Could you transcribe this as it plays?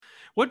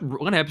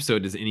What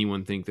episode does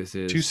anyone think this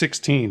is?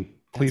 216,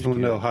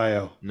 Cleveland,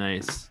 Ohio.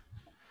 Nice.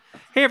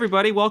 Hey,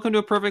 everybody. Welcome to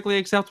A Perfectly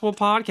Acceptable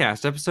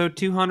Podcast, episode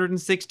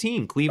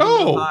 216,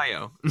 Cleveland,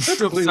 Ohio. That's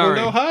Cleveland,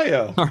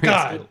 Ohio.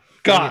 Right.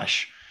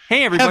 Gosh.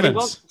 Hey, everybody.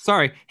 Heavens.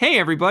 Hey,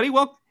 everybody.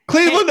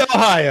 Cleveland,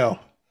 Ohio.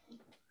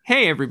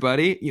 Hey,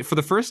 everybody. For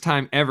the first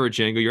time ever,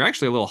 Django, you're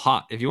actually a little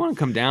hot. If you want to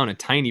come down a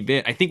tiny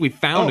bit, I think we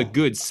found a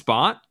good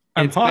spot.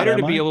 It's better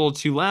to be a little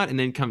too loud and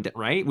then come down,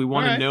 right? We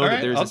want to know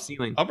that there's a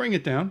ceiling. I'll bring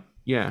it down.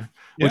 Yeah.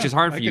 Which is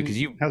hard for you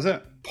because you how's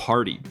that?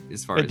 Partied,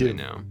 as far as I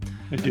know.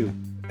 I do.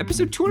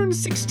 Episode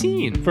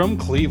 216. From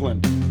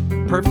Cleveland.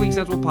 Perfectly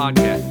Acceptable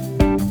Podcast.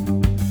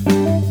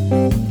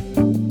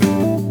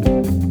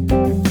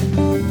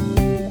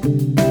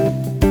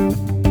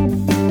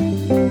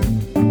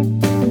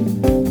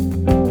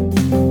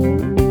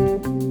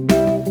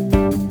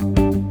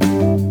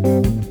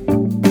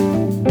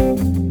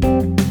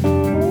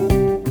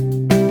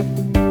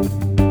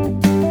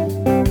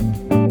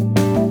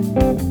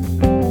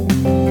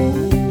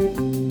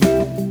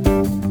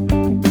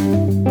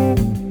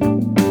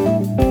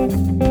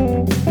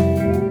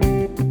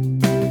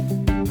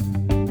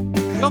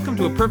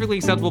 Perfectly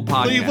Acceptable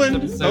Podcast.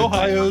 Cleveland,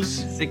 Ohio's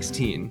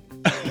 16.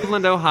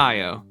 Cleveland,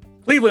 Ohio.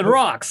 Cleveland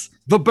rocks.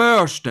 The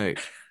Bear State.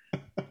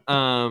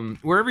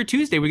 Where every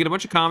Tuesday we get a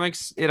bunch of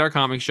comics at our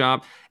comic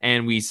shop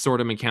and we sort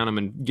them and count them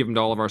and give them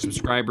to all of our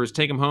subscribers,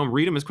 take them home,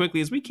 read them as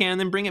quickly as we can,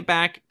 then bring it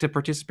back to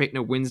participate in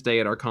a Wednesday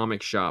at our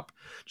comic shop.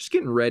 Just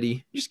getting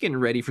ready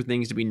for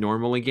things to be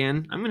normal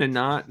again. I'm going to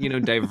not,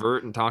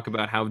 divert and talk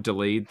about how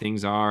delayed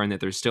things are and that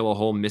there's still a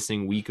whole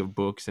missing week of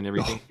books and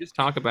everything. Just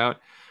talk about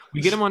we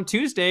get them on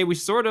Tuesday, we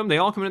sort them, they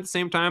all come in at the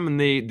same time, and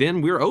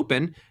then we're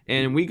open,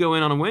 and we go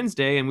in on a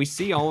Wednesday, and we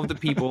see all of the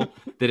people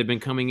that have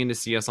been coming in to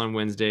see us on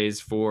Wednesdays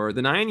for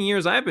the 9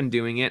 years I've been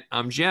doing it.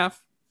 I'm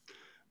Jeff.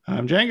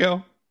 I'm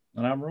Django.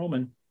 And I'm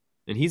Roman.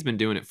 And he's been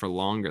doing it for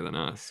longer than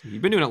us.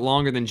 You've been doing it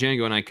longer than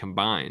Django and I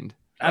combined.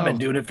 I've been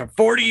doing it for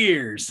 40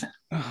 years.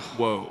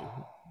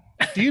 Whoa.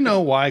 Do you know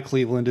why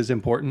Cleveland is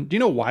important? Do you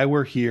know why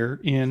we're here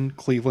in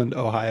Cleveland,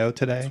 Ohio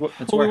today?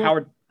 That's where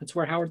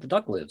Howard the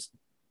Duck lives.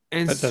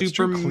 And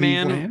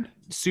Superman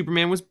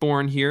was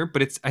born here,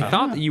 but I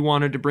thought that you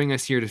wanted to bring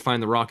us here to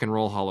find the Rock and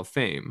Roll Hall of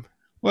Fame.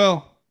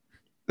 Well,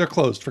 they're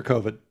closed for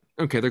COVID.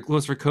 Okay, they're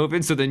closed for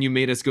COVID, so then you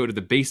made us go to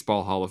the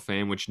Baseball Hall of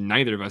Fame, which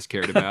neither of us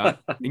cared about,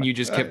 and you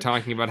just kept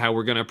talking about how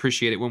we're going to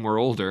appreciate it when we're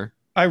older.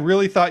 I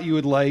really thought you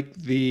would like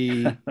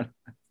the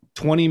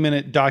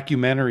 20-minute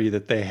documentary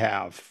that they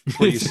have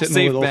where you sit in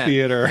a little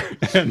theater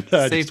and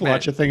just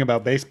watch a thing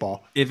about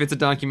baseball. If it's a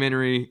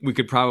documentary, we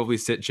could probably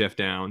sit Jeff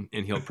down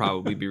and he'll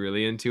probably be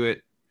really into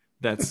it.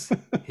 That's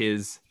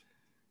his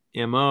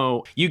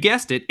MO. You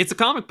guessed it. It's a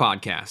comic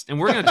podcast and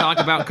we're going to talk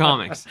about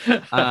comics.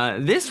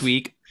 This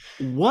week,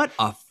 what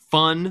a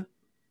fun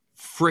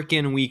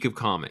frickin' week of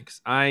comics.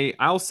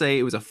 I'll say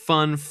it was a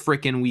fun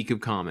frickin' week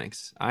of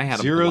comics. I had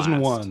zeros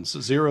and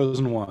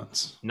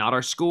ones. Not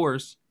our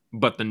scores,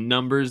 but the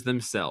numbers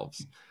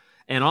themselves.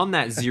 And on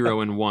that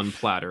 0 and 1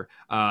 platter,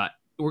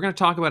 we're going to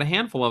talk about a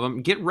handful of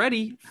them. Get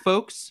ready,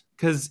 folks,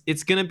 because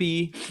it's going to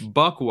be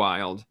buck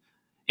wild.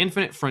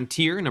 Infinite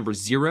Frontier, number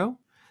 0.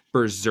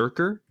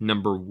 Berserker,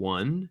 number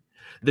 1.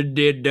 The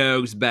Dead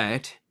Dog's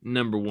Bite,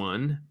 number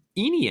 1.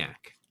 ENIAC,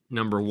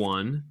 number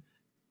 1.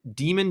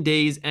 Demon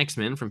Days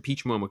X-Men from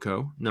Peach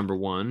Momoko, number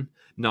 1.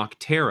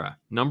 Noctera,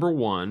 number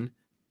 1.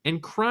 And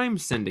Crime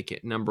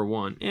Syndicate, number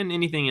 1. And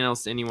anything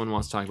else anyone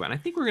wants to talk about. And I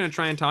think we're going to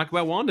try and talk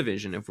about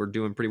WandaVision if we're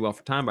doing pretty well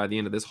for time by the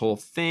end of this whole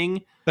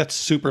thing. That's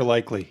super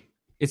likely.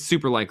 It's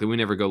super likely. We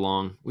never go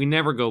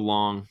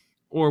long.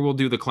 Or we'll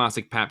do the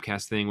classic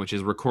Papcast thing, which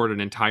is record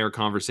an entire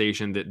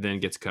conversation that then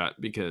gets cut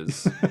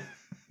because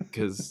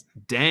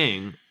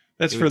dang.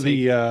 That's for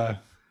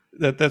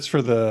that's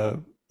for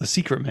the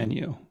secret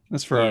menu.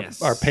 That's for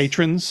our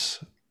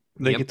patrons.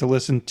 They get to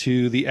listen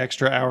to the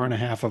extra hour and a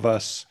half of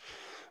us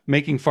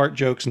making fart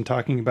jokes and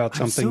talking about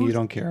something you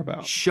don't care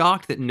about.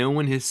 Shocked that no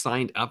one has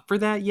signed up for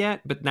that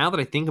yet. But now that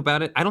I think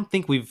about it, I don't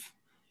think we've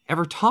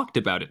ever talked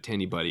about it to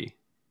anybody.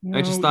 No,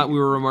 I just thought we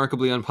were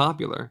remarkably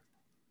unpopular.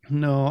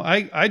 No,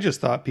 I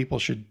just thought people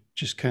should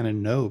just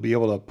kind of be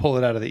able to pull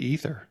it out of the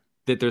ether.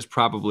 That there's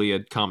probably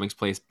a Comics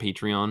Place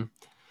Patreon.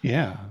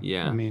 Yeah.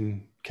 I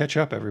mean, catch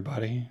up,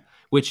 everybody.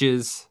 Which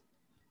is,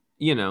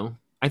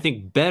 I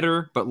think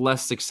better but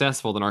less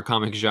successful than our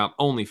comic shop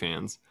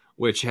OnlyFans,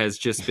 which has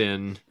just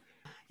been...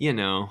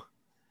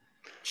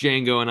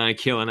 Django and I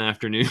killing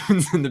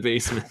afternoons in the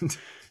basement.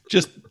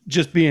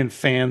 just being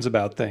fans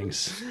about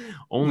things.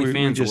 Only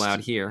fans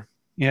allowed here.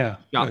 Yeah.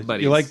 Shop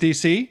buddies. You like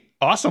DC?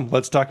 Awesome.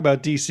 Let's talk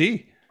about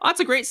DC.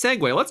 That's a great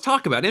segue. Let's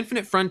talk about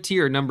Infinite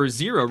Frontier, number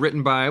 0,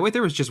 written by... Wait,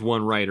 there was just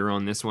one writer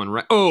on this one,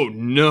 right? Oh,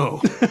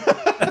 no.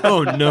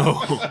 Oh,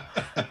 no.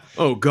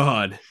 Oh,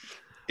 God.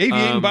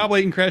 Aviating, Bob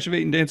Layton, Crash of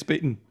 8, and Dance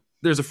Payton.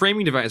 There's a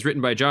framing device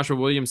written by Joshua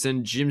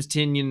Williamson, Jim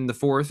Tynion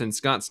IV, and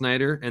Scott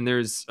Snyder. And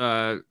there's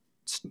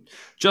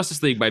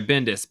Justice League by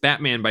Bendis,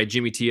 Batman by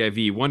Jimmy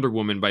T.I.V., Wonder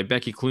Woman by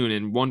Becky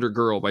Cloonan, Wonder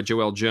Girl by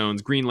Joelle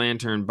Jones, Green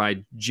Lantern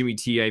by Jimmy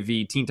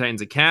T.I.V., Teen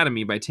Titans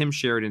Academy by Tim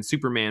Sheridan,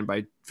 Superman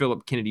by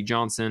Philip Kennedy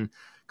Johnson,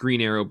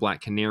 Green Arrow,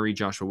 Black Canary,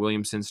 Joshua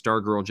Williamson,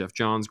 Stargirl, Jeff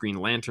Johns, Green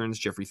Lanterns,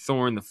 Jeffrey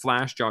Thorne, The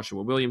Flash,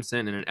 Joshua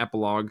Williamson, and an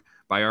epilogue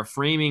by our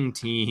framing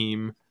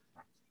team.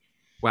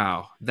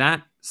 Wow,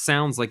 that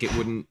sounds like it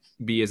wouldn't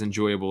be as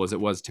enjoyable as it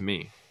was to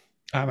me.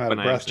 I'm out of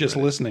breath just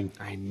listening.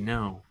 I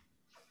know.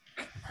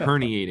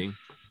 Herniating.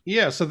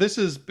 Yeah, so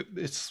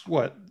it's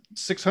what,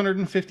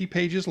 650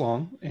 pages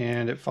long,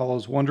 and it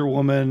follows Wonder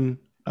Woman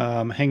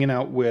hanging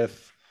out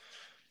with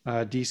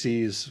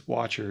DC's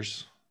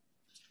Watchers,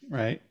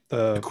 right?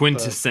 The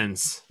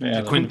quintessence.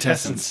 The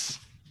quintessence.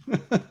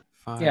 Yeah,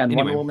 and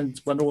anyway.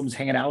 Wonder Woman's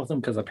hanging out with them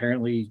because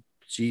apparently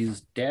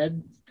she's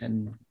dead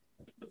and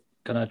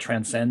gonna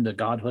transcend the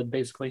godhood,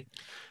 basically.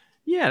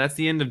 Yeah, that's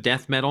the end of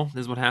death metal,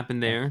 is what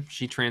happened there.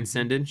 She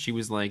transcended. She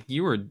was like,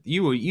 you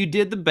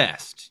did the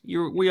best.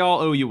 We all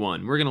owe you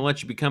one. We're gonna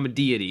let you become a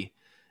deity.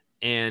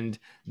 And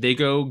they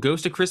go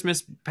Ghost of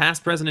Christmas,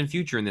 past, present, and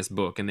future in this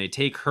book, and they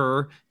take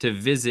her to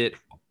visit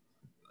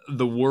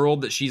the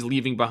world that she's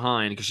leaving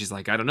behind, because she's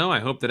like, I don't know, I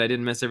hope that I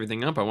didn't mess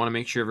everything up. I want to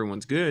make sure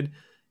everyone's good.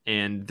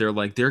 And they're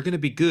like, they're gonna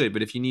be good,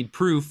 but if you need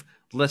proof,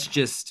 let's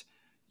just,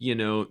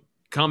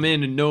 come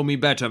in and know me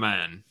better,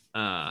 man.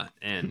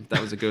 And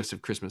that was a Ghost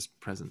of Christmas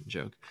present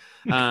joke.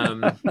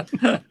 And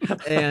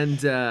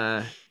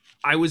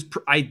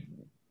I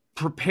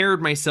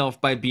prepared myself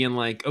by being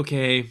like,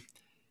 okay,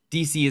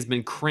 DC has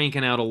been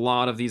cranking out a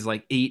lot of these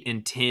like 8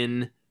 and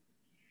 10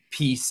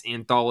 piece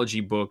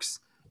anthology books,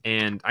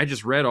 and I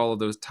just read all of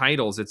those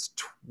titles. It's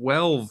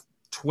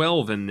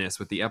 12 in this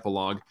with the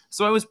epilogue.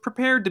 So I was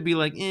prepared to be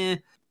like,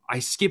 I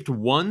skipped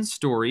one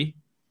story.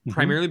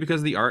 Primarily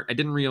because of the art. I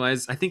didn't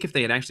realize, I think if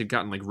they had actually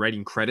gotten like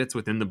writing credits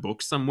within the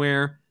book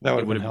somewhere, that would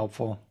have been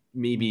helpful.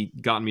 Maybe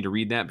gotten me to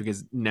read that,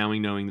 because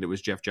knowing that it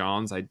was Jeff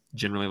Johns, I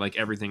generally like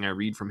everything I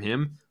read from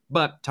him.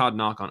 But Todd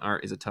Knock on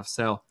art is a tough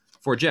sell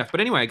for Jeff.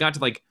 But anyway, I got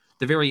to like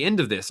the very end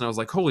of this and I was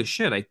like, holy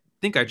shit, I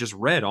think I just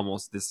read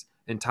almost this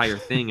entire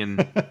thing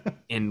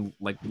and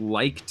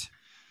liked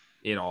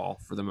it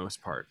all for the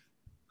most part.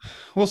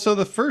 Well, so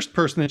the first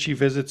person that she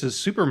visits is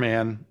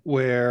Superman,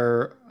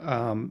 where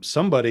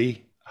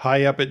somebody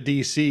high up at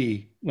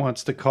DC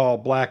wants to call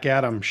Black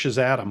Adam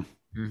Shazam.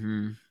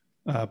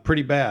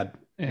 Pretty bad.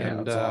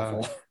 And that's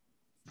awful.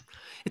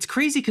 It's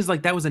crazy because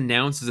like that was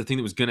announced as a thing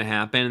that was going to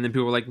happen, and then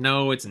people were like,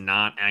 no, it's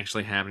not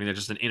actually happening. That's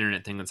just an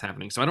internet thing that's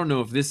happening. So I don't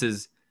know if this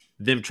is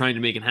them trying to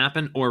make it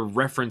happen or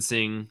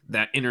referencing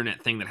that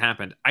internet thing that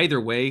happened.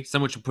 Either way,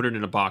 someone should put it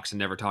in a box and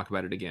never talk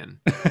about it again.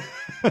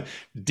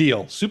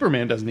 Deal.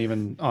 Superman doesn't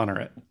even honor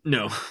it.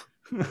 No.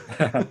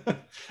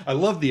 I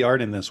love the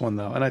art in this one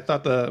though, and I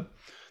thought the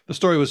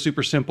story was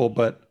super simple,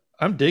 but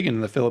I'm digging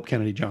the Philip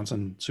Kennedy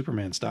Johnson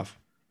Superman stuff.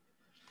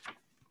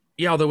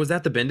 Yeah, although was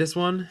that the Bendis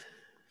one?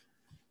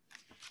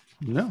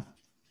 No,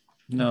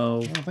 I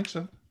don't think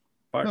so.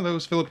 No, that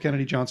was Philip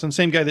Kennedy Johnson,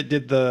 same guy that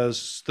did the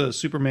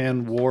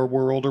Superman War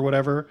World or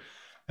whatever,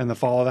 and the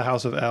Fall of the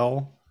House of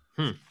El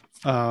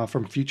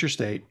from Future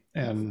State.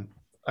 And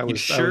I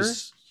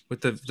was with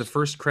the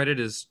first credit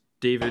is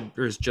David,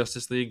 or is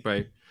Justice League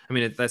by? I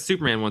mean, that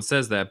Superman one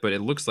says that, but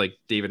it looks like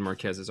David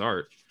Marquez's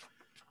art.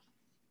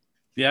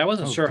 Yeah, I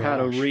wasn't sure how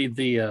to read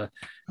the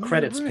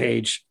credits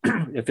page,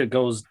 if it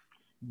goes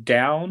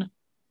down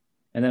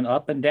and then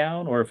up and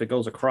down, or if it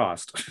goes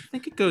across. I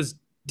think it goes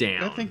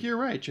down. I think you're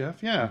right,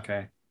 Jeff. Yeah.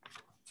 Okay.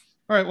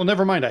 All right. Well,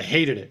 never mind. I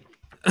hated it.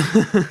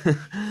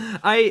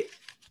 I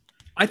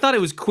thought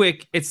it was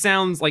quick. It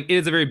sounds like it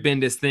is a very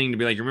Bendis thing to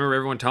be like, remember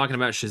everyone talking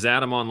about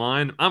Shazam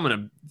online? I'm going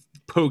to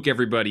poke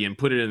everybody and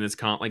put it in this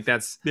comp. Like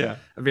that's a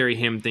very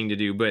him thing to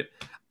do. But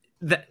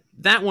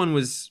that one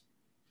was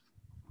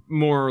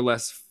more or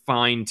less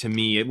fine to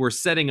me. We're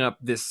setting up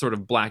this sort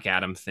of Black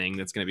Adam thing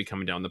that's going to be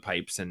coming down the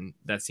pipes, and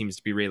that seems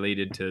to be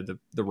related to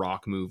the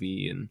Rock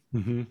movie.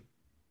 And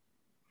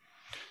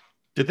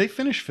did they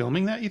finish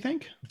filming that, you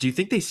think? Do you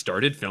think they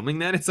started filming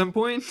that at some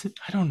point?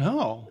 I don't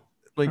know.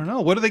 I don't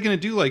know. What are they going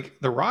to do? Like,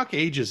 The Rock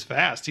ages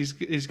fast. He's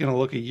going to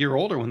look a year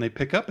older when they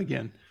pick up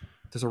again.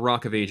 There's a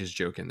Rock of Ages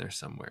joke in there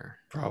somewhere.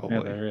 Probably.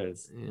 Yeah, there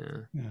is.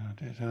 Yeah.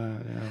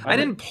 I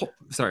didn't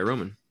sorry,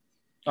 Roman.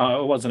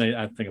 It wasn't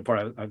I think a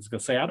part. I was going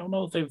to say, I don't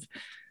know if they've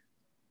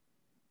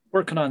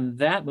working on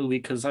that movie,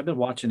 because I've been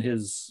watching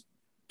his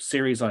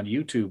series on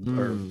YouTube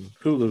or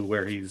Hulu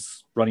where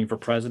he's running for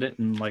president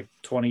in like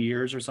 20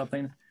 years or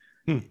something.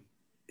 And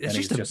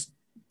he's just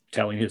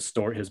telling his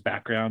story, his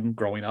background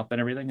growing up and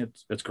everything.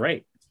 It's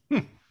great.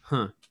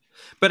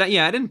 But I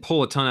didn't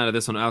pull a ton out of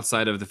this one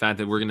outside of the fact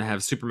that we're going to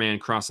have Superman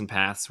crossing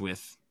paths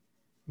with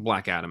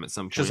Black Adam at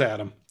some point.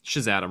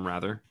 Shazam,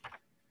 rather.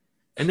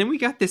 And then we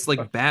got this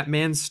like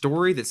Batman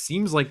story that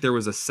seems like there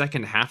was a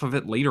second half of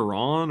it later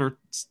on, or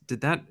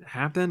did that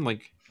happen?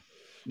 Like,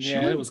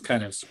 it was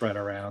kind of spread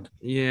around.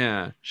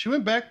 Yeah. She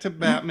went back to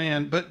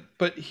Batman,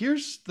 but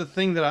here's the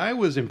thing that I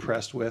was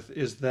impressed with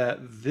is that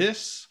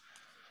this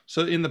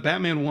So in the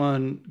Batman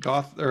 1,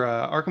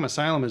 Arkham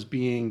Asylum is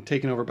being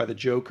taken over by the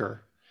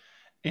Joker.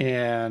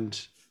 And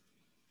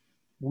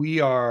we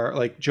are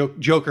like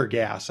Joker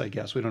gas, I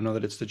guess. We don't know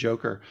that it's the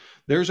Joker.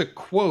 There's a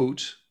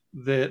quote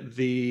that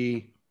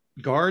the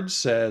guard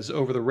says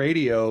over the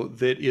radio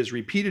that is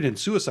repeated in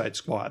Suicide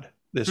Squad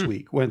this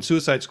week. When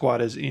Suicide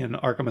Squad is in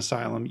Arkham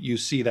Asylum, you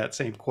see that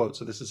same quote.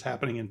 So this is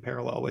happening in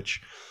parallel,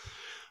 which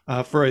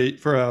for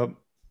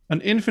an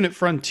infinite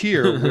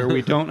frontier where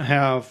we don't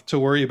have to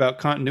worry about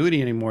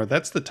continuity anymore,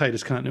 that's the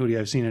tightest continuity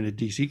I've seen in a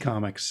DC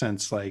comic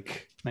since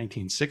like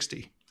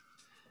 1960.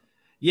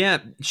 Yeah,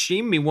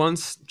 shame me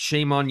once,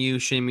 shame on you,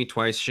 shame me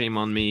twice, shame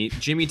on me.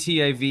 Jimmy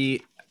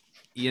TIV,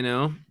 you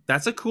know,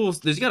 that's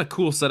there's got a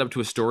cool setup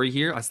to a story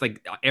here. It's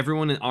like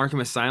everyone in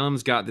Arkham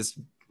Asylum's got this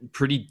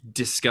pretty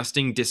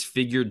disgusting,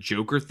 disfigured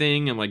Joker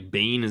thing, and like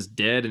Bane is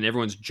dead and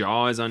everyone's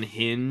jaw is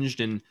unhinged,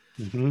 and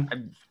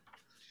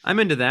I'm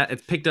into that.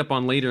 It's picked up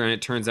on later, and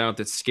it turns out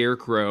that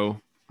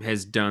Scarecrow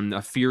has done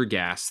a fear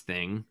gas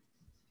thing.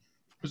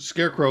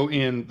 Scarecrow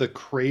in the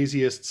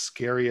craziest,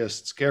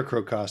 scariest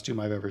Scarecrow costume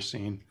I've ever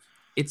seen.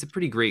 It's a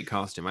pretty great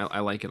costume.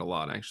 I like it a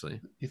lot, actually.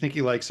 You think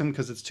he likes him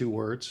because it's 2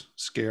 words?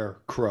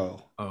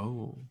 Scarecrow.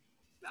 Oh,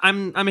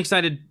 I'm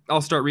excited.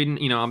 I'll start reading.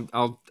 You know,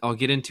 I'll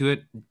get into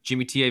it.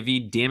 Jimmy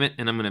TIV, damn it,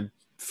 and I'm gonna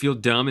feel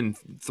dumb in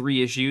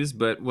 3 issues,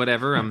 but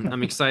whatever.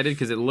 I'm excited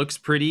because it looks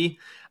pretty.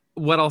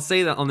 What I'll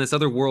say that on this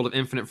other world of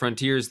Infinite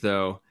Frontiers,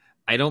 though,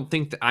 I don't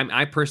think that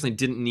I personally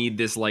didn't need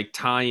this like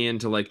tie-in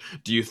to like,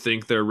 do you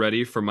think they're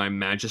ready for my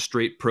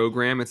magistrate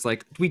program? It's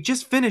like, we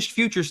just finished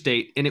Future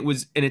State, and it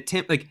was an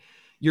attempt like.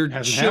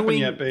 Hasn't happened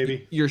yet,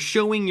 baby. You're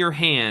showing your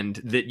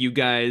hand that you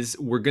guys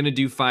were going to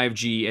do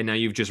 5G, and now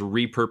you've just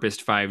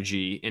repurposed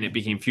 5G, and it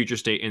became Future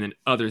State, and then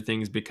other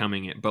things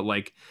becoming it. But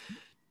like,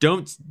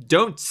 don't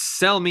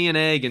sell me an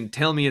egg and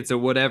tell me it's a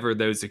whatever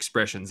those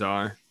expressions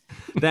are.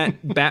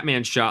 That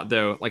Batman shot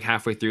though, like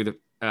halfway through the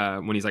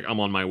when he's like, I'm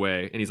on my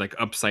way, and he's like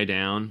upside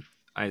down.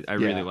 I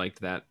really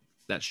liked that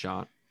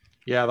shot.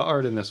 Yeah, the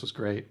art in this was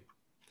great.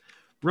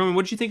 Roman,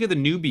 what did you think of the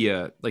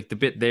Nubia, like the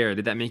bit there?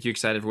 Did that make you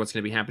excited for what's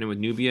going to be happening with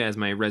Nubia as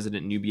my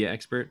resident Nubia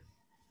expert?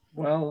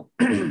 Well,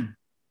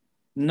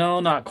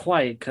 no, not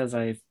quite, because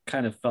I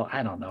kind of felt,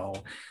 I don't know.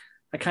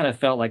 I kind of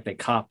felt like they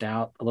copped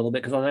out a little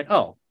bit, because I was like,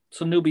 oh,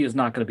 so Nubia is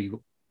not going to be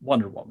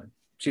Wonder Woman.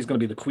 She's going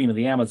to be the Queen of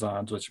the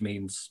Amazons, which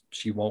means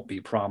she won't be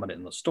prominent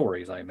in the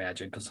stories, I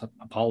imagine, because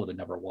Hippolyta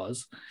never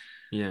was.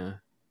 Yeah.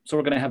 So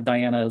we're going to have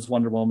Diana as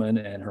Wonder Woman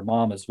and her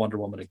mom as Wonder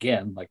Woman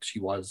again, like she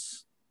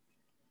was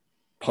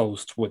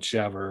post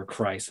whichever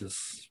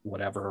crisis,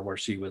 whatever, where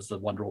she was the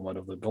Wonder Woman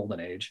of the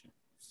Golden Age.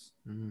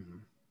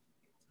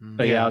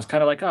 But yeah, I was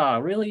kind of like,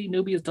 really?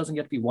 Nubia doesn't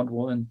get to be Wonder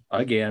Woman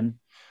again.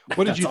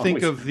 What did you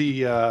think of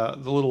the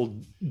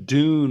little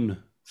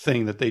Dune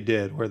thing that they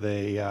did where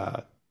they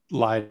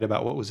lied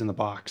about what was in the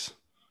box?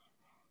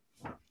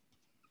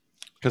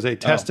 Because they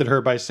tested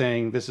her by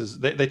saying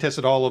they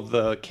tested all of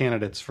the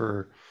candidates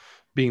for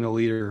being the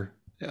leader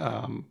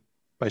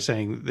by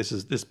saying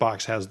this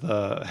box has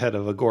the head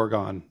of a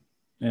Gorgon.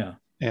 Yeah.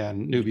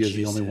 And Nubia is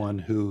the only one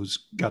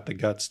who's got the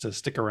guts to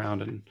stick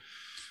around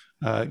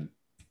and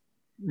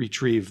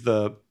retrieve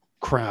the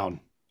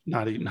crown.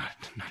 Not even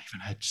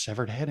a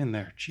severed head in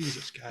there.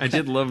 Jesus, guys. I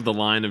did love the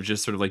line of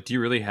just sort of like, do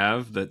you really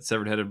have that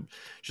severed head of...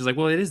 She's like,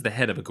 well, it is the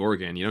head of a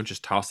Gorgon. You don't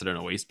just toss it in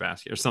a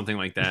wastebasket or something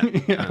like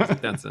that. Yeah.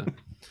 That's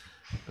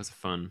a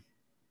fun.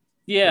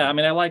 Yeah, I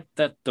mean, I like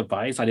that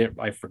device. I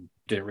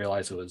didn't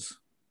realize it was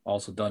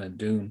also done in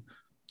Dune.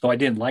 So I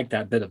didn't like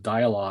that bit of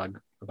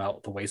dialogue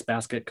about the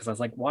wastebasket, because I was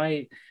like,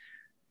 why?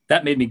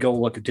 That made me go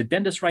look. Did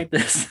Bendis write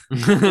this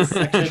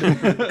section?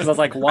 Because I was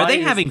like, why are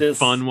they having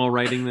fun while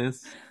writing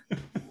this?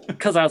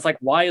 Because I was like,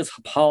 why is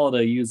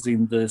Hippolyta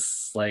using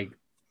this like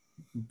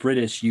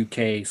British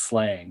UK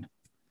slang?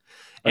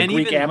 An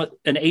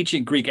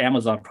ancient Greek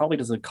Amazon probably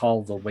doesn't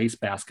call the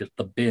wastebasket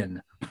the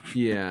bin.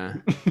 Yeah,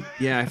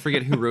 I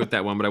forget who wrote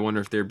that one, but I wonder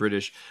if they're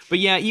British. But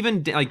yeah,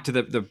 even like to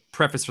the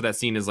preface for that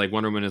scene is like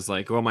Wonder Woman is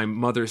like, "Oh, my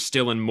mother's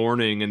still in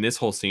mourning." And this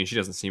whole scene, she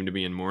doesn't seem to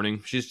be in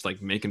mourning. She's just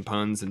like making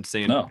puns and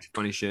saying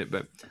funny shit.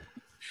 But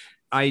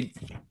I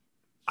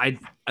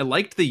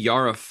liked the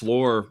Yara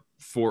floor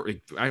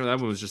that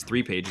one was just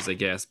 3 pages, I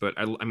guess. But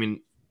I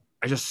mean,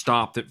 I just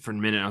stopped it for a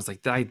minute. I was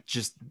like, I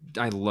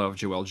love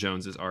Joelle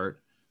Jones's art.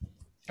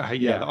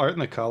 The art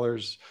and the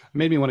colors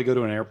made me want to go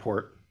to an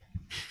airport.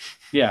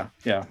 Yeah,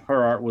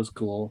 her art was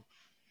cool.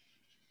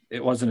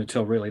 It wasn't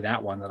until really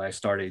that one that I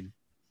started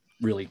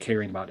really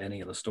caring about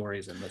any of the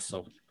stories in this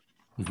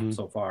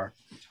so far.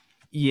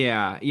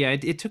 Yeah,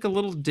 it took a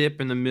little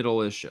dip in the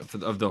middle-ish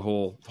of the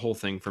whole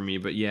thing for me,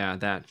 but yeah,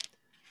 that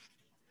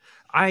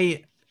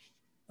I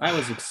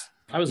was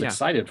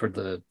excited for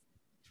the.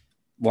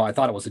 Well, I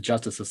thought it was a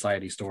Justice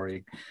Society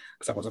story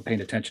because I wasn't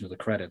paying attention to the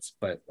credits,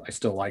 but I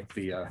still liked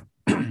the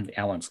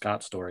Alan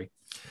Scott story.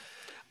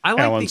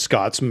 Alan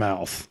Scott's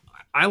mouth.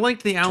 I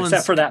liked the Alan...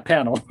 Except for that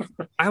panel.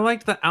 I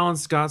liked the Alan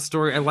Scott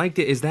story. I liked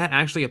it. Is that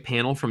actually a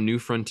panel from New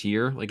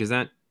Frontier? Like, is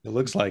that... It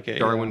looks like it.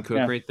 Darwin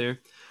Cook right there,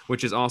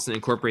 which is awesome.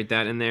 Incorporate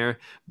that in there.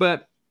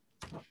 But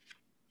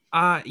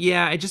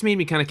Yeah, it just made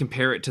me kind of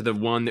compare it to the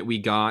one that we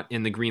got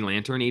in the Green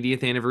Lantern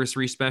 80th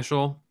anniversary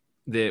special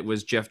that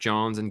was Jeff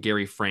Johns and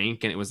Gary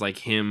Frank, and it was like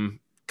him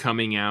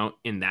coming out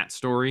in that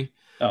story.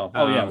 Yeah,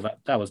 well,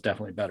 that was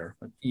definitely better.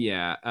 But...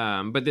 Yeah,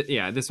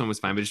 this one was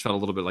fine, but it just felt a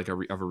little bit like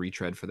of a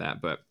retread for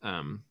that. But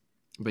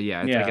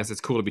yeah, I guess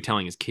it's cool to be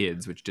telling his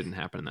kids, which didn't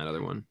happen in that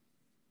other one.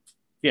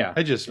 Yeah,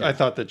 I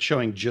thought that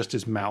showing just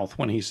his mouth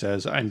when he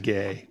says "I'm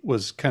gay"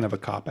 was kind of a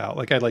cop out.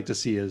 Like I'd like to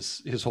see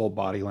his whole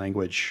body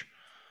language.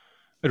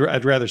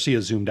 I'd rather see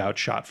a zoomed out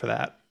shot for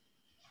that.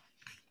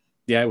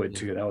 Yeah, I would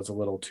too. That was a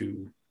little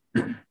too,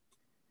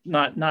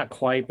 not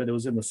quite, but it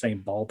was in the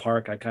same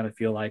ballpark. I kind of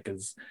feel like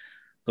as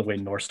the way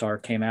North Star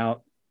came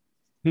out,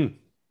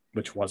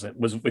 which was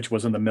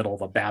in the middle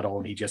of a battle,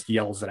 and he just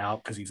yells it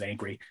out because he's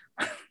angry.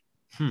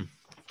 I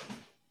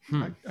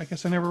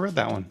guess I never read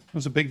that one. It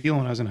was a big deal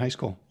when I was in high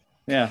school.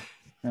 Yeah.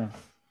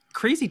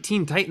 Crazy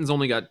Teen Titans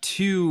only got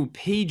 2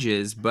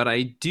 pages, but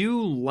I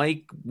do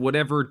like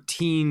whatever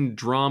teen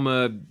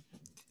drama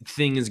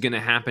thing is going to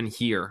happen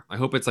here. I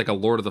hope it's like a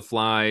Lord of the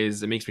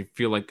Flies. It makes me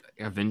feel like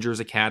Avengers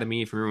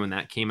Academy, if you remember when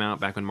that came out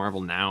back when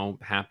Marvel Now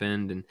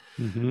happened. And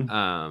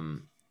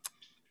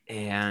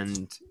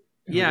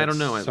I don't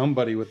know.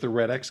 Somebody with the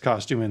Red X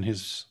costume in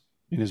his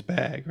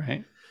bag,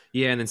 right?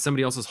 Yeah, and then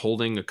somebody else is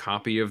holding a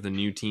copy of the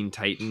new Teen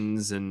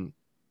Titans, and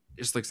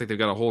it just looks like they've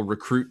got a whole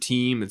recruit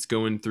team that's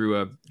going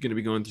to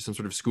be going through some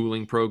sort of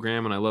schooling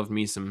program, and I love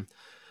me some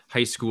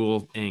high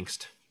school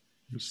angst.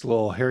 Just a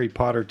little Harry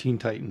Potter Teen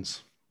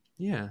Titans.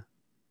 Yeah.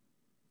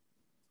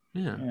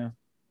 The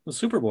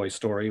Superboy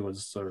story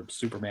was, or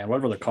Superman,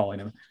 whatever they're calling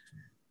him.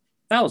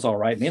 That was all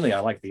right. Mainly, I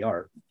like the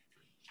art.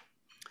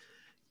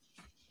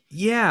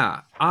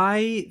 Yeah,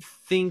 I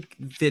think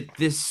that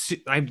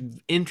I'm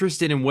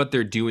interested in what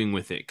they're doing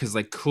with it, because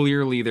like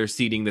clearly they're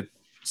seeding that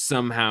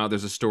somehow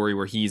there's a story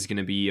where he's going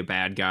to be a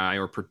bad guy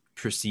or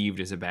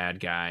perceived as a bad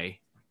guy,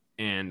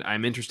 and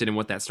I'm interested in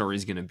what that story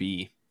is going to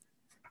be.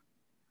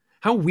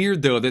 How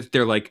weird, though, that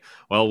they're like,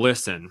 well,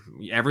 listen,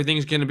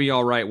 everything's going to be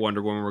all right,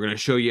 Wonder Woman. We're going to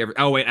show you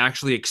oh, wait,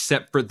 actually,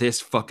 except for this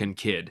fucking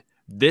kid.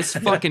 This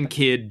fucking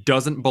kid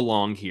doesn't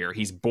belong here.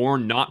 He's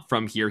born not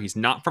from here. He's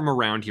not from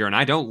around here, and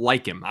I don't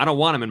like him. I don't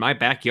want him in my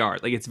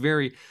backyard. Like, he's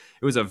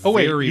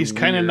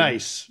kind of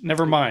nice.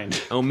 Never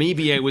mind. Oh,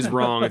 maybe I was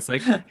wrong. It's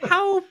like,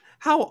 how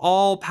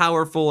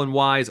all-powerful and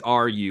wise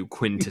are you,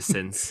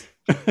 Quintessence?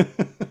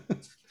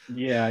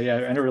 Yeah,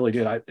 and it really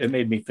did. It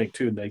made me think,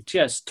 too. They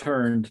just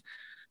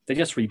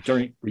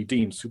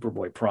redeemed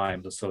Superboy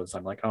Prime. So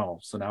I'm like, oh,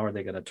 so now are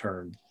they going to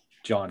turn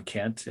John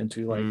Kent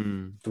into like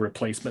the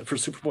replacement for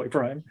Superboy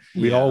Prime?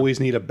 We always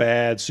need a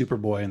bad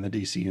Superboy in the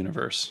DC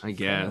universe. I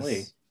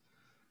guess.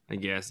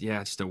 Yeah,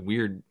 it's just a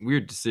weird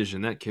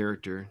decision, that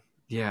character.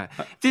 Yeah.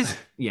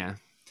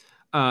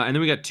 And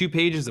then we got 2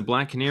 pages of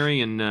Black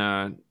Canary and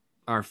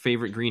our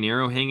favorite Green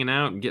Arrow hanging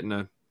out and getting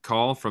a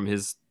call from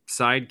his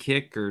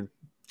sidekick or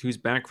who's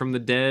back from the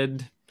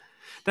dead.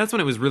 That's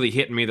when it was really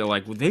hitting me that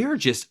like they are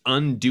just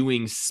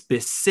undoing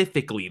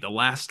specifically the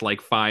last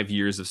like 5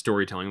 years of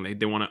storytelling.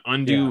 They want to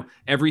undo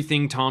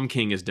everything Tom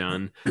King has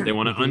done. They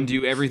want to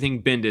undo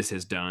everything Bendis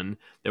has done.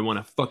 They want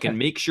to fucking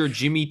make sure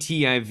Jimmy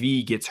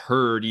TIV gets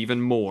heard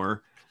even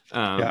more.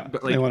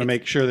 But they want to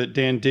make sure that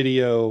Dan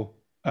Didio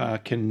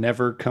can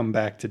never come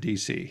back to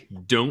DC.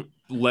 Don't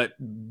let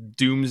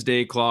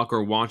Doomsday Clock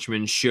or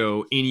Watchmen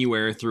show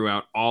anywhere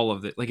throughout all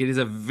of it. Like, it is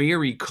a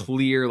very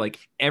clear, like,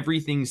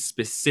 everything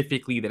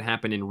specifically that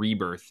happened in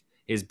Rebirth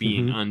is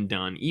being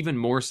undone. Even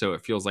more so,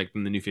 it feels like,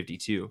 than the New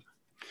 52.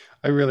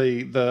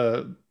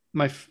 One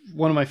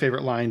of my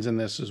favorite lines in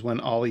this is when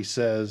Ollie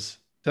says,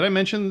 did I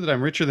mention that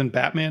I'm richer than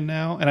Batman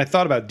now? And I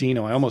thought about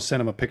Dino. I almost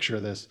sent him a picture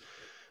of this.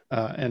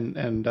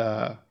 And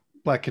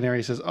Black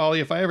Canary says,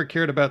 Ollie, if I ever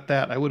cared about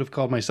that, I would have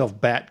called myself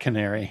Bat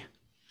Canary.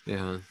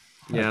 Yeah.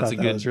 Yeah,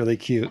 that was really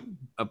cute.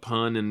 A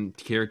pun and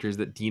characters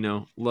that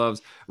Dino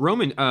loves.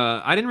 Roman,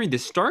 I didn't read the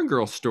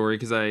Stargirl story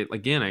because I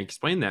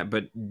explained that,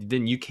 but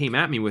then you came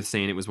at me with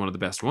saying it was one of the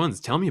best ones.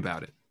 Tell me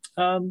about it.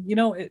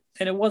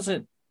 It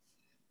wasn't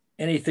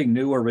anything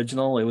new or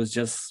original. It was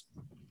just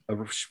a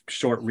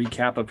short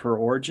recap of her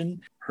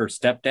origin, her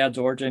stepdad's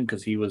origin,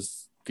 because he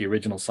was the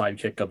original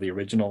sidekick of the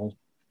original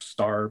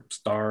Star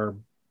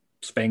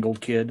Spangled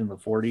Kid in the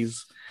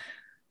 40s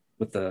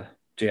with the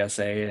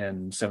JSA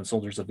and Seven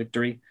Soldiers of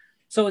Victory.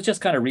 So it's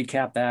just kind of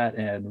recap that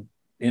and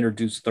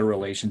introduce the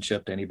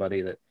relationship to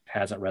anybody that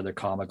hasn't read the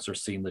comics or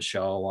seen the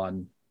show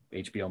on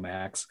HBO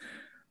Max.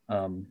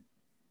 And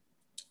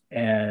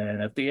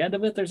at the end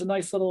of it, there's a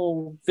nice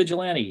little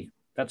vigilante.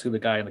 That's who the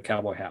guy in the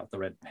cowboy hat with the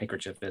red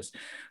handkerchief is,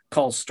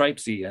 called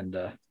Stripesy. And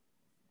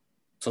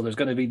so there's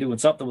going to be doing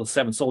something with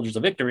Seven Soldiers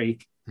of Victory,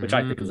 which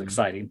I think is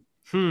exciting.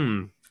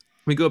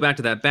 We go back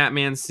to that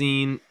Batman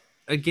scene.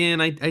 Again,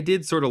 I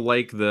did sort of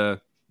like the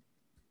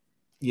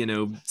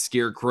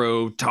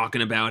Scarecrow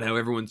talking about how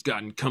everyone's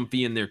gotten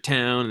comfy in their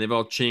town and they've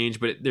all changed,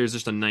 but there's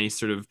just a nice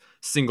sort of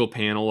single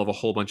panel of a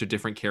whole bunch of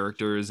different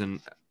characters.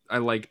 And I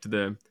liked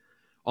the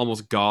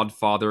almost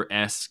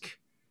Godfather-esque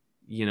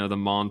the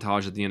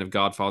montage at the end of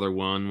Godfather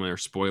 1, where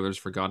spoilers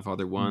for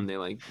Godfather 1, they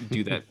like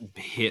do that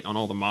hit on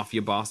all the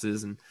mafia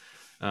bosses, and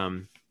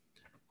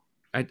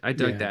I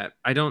dug that.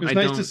 It was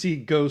nice to see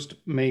Ghost,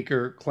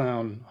 Maker,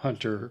 Clown,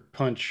 Hunter,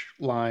 Punch,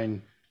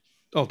 Line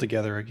all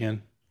together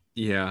again.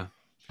 Yeah.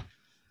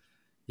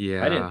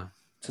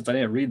 Since I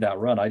didn't read that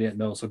run, I didn't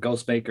know. So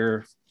Ghost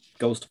Maker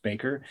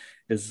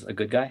is a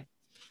good guy.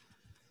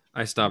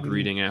 I stopped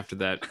reading after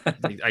that.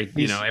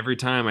 Every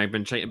time I've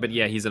been but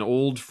yeah, he's an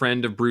old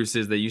friend of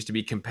Bruce's. They used to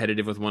be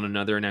competitive with one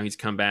another, and now he's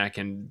come back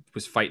and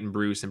was fighting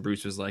Bruce, and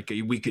Bruce was like,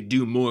 "We could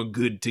do more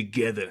good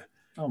together."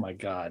 Oh my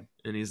God.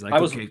 And he's like,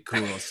 "Okay,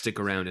 cool, I'll stick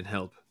around and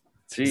help."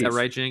 Jeez. Is that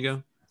right,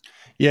 Django?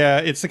 Yeah,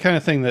 it's the kind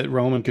of thing that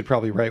Roman could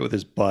probably write with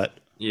his butt.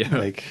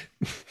 Yeah.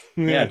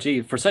 Yeah,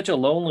 gee, for such a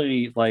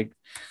lonely, like,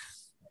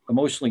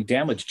 emotionally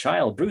damaged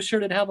child, Bruce sure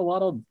did have a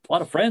lot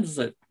of friends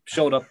that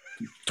showed up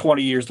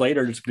 20 years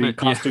later to be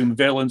costume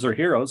villains or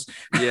heroes.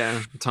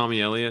 Yeah,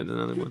 Tommy Elliott,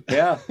 another one.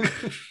 Yeah.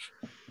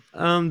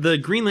 The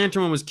Green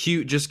Lantern one was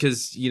cute just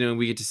because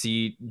we get to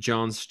see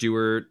Jon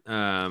Stewart,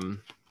 and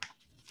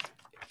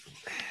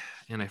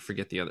I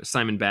forget the other,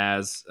 Simon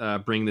Baz,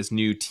 bring this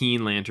new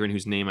Teen Lantern,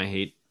 whose name I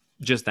hate,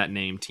 just that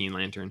name, Teen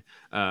Lantern,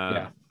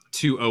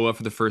 to Oa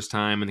for the first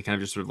time, and they kind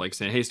of just sort of like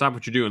saying, "Hey, stop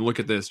what you're doing, look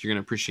at this, you're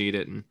gonna appreciate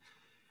it." And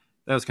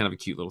that was kind of a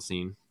cute little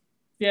scene.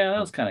 Yeah, that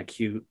was kind of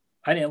cute.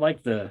 I didn't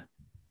like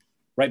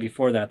right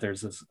before that,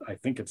 there's this, I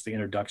think it's the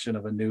introduction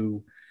of a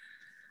new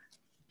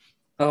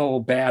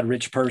bad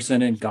rich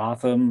person in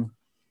Gotham,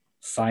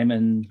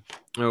 Simon.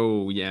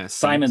 Oh yeah,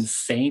 Simon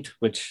Saint,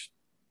 which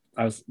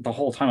the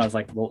whole time I was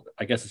like, well,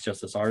 I guess it's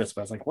just this artist,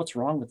 but I was like, what's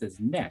wrong with his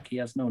neck? He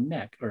has no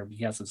neck, or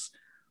he has this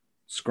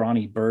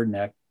scrawny bird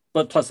neck.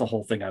 But plus the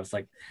whole thing, I was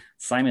like,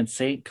 Simon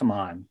Saint, come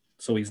on.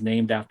 So he's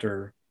named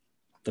after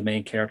the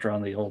main character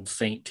on the old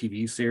Saint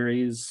TV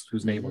series,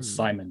 whose name was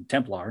Simon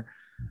Templar.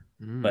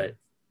 But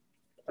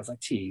I was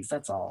like, geez,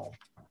 that's all.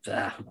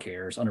 Who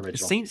cares?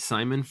 Unoriginal. Saint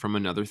Simon from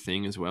another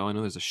thing as well. I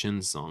know there's a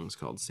Shin songs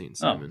called Saint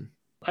Simon.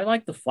 I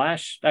like the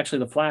Flash. Actually,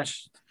 the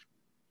Flash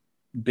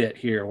bit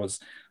here was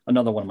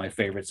another one of my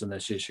favorites in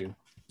this issue.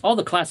 All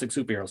the classic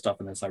superhero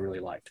stuff in this I really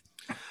liked.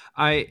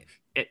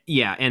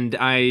 And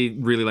I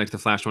really liked the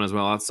Flash one as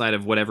well, outside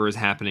of whatever is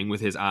happening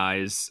with his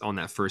eyes on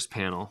that first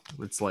panel.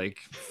 It's like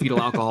fetal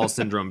alcohol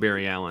syndrome,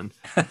 Barry Allen.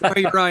 Why are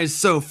your eyes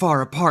so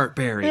far apart,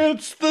 Barry?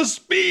 It's the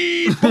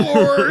Speed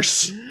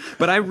Force!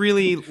 But I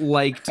really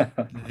liked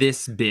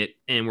this bit,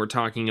 and we're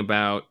talking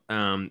about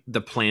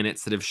the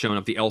planets that have shown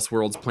up, the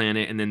Elseworlds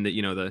planet, and then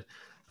the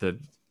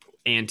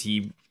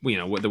anti,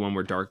 the one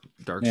where Dark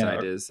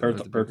Side is.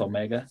 Earth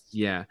Omega.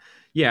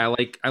 Yeah,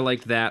 I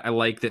like that. I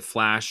like that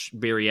Flash,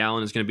 Barry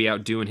Allen, is going to be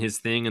out doing his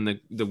thing in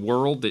the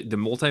world, the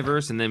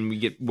multiverse, and then we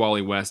get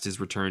Wally West is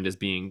returned as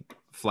being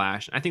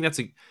Flash. I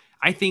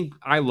think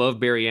I love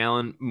Barry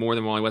Allen more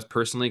than Wally West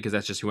personally, because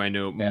that's just who I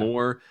know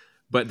more.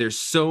 But there's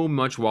so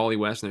much Wally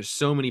West, and there's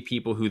so many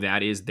people who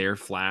that is their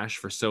Flash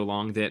for so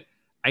long, that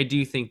I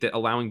do think that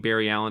allowing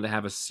Barry Allen to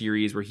have a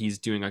series where he's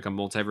doing like a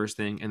multiverse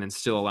thing and then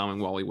still allowing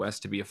Wally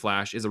West to be a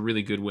Flash is a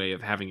really good way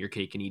of having your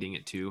cake and eating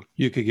it too.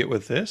 You could get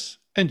with this,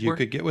 and you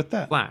could get with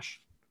that.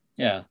 Flash.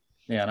 Yeah.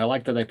 And I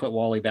like that they put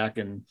Wally back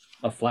in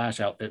a Flash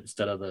outfit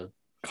instead of the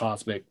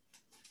cosmic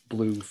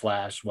blue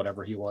Flash,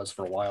 whatever he was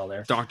for a while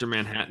there. Dr.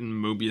 Manhattan,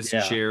 Mobius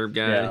chair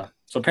guy. Yeah.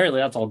 So apparently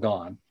that's all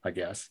gone, I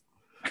guess.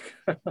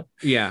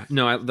 Yeah.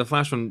 No, the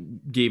Flash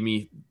one gave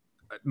me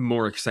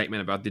more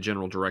excitement about the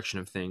general direction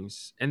of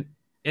things.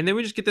 And then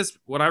we just get this,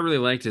 what I really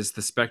liked is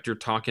the Spectre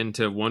talking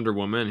to Wonder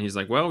Woman. He's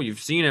like, well,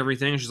 you've seen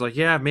everything. She's like,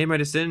 yeah, I've made my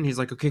decision. He's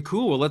like, okay,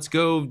 cool. Well, let's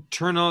go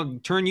turn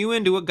you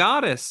into a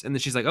goddess. And then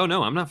she's like, oh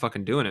no, I'm not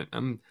fucking doing it.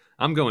 I'm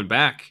going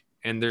back.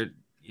 And they're,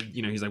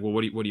 he's like, well,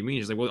 what do you mean?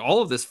 She's like, well,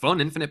 all of this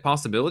fun, infinite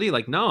possibility.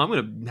 Like, no, I'm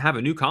going to have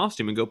a new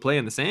costume and go play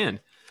in the sand.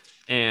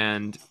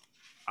 And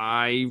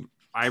I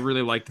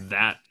really liked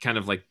that kind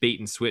of like bait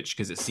and switch,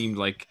 because it seemed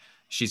like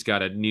she's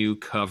got a new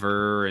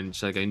cover and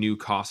she's like a new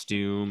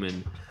costume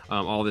and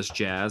all this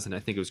jazz. And I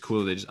think it was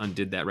cool they just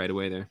undid that right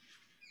away there.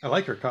 I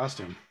like her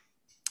costume.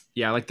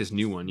 Yeah, I like this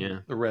new one. Yeah.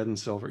 The red and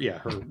silver. Yeah,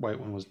 her white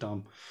one was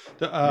dumb.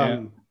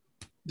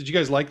 Did you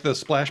guys like the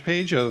splash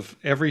page of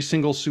every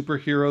single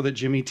superhero that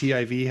Jimmy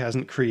TIV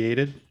hasn't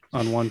created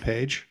on one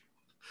page?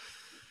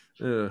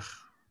 Ugh.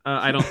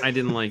 I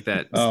didn't like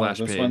that splash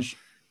page. One?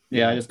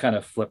 Yeah, I just kind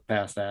of flipped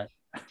past that.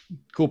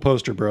 Cool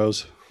poster,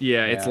 bros.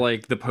 Yeah, it's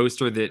like the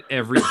poster that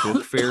every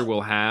book fair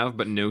will have,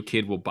 but no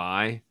kid will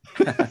buy.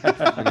 No,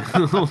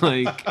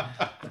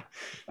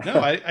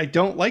 I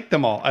don't like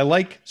them all. I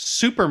like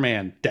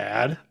Superman,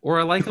 Dad. Or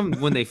I like them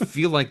when they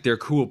feel like they're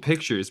cool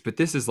pictures, but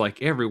this is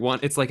like everyone.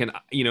 It's like like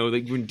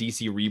when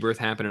DC Rebirth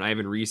happened and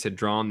Ivan Reis had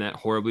drawn that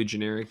horribly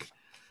generic.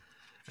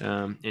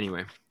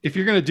 Anyway, if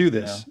you're gonna do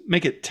this,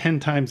 make it 10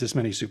 times as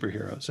many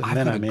superheroes, and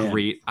then I'm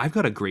in. I've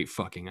got a great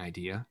fucking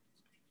idea.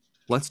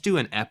 Let's do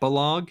an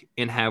epilogue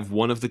and have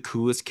one of the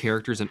coolest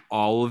characters in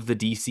all of the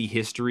DC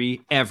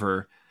history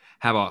ever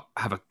have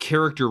a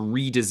character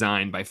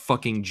redesigned by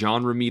fucking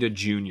John Romita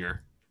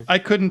Jr. I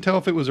couldn't tell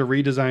if it was a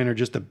redesign or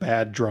just a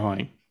bad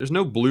drawing. There's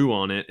no blue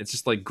on it. It's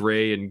just like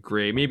gray and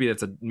gray. Maybe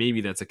that's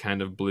a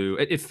kind of blue.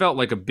 It felt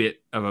like a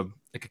bit of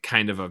a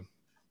kind of a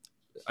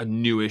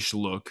newish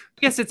look.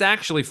 I guess it's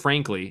actually,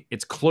 frankly,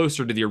 it's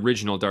closer to the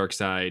original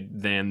Darkseid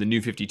than the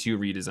New 52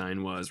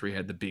 redesign was, where you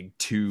had the big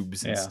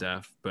tubes and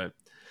stuff. But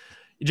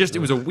it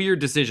was a weird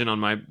decision on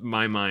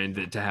my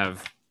mind to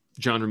have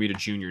John Romita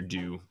Jr.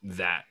 do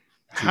that.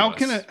 How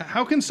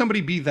can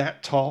somebody be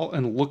that tall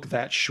and look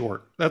that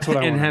short? That's what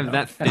I want to know. And have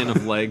that thin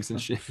of legs and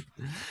shit.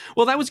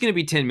 Well, that was going to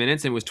be 10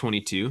 minutes and it was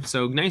 22.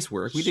 So nice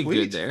work. We did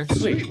good there.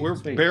 Sweet. We're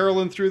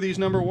barreling through these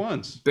number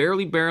ones.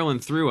 Barely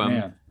barreling through them.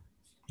 Man.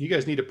 You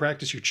guys need to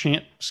practice your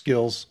chant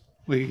skills.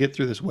 We can get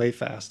through this way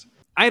fast.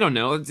 I don't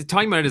know.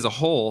 Talking about it as a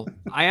whole,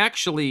 I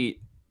actually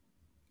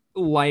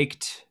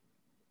liked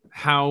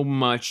how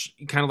much,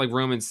 kind of like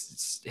Roman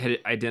had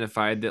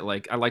identified, that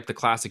like I like the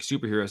classic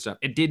superhero stuff.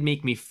 It did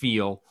make me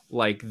feel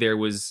like there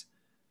was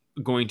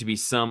going to be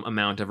some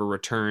amount of a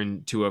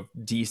return to a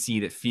DC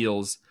that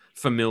feels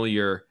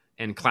familiar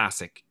and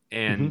classic.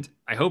 And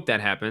I hope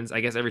that happens.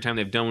 I guess every time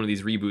they've done one of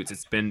these reboots,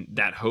 it's been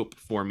that hope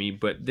for me.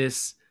 But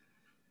this,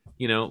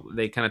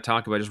 they kind of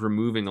talk about just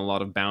removing a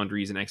lot of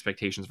boundaries and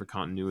expectations for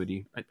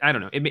continuity. I don't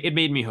know. It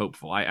made me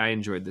hopeful. I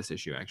enjoyed this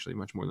issue actually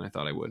much more than I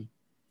thought I would.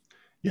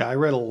 Yeah, I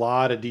read a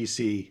lot of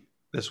DC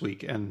this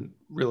week, and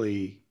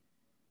really,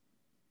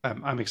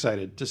 I'm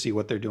excited to see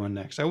what they're doing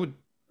next.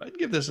 I'd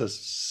give this a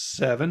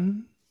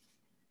 7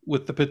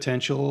 with the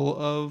potential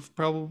of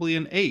probably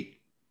an 8.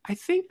 I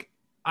think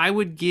I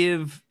would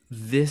give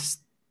this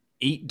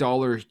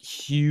 $8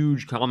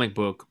 huge comic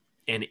book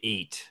an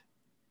 8,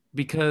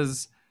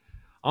 because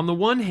on the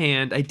one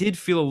hand, I did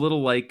feel a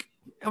little like,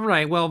 all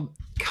right, well,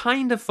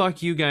 kind of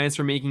fuck you guys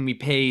for making me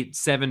pay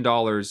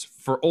 $7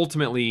 for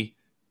ultimately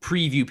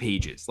preview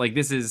pages. Like,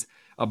 this is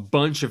a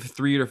bunch of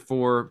 3 or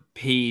 4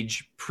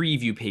 page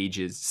preview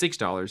pages,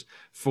 $6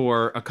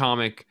 for a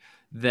comic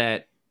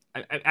that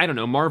I don't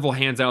know. Marvel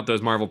hands out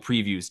those Marvel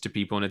previews to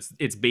people, and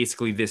it's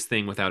basically this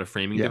thing without a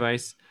framing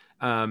device.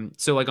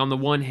 So like on the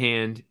one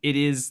hand, it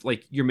is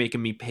like you're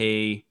making me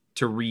pay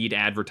to read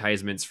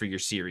advertisements for your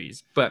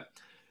series, but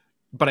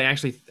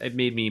it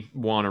made me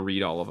want to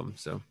read all of them.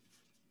 So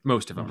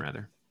most of them,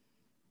 rather.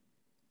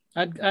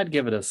 I'd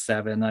give it a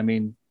 7. I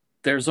mean,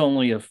 there's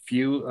only a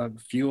few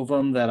of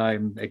them that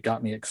it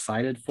got me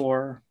excited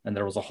for, and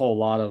there was a whole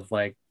lot of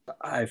like,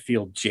 I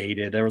feel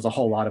jaded. There was a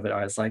whole lot of it.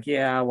 I was like,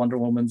 yeah, Wonder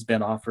Woman's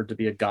been offered to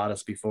be a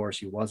goddess before.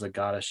 She was a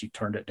goddess. She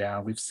turned it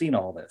down. We've seen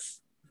all this.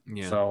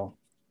 Yeah. So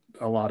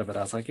a lot of it,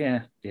 I was like,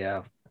 yeah.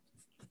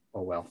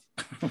 Oh, well.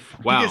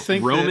 Wow.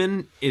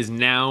 Roman is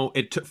now,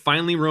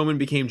 finally Roman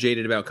became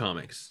jaded about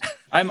comics.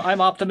 I'm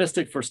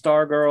optimistic for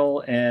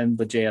Stargirl and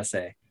the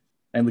JSA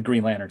and the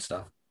Green Lantern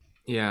stuff.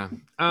 Yeah.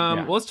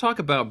 Well, let's talk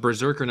about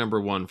Berserker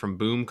 #1 from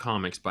Boom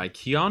Comics by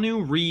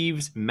Keanu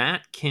Reeves,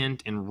 Matt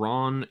Kent, and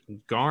Ron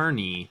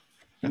Garney.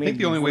 I think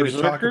the only way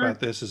to talk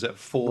about this is at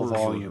full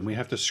volume. We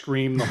have to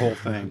scream the whole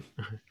thing.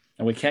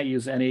 And we can't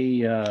use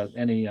any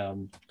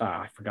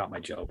I forgot my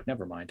joke.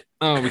 Never mind.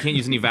 Oh, we can't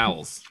use any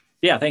vowels.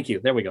 Yeah, thank you.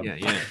 There we go.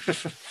 Yeah.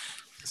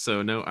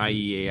 So no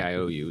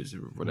IEAIOUs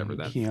or whatever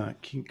that.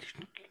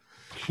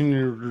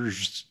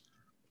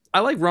 I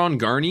like Ron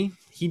Garney.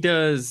 He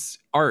does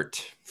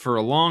art for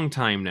a long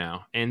time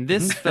now, and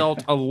this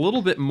felt a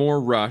little bit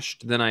more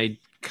rushed than I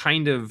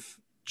kind of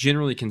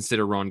generally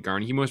consider Ron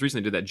Garney. He most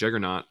recently did that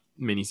Juggernaut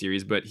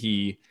miniseries, but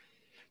he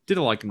did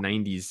a lot of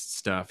 90s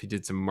stuff. He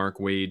did some Mark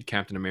Waid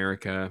Captain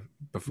America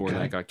before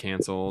that got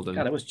canceled. And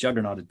God, I wish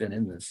Juggernaut had been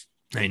in this.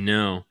 I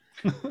know.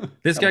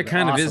 This guy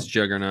kind of is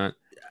Juggernaut.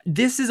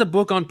 This is a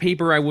book on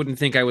paper I wouldn't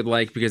think I would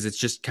like because it's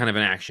just kind of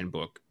an action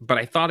book, but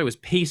I thought it was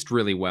paced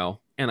really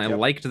well, and I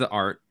liked the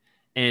art.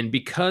 And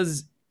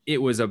because it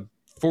was a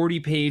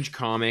 40-page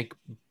comic,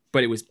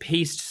 but it was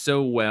paced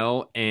so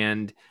well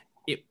and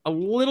a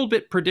little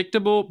bit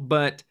predictable,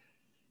 but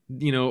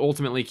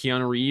ultimately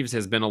Keanu Reeves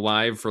has been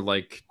alive for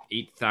like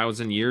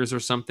 8,000 years or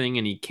something,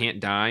 and he can't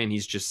die, and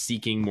he's just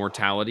seeking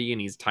mortality,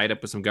 and he's tied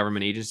up with some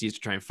government agencies to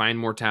try and find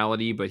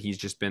mortality, but he's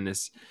just been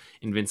this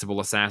invincible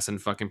assassin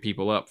fucking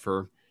people up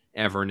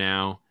forever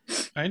now.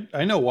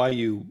 I know why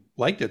you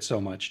liked it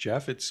so much,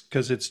 Jeff. It's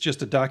because it's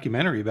just a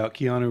documentary about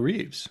Keanu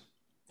Reeves.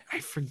 I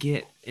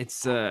forget.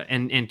 It's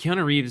and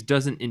Keanu Reeves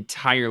doesn't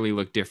entirely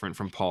look different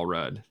from Paul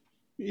Rudd.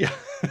 Yeah.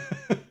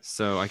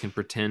 So I can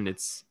pretend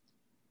it's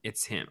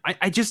him.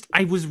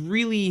 I was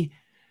really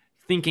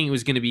thinking it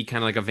was going to be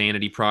kind of like a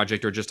vanity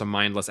project or just a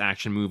mindless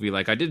action movie.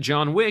 Like, I did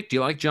John Wick. Do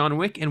you like John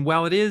Wick? And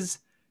while it is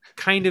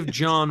kind of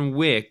John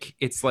Wick,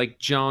 it's like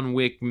John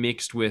Wick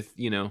mixed with,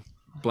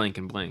 blank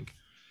and blank.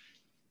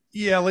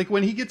 Yeah, like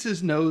when he gets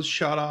his nose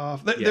shot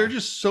off. There are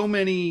just so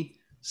many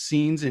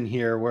scenes in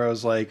here where I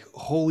was like,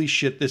 holy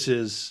shit, this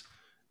is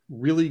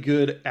really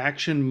good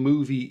action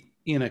movie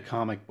in a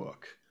comic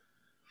book.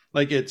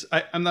 Like,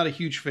 I'm not a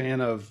huge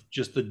fan of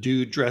just the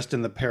dude dressed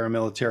in the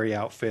paramilitary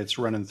outfits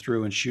running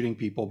through and shooting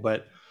people,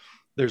 but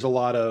there's a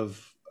lot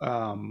of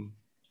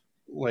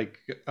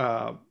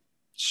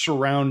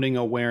surrounding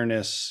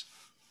awareness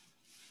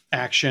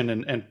action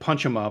and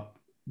punch 'em up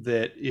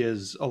that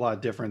is a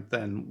lot different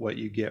than what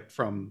you get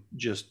from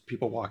just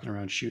people walking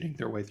around shooting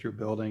their way through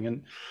building.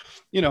 And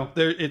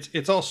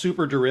it's all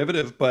super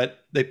derivative, but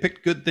they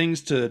picked good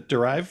things to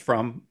derive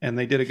from, and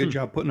they did a good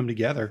job putting them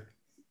together.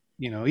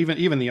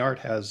 Even the art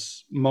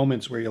has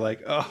moments where you're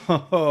like,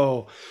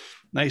 oh,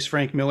 nice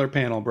Frank Miller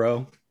panel,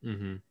 bro.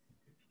 Mm-hmm.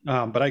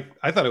 But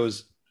I thought it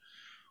was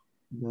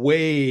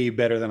way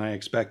better than I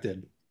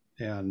expected,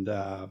 and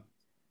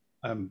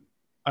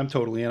I'm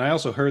totally in. I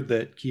also heard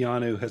that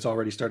Keanu has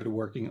already started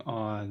working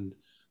on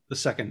the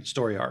second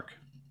story arc.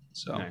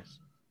 So, nice.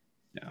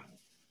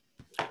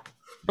 Yeah.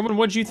 Roman,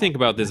 what did you think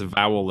about this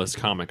vowel-less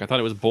comic? I thought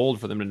it was bold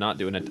for them to not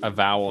do a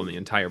vowel in the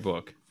entire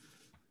book.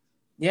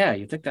 Yeah,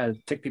 you think that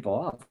would tick people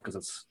off because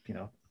it's,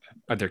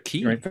 they're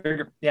key.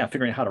 Figuring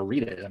out how to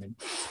read it. I mean,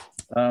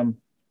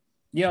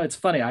 it's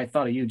funny. I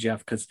thought of you,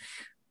 Jeff, because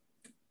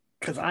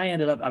I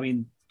ended up,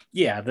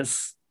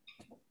 this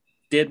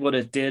did what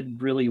it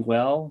did really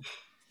well,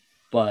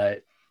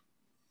 but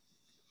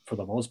for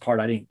the most part,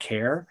 I didn't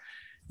care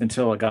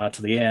until it got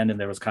to the end and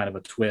there was kind of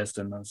a twist.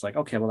 And I was like,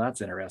 okay, well,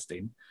 that's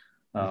interesting.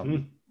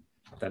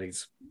 That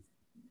he's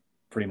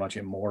pretty much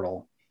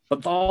immortal.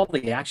 But all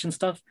the action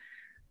stuff,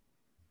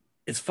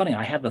 it's funny.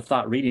 I had the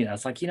thought reading it. I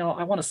was like,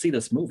 I want to see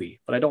this movie,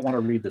 but I don't want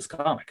to read this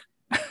comic.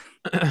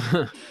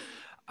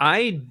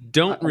 I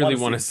don't really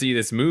want to see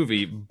this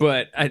movie,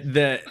 but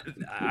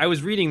I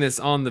was reading this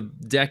on the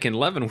deck in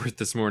Leavenworth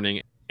this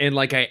morning, and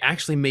I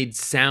actually made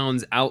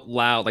sounds out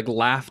loud,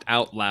 laughed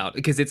out loud,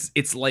 because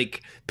it's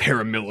like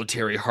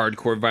paramilitary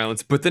hardcore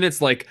violence, but then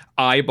it's like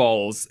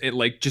eyeballs,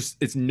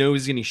 its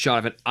nose getting shot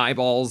off and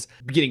eyeballs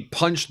getting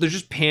punched. There's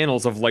just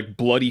panels of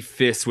bloody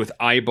fists with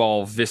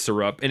eyeball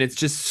viscera, and it's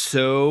just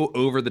so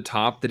over the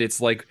top that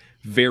it's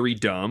very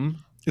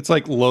dumb. It's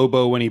like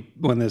Lobo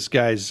when this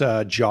guy's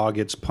jaw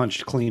gets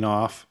punched clean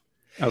off.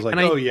 I was like,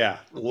 yeah,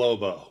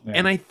 Lobo. Yeah.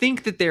 And I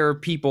think that there are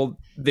people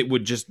that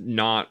would just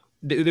not.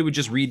 They would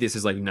just read this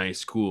as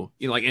nice, cool,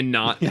 and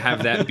not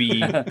have that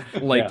be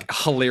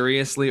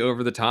hilariously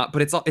over the top.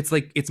 But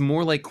it's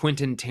more like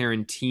Quentin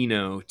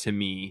Tarantino to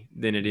me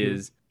than it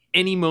is.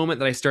 Any moment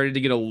that I started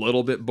to get a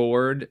little bit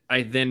bored,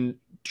 I then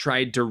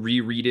tried to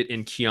reread it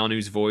in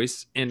Keanu's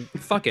voice. And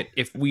fuck it,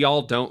 if we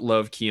all don't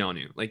love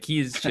Keanu,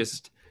 he's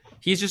just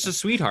a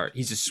sweetheart.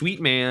 He's a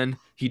sweet man.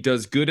 He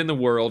does good in the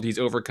world. He's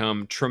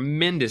overcome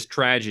tremendous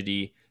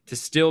tragedy to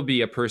still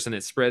be a person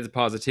that spreads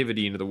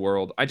positivity into the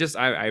world. I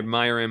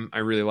admire him. I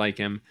really like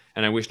him.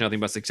 And I wish nothing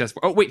but success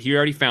for... Oh, wait, he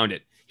already found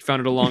it. He found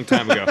it a long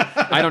time ago.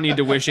 I don't need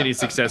to wish any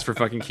success for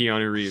fucking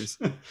Keanu Reeves.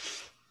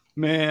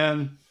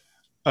 Man,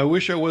 I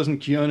wish I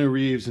wasn't Keanu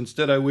Reeves.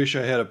 Instead, I wish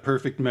I had a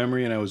perfect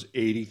memory and I was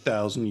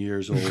 80,000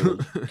 years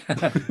old.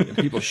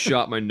 People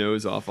shot my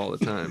nose off all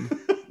the time.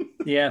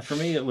 Yeah, for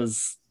me, it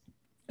was...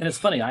 And it's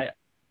funny, I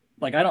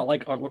don't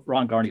like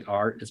Ron Garney's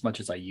art as much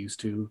as I used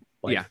to.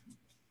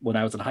 When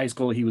I was in high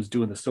school, he was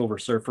doing the Silver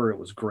Surfer. It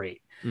was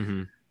great.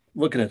 Mm-hmm.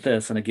 Looking at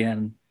this, and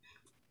again,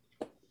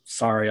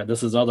 sorry,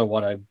 this is other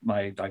one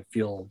I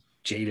feel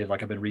jaded,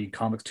 like I've been reading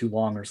comics too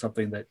long or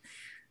something. That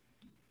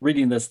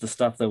reading the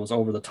stuff that was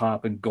over the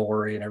top and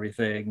gory and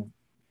everything,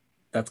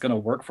 that's going to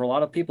work for a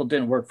lot of people.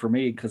 Didn't work for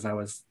me because I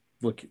was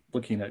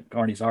looking at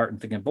Garney's art and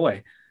thinking,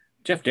 boy,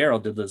 Jeff Darrow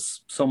did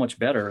this so much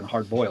better and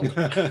hard boiled.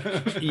 And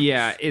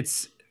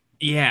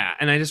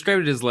I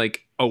described it as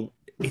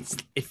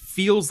it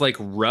feels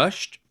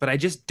rushed, but I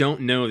just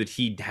don't know that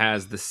he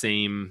has the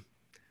same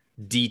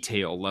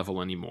detail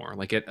level anymore.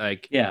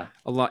 A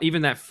lot.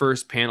 Even that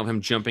first panel of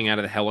him jumping out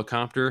of the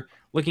helicopter,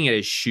 looking at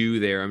his shoe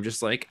there, I'm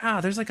just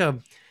there's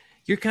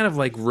you're kind of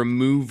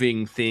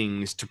removing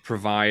things to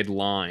provide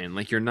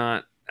line. You're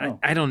not. Oh.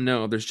 I don't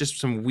know. There's just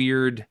some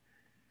weird.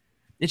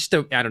 It's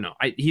just I don't know.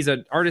 He's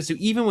an artist who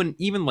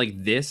even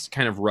this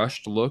kind of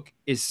rushed look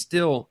is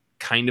still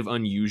kind of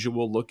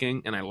unusual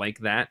looking, and I like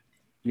that.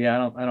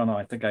 Yeah, I don't know.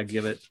 I think I'd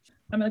give it.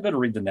 I'm going to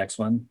read the next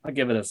one. I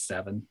give it a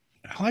 7.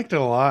 I liked it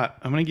a lot.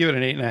 I'm going to give it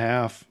an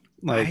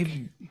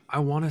 8.5. I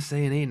want to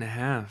say an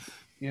 8.5.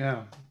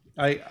 Yeah,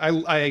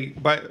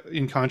 but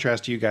in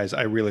contrast to you guys,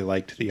 I really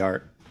liked the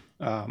art.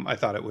 I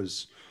thought it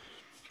was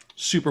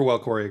super well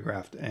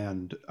choreographed,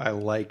 and I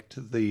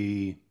liked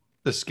the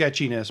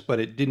sketchiness, but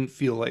it didn't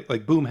feel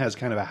like Boom has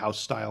kind of a house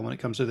style when it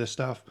comes to this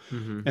stuff,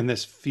 and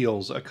this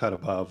feels a cut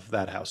above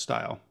that house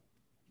style.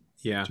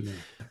 Yeah.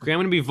 Okay, I'm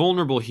going to be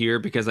vulnerable here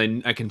because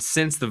I can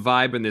sense the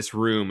vibe in this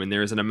room, and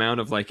there's an amount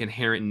of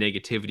inherent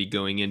negativity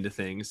going into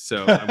things.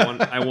 So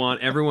I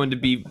want everyone to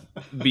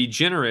be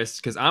generous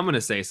because I'm going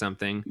to say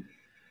something.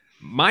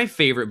 My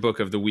favorite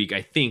book of the week,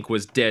 I think,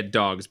 was Dead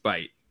Dog's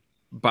Bite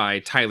by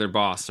Tyler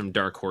Boss from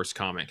Dark Horse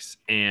Comics.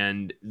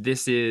 And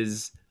this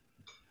is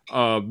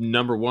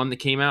number 1 that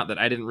came out that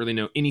I didn't really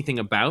know anything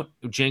about.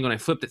 Django, and I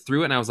flipped it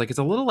through it, and I was like, it's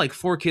a little like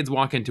Four Kids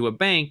Walk Into a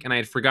Bank, and I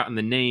had forgotten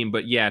the name,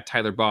 but yeah,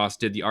 Tyler Boss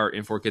did the art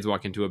in Four Kids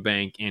Walk Into a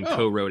Bank and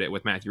co-wrote it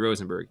with Matthew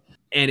Rosenberg.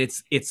 And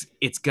it's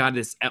got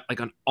this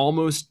an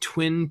almost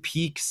Twin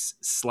Peaks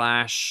 /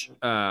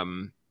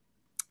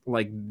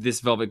 this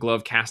Velvet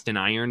Glove Cast in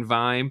Iron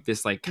vibe,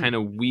 this kind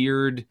of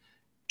weird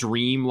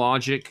dream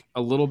logic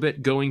a little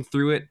bit going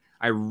through it.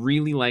 I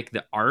really like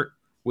the art,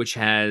 which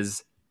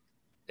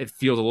it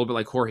feels a little bit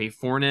like Jorge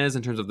Fornes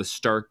in terms of the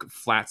stark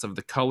flats of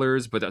the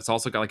colors, but it's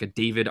also got like a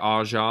David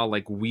Aja,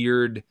 like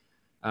weird,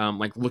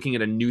 like looking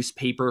at a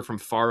newspaper from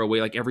far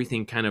away, like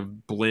everything kind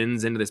of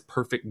blends into this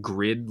perfect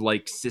grid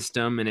like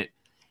system, and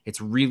it's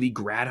really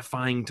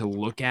gratifying to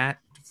look at.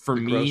 For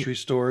me, grocery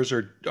stores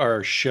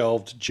are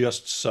shelved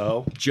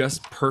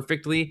just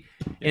perfectly.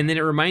 Yeah. And then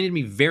it reminded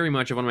me very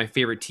much of one of my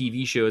favorite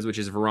TV shows, which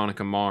is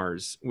Veronica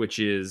Mars, which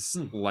is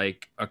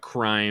like a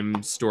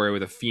crime story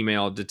with a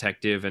female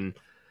detective, and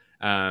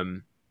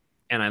I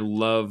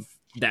love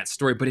that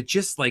story. But it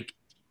just like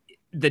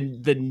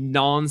the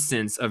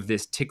nonsense of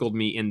this tickled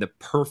me in the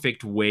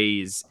perfect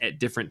ways at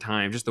different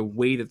times. Just the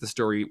way that the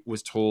story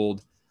was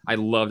told, I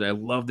loved it. I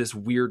love this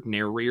weird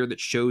narrator that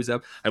shows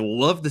up. I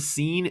love the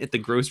scene at the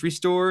grocery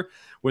store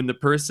when the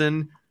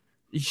person,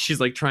 she's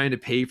like trying to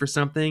pay for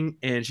something,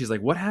 and she's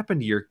like, "What happened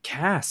to your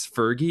Cass,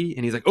 Fergie?"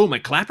 And he's like, "Oh, my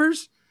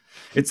clappers."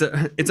 It's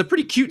a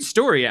pretty cute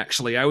story,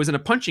 actually. I was in a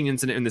punching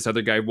incident, and this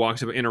other guy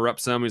walks up,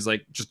 interrupts him, he's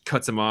like, just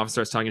cuts him off,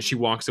 starts talking, and she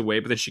walks away,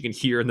 but then she can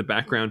hear in the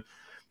background,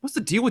 "What's the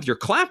deal with your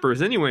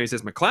clappers anyway?" He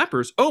says, "My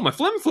clappers? Oh, my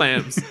flim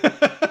flams."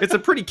 It's a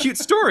pretty cute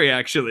story,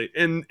 actually.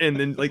 And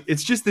then like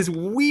it's just this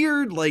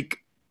weird like.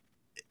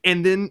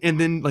 And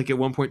then like at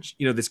one point,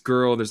 you know, this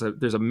girl, there's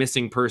a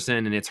missing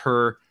person, and it's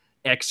her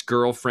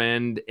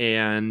ex-girlfriend,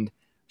 and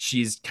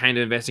she's kind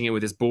of investigating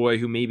with this boy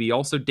who maybe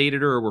also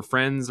dated her or were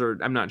friends, or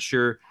I'm not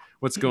sure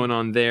what's going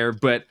on there,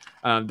 but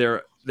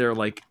they're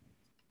like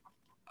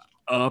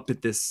up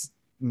at this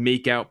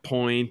makeout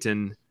point,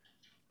 and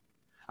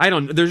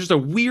there's just a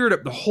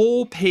weird, the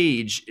whole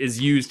page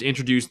is used to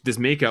introduce this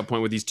makeout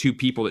point with these two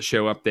people that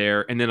show up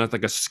there, and then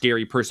like a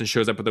scary person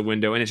shows up at the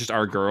window, and it's just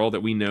our girl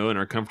that we know and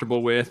are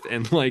comfortable with,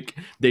 and like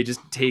they just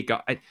take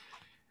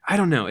I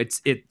don't know,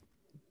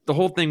 the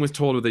whole thing was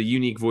told with a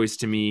unique voice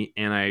to me,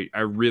 and I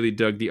really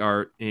dug the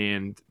art,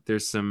 and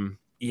there's some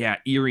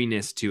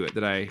eeriness to it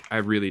that I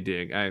really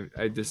dig.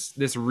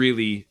 This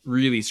really,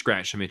 really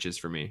scratched some itches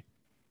for me.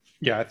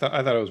 Yeah, I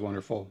thought it was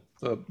wonderful.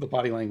 The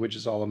body language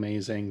is all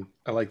amazing.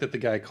 I like that the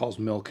guy calls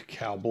milk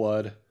cow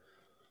blood.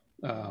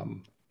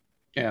 And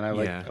I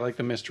like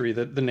the mystery.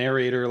 The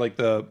narrator, like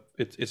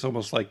it's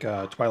almost like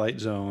a Twilight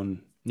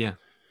Zone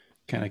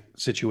kind of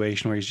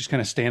situation where he's just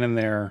kind of standing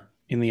there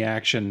in the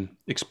action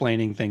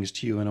explaining things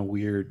to you in a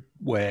weird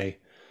way.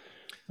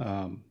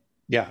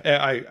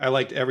 I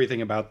liked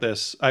everything about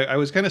this. I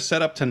was kind of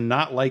set up to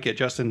not like it.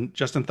 Justin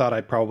thought I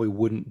probably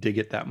wouldn't dig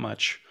it that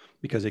much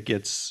because it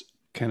gets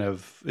kind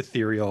of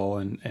ethereal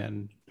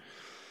and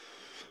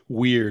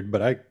weird,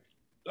 but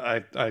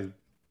I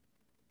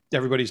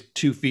everybody's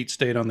 2 feet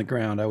stayed on the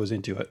ground. I was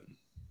into it.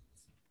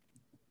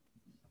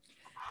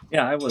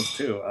 Yeah, I was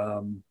too.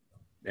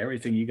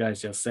 Everything you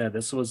guys just said,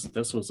 this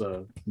was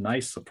a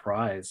nice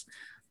surprise.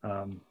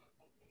 Love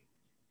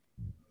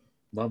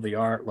the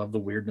art, love the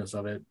weirdness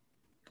of it.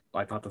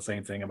 I thought the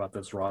same thing about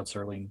this Rod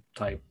Serling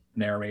type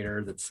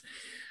narrator.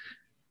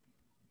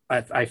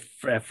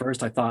 At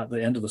first I thought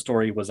the end of the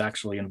story was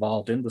actually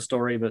involved in the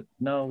story, but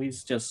no,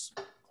 he's just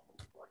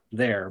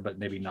there, but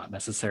maybe not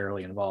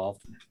necessarily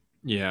involved.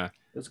 Yeah.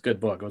 It's a good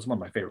book. It was one of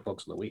my favorite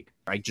books of the week.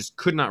 I just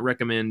could not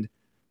recommend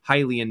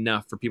highly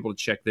enough for people to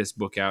check this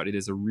book out. It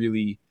is a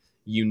really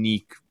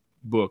unique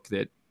book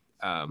that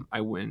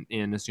I went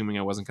in assuming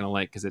I wasn't going to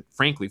like, because it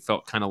frankly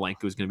felt kind of like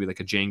it was going to be like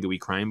a Django-y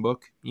crime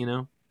book, you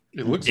know?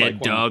 It looks Dead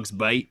like dogs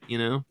bite, you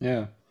know?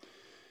 Yeah.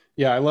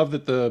 Yeah, I love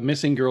that the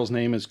missing girl's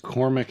name is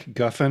Cormac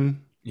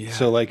Guffin. Yeah.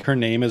 So like her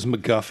name is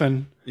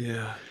MacGuffin.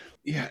 Yeah.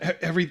 Yeah,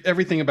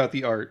 everything about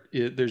the art.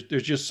 There's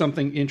just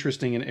something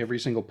interesting in every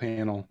single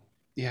panel.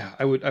 Yeah,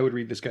 I would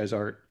read this guy's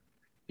art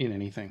in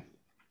anything.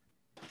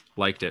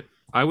 Liked it.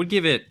 I would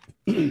give it.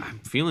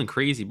 I'm feeling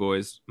crazy,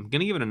 boys. I'm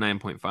gonna give it a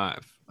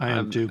 9.5. I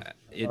am too.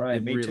 All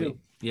right, me too.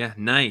 Yeah,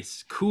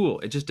 nice, cool.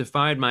 It just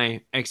defied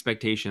my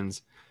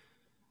expectations.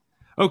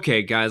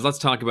 Okay, guys, let's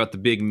talk about the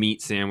big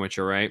meat sandwich.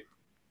 All right,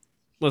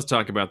 let's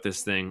talk about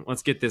this thing.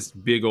 Let's get this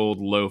big old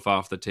loaf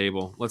off the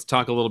table. Let's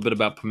talk a little bit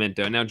about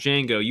pimento. Now,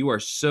 Django, you are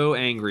so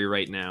angry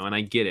right now, and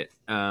I get it,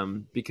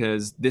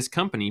 because this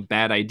company,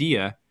 Bad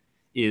Idea,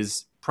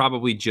 is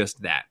probably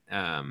just that.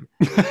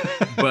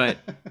 But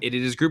it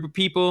is a group of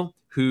people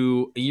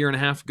who a year and a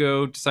half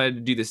ago decided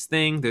to do this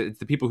thing.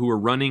 The people who were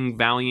running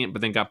Valiant,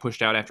 but then got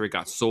pushed out after it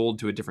got sold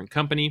to a different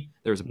company.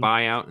 There was a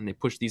buyout, and they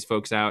pushed these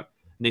folks out,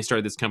 and they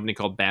started this company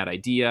called Bad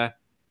Idea.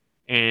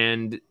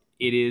 And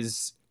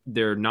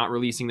they're not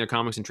releasing their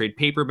comics in trade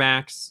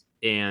paperbacks,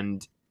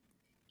 and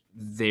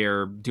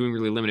they're doing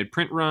really limited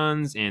print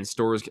runs, and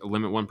stores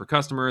limit one per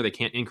customer. They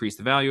can't increase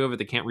the value of it.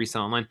 They can't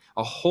resell online.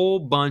 A whole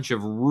bunch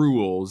of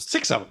rules.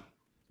 6 of them.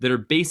 That are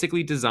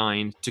basically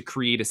designed to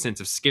create a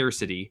sense of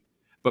scarcity,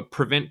 but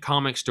prevent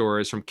comic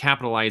stores from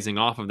capitalizing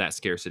off of that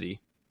scarcity,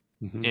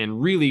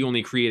 and really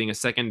only creating a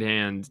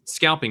secondhand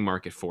scalping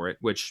market for it,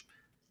 which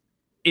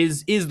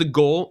is the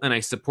goal, and I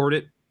support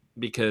it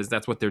because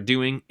that's what they're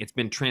doing. It's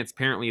been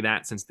transparently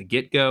that since the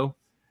get-go,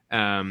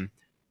 a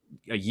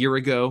year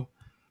ago.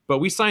 But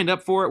we signed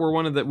up for it.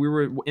 We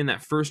were in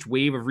that first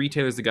wave of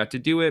retailers that got to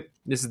do it.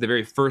 This is the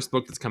very first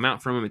book that's come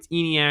out from them. It's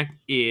ENIAC.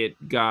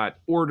 It got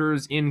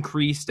orders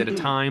increased at a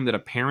time that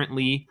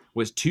apparently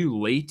was too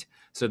late.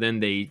 So then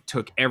they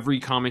took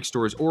every comic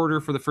store's order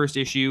for the first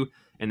issue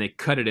and they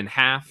cut it in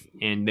half,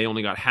 and they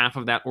only got half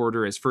of that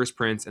order as first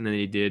prints, and then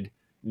they did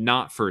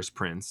not first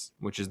prints,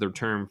 which is the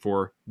term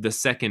for the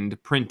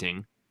second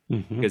printing,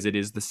 because it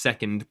is the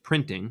second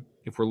printing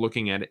if we're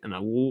looking at it in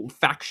a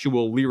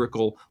factual,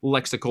 lyrical,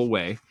 lexical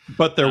way.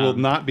 But there will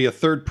not be a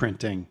third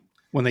printing.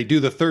 When they do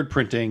the third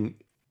printing,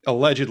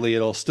 allegedly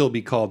it'll still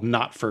be called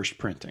not first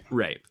printing.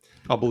 Right.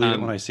 I'll believe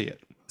it when I see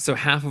it. So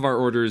half of our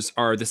orders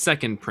are the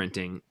second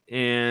printing.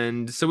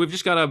 And so we've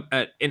just got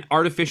an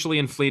artificially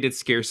inflated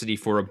scarcity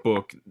for a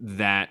book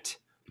that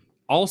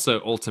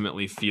also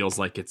ultimately feels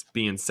like it's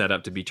being set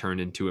up to be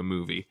turned into a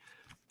movie.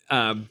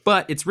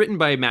 But it's written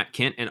by Matt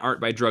Kindt and art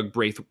by Doug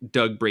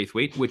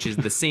Braithwaite, which is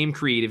the same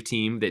creative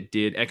team that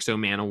did X-O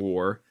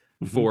Manowar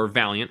for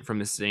Valiant, from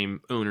the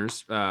same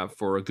owners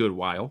for a good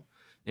while.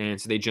 And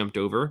so they jumped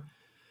over.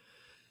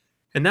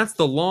 And that's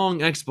the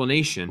long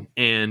explanation.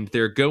 And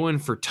they're going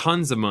for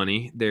tons of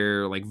money.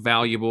 They're like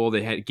valuable.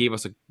 They gave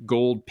us a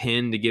gold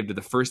pin to give to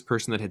the first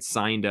person that had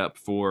signed up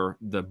for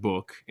the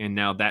book. And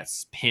now that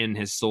pin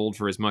has sold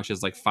for as much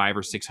as like $500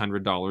 or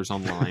 $600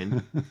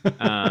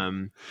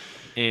 online.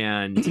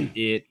 And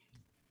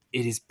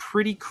it is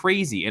pretty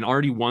crazy. And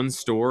already one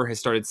store has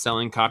started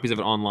selling copies of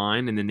it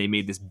online. And then they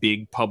made this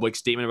big public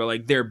statement about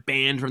like they're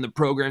banned from the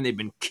program. They've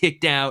been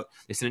kicked out.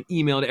 They sent an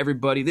email to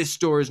everybody. This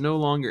store is no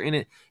longer in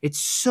it. It's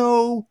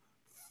so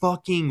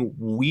fucking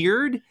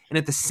weird. And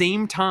at the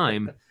same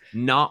time,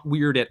 not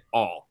weird at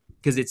all.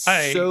 Because it's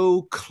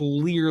so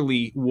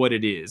clearly what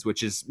it is,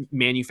 which is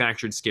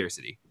manufactured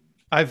scarcity.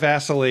 I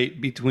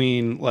vacillate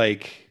between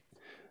like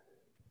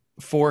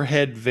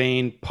forehead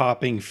vein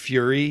popping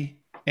fury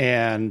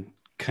and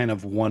kind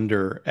of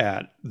wonder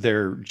at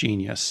their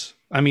genius.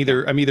 I'm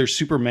either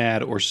super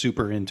mad or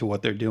super into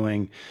what they're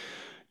doing.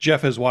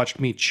 Jeff has watched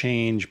me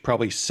change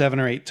probably 7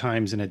 or 8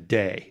 times in a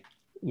day.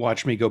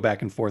 Watch me go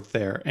back and forth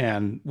there.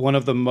 And one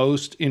of the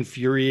most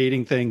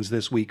infuriating things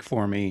this week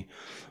for me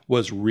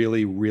was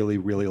really, really,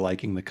 really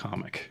liking the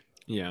comic.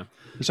 Yeah.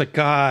 It's like,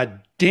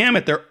 God damn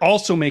it, they're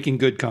also making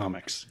good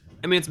comics.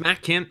 I mean, it's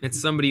Matt Kindt. It's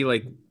somebody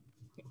like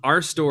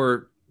our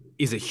store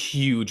is a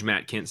huge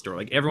Matt Kindt store.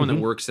 Like everyone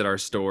that works at our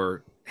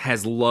store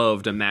has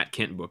loved a Matt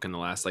Kindt book in the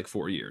last like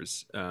 4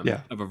 years of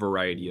a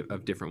variety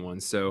of different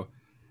ones. So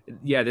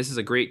yeah, this is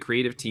a great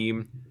creative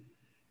team.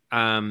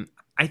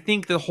 I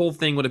think the whole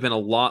thing would have been a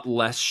lot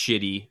less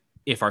shitty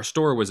if our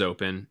store was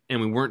open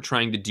and we weren't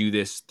trying to do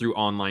this through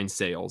online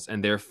sales,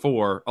 and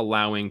therefore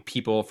allowing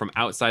people from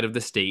outside of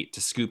the state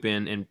to scoop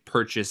in and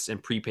purchase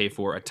and prepay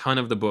for a ton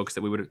of the books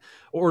that we would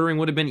ordering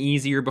would have been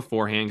easier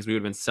beforehand, because we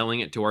would have been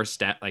selling it to our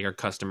our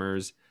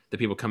customers, the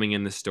people coming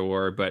in the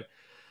store. But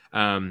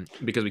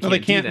because we can't, they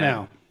can't do that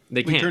now.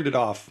 They can't. We turned it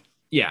off.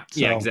 Yeah,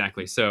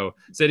 exactly. So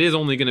it is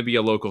only going to be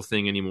a local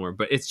thing anymore.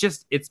 But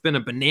it's been a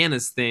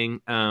bananas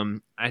thing.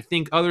 I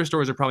think other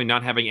stores are probably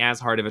not having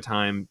as hard of a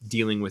time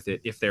dealing with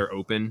it if they're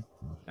open.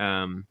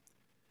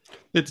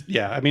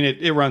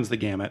 It runs the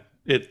gamut.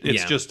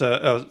 It's just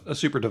a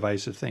super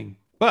divisive thing.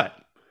 But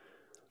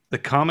the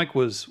comic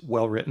was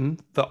well written.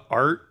 The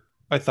art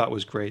I thought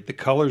was great. The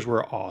colors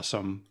were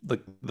awesome.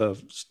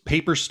 The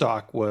paper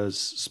stock was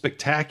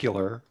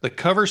spectacular. The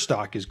cover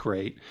stock is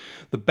great.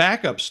 The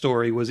backup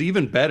story was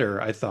even better,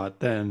 I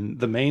thought, than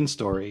the main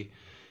story.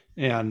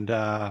 And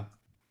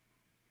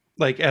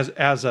like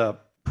as a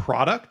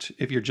product,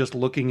 if you're just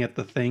looking at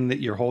the thing that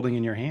you're holding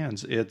in your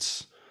hands,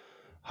 it's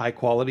high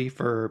quality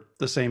for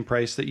the same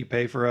price that you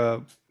pay for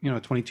a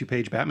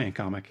 22-page Batman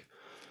comic.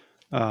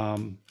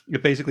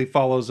 It basically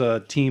follows a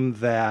team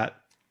that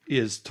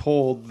is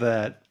told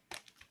that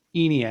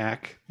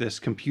ENIAC, this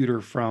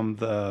computer from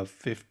the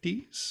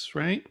 50s,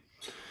 right?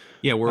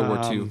 Yeah, World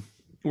War II.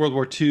 World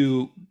War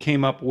II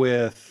came up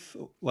with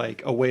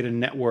like a way to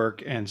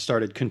network and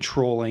started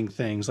controlling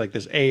things. Like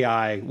this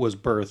AI was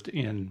birthed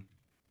in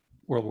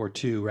World War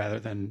II rather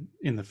than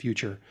in the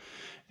future.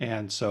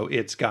 And so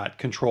it's got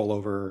control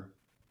over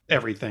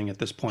everything at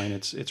this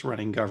point. It's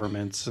running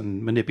governments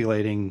and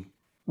manipulating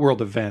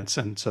world events.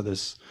 And so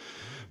this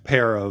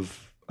pair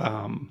of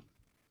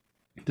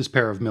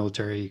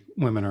military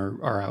women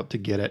are out to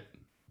get it.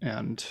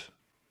 And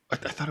I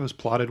thought it was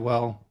plotted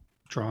well,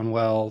 drawn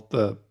well.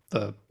 The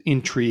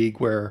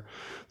intrigue where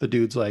the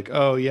dude's like,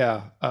 oh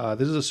yeah,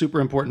 this is a super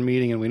important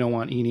meeting and we don't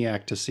want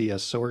ENIAC to see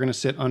us. So we're going to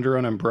sit under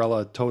an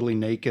umbrella totally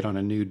naked on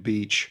a nude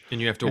beach.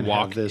 And you have to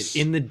walk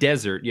in the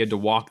desert. You had to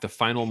walk the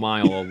final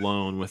mile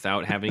alone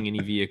without having any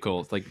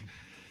vehicles. Like,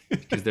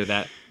 because they're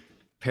that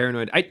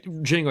paranoid.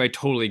 Django, I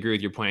totally agree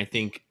with your point. I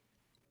think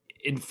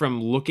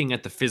from looking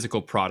at the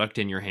physical product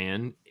in your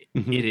hand,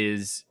 it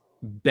is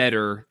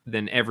better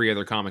than every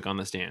other comic on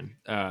the stand.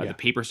 The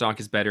paper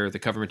stock is better. The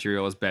cover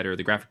material is better.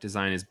 The graphic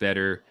design is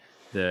better.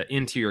 The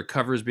interior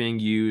cover is being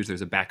used.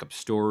 There's a backup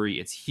story.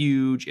 It's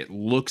huge. It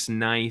looks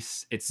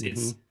nice. It's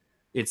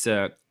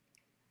a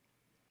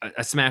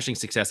smashing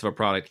success of a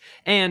product.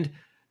 And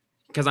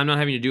because I'm not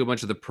having to do a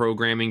bunch of the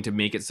programming to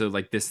make it so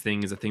like this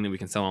thing is a thing that we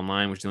can sell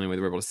online, which is the only way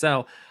we're able to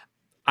sell.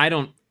 I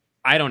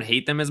don't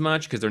hate them as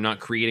much because they're not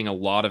creating a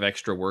lot of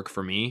extra work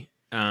for me.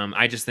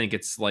 I just think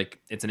it's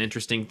an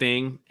interesting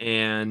thing,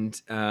 and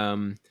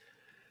I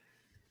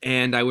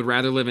would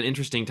rather live in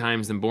interesting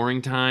times than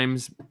boring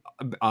times.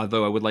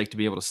 Although I would like to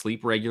be able to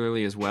sleep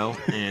regularly as well,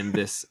 and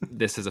this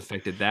has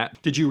affected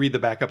that. Did you read the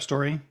backup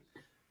story?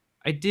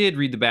 I did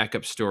read the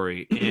backup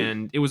story,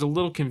 and it was a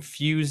little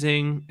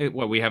confusing.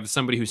 We have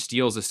somebody who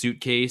steals a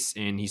suitcase,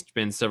 and he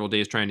spends several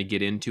days trying to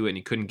get into it, and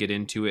he couldn't get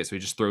into it, so he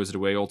just throws it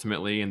away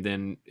ultimately, and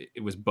then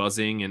it was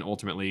buzzing, and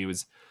ultimately it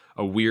was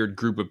a weird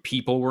group of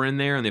people were in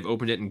there, and they've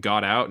opened it and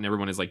got out, and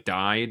everyone has like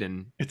died,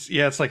 and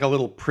it's like a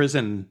little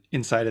prison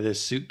inside of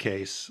this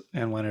suitcase,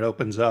 and when it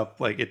opens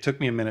up, like it took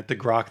me a minute to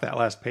grok that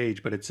last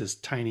page, but it's this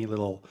tiny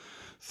little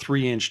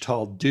 3-inch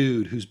tall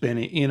dude who's been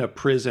in a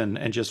prison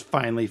and just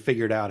finally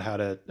figured out how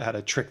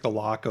to trick the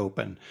lock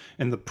open.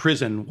 And the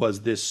prison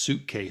was this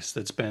suitcase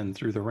that's been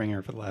through the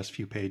ringer for the last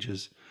few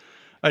pages.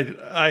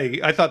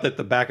 I thought that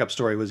the backup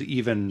story was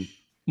even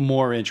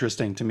more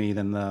interesting to me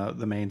than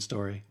the main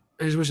story.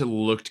 I just wish it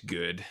looked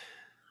good.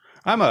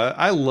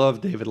 I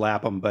love David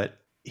Lapham, but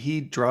he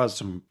draws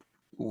some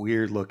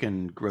weird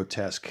looking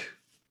grotesque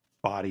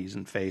bodies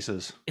and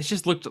faces. It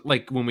just looked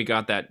like when we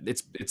got that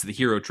it's the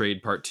Hero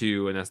Trade Part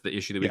 2, and that's the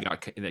issue that we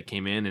got that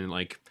came in, and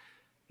like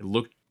it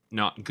looked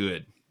not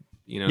good.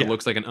 It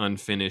looks like an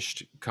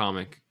unfinished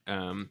comic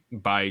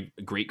by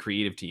a great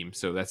creative team.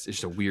 So that's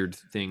just a weird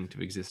thing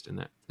to exist in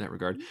that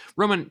regard.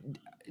 Roman,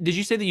 did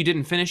you say that you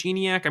didn't finish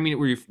ENIAC? I mean,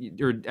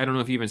 or I don't know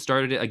if you even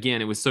started it.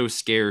 Again, it was so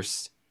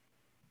scarce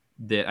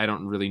that I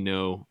don't really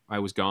know. I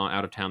was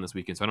out of town this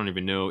weekend, so I don't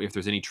even know if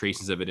there's any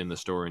traces of it in the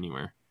store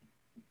anywhere.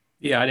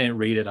 Yeah, I didn't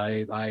read it.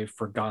 I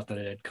forgot that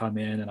it had come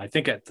in, and I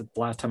think at the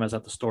last time I was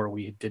at the store,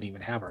 we didn't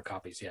even have our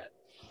copies yet.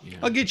 Yeah.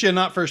 I'll get you a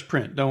not first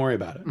print. Don't worry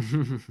about it.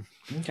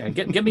 Okay,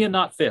 get me a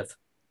not fifth.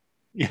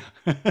 Yeah.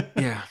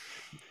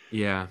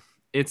 Yeah.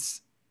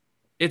 It's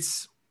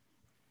it's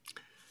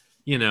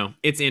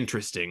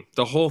interesting.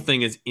 The whole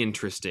thing is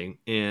interesting,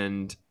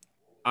 and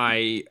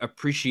I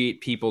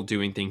appreciate people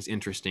doing things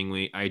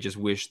interestingly. I just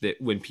wish that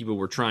when people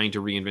were trying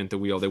to reinvent the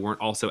wheel, they weren't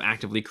also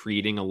actively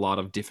creating a lot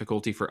of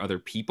difficulty for other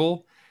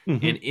people.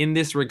 Mm-hmm. And in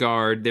this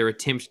regard, their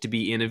attempt to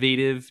be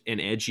innovative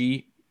and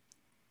edgy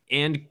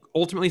and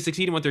ultimately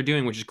succeed in what they're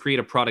doing, which is create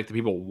a product that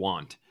people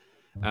want.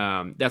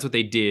 That's what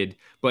they did.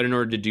 But in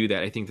order to do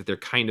that, I think that they're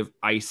kind of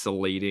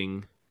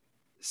isolating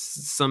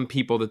some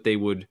people that they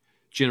would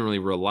generally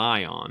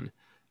rely on.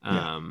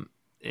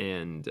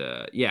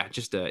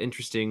 Just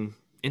interesting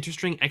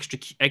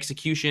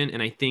execution.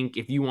 And I think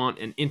if you want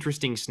an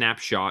interesting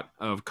snapshot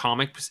of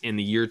comics in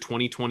the year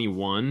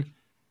 2021,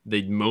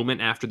 the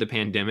moment after the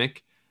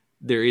pandemic,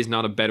 there is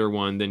not a better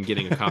one than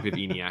getting a copy of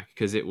ENIAC,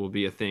 because it will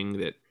be a thing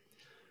that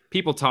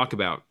people talk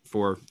about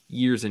for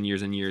years and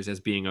years and years as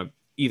being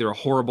either a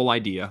horrible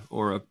idea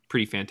or a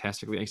pretty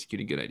fantastically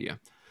executed good idea.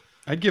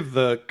 I'd give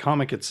the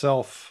comic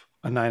itself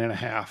a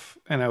 9.5,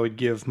 and I would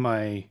give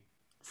my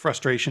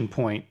frustration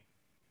point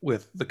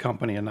with the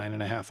company a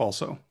 9.5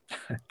 also.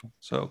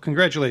 So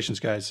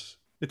congratulations, guys.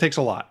 It takes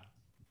a lot.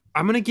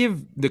 I'm going to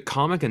give the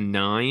comic a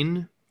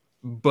 9,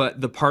 but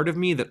the part of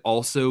me that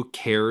also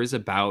cares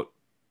about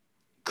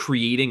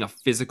creating a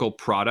physical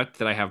product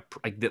that I have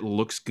that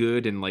looks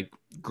good and like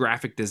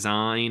graphic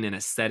design and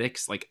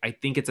aesthetics, like I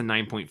think it's a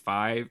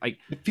 9.5.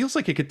 It feels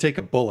like it could take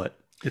a bullet.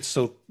 It's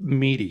so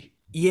meaty.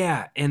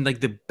 Yeah, and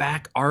like the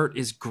back art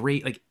is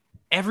great. Like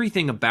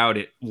everything about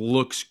it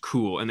looks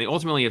cool, and they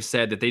ultimately have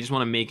said that they just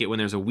want to make it when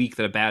there's a week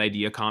that a Bad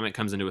Idea comic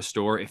comes into a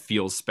store, it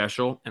feels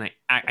special, and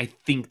I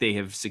think they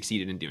have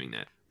succeeded in doing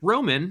that.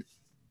 Roman,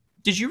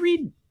 did you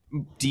read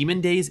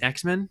Demon Days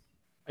X-Men?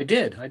 I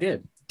did.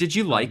 Did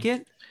you like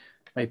it?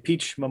 By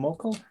Peach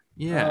Momoko?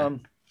 Yeah.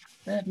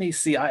 Let me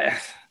see.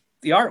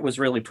 The art was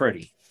really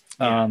pretty.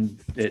 Yeah.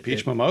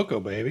 Peach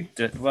Momoko, baby.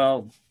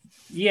 Well,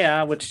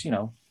 yeah, which,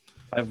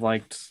 I've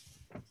liked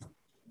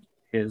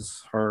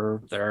his,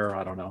 her, their,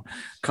 I don't know,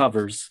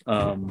 covers.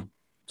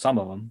 Some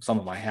of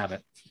them I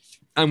haven't.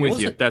 I'm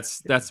with you.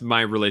 That's my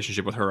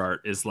relationship with her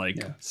art is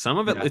like some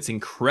of it, it's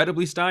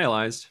incredibly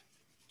stylized.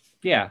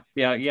 Yeah.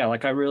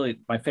 Like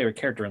my favorite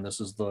character in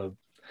this is the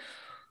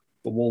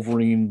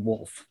Wolverine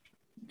Wolf,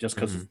 just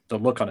because the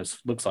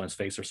looks on his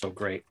face are so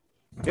great.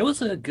 It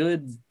was a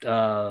good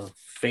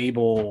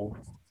fable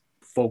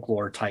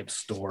folklore type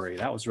story.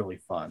 That was really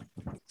fun.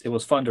 It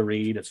was fun to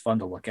read. It's fun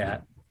to look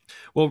at.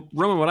 Well,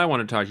 Roman, what I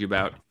want to talk to you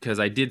about, because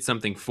I did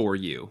something for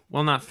you.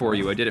 Well, not for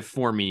you. I did it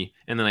for me,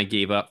 and then I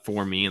gave up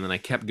for me, and then I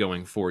kept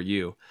going for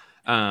you.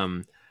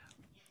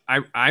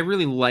 I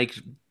really liked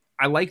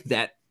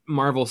that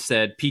Marvel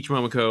said, Peach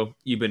Momoko,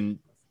 you've been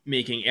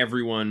making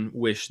everyone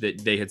wish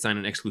that they had signed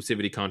an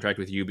exclusivity contract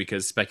with you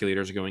because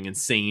speculators are going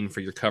insane for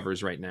your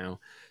covers right now.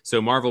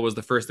 So Marvel was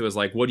the first that was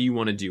like, what do you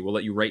want to do? We'll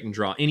let you write and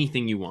draw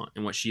anything you want.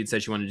 And what she had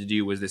said she wanted to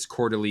do was this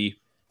quarterly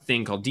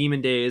thing called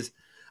Demon Days.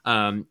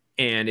 And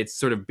it's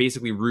sort of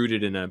basically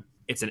rooted in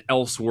it's an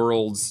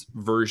Elseworlds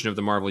version of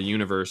the Marvel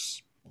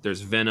Universe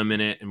there's Venom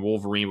in it and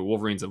Wolverine, but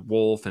Wolverine's a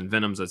wolf and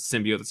Venom's a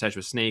symbiote that's attached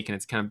with a snake, and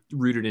it's kind of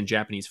rooted in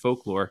Japanese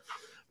folklore.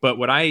 But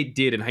what I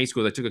did in high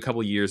school, I took a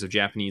couple of years of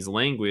Japanese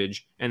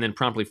language and then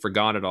promptly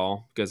forgot it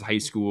all because high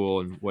school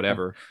and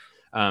whatever.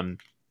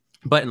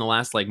 But in the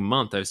last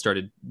month, I've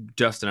started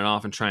dusting it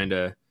off and trying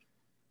to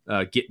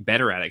get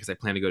better at it because I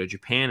plan to go to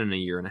Japan in a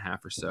year and a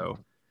half or so.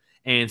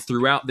 And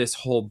throughout this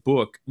whole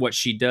book, what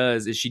she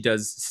does is she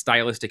does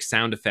stylistic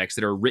sound effects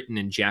that are written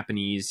in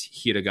Japanese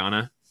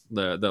hiragana,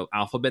 the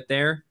alphabet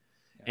there.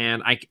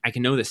 And I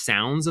can know the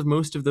sounds of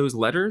most of those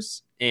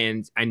letters,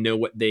 and I know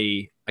what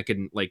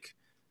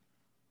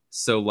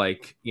so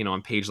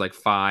on page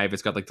 5,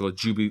 it's got the little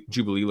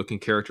Jubilee looking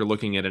character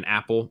looking at an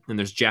apple, and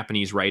there's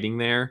Japanese writing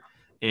there.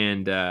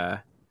 And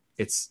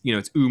it's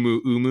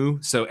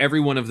umu. So every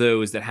one of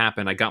those that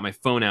happened, I got my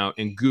phone out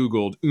and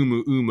Googled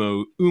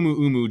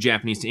umu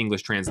Japanese to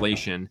English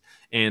translation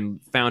and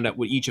found out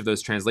what each of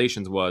those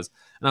translations was.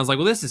 And I was like,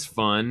 well, this is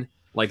fun.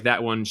 Like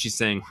that one, she's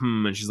saying,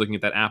 and she's looking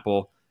at that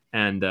apple,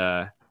 and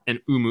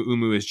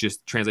umu is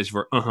just translation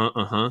for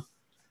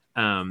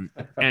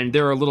and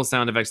there are little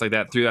sound effects like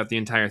that throughout the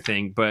entire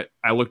thing. But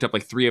I looked up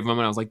 3 of them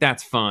and I was like,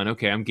 that's fun.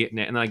 Okay, I'm getting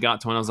it. And then I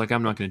got to one, I was like,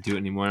 I'm not going to do it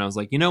anymore. And I was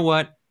like, you know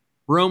what?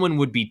 Roman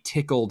would be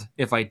tickled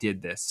if I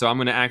did this. So I'm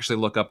going to actually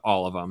look up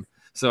all of them.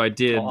 So I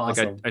did.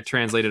 Awesome. I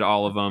translated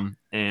all of them,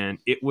 and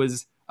it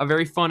was a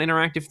very fun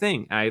interactive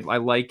thing. I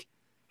like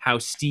how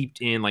steeped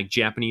in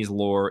Japanese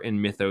lore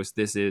and mythos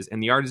this is,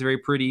 and the art is very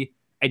pretty.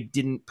 I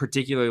didn't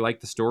particularly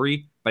like the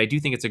story, but I do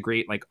think it's a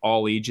great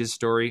all ages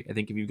story. I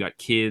think if you've got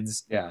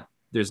kids,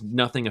 there's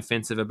nothing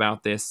offensive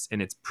about this,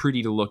 and it's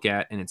pretty to look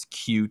at, and it's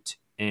cute,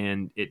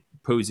 and it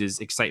poses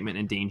excitement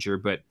and danger.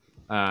 But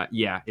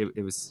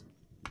it was.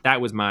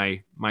 That was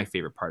my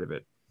favorite part of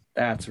it.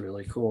 That's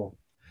really cool.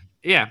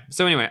 Yeah.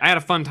 So anyway, I had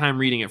a fun time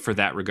reading it for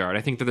that regard.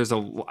 I think that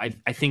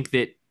I think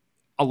that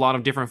a lot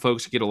of different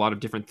folks get a lot of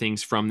different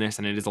things from this,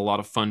 and it is a lot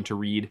of fun to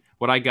read.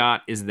 What I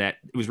got is that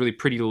it was really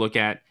pretty to look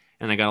at,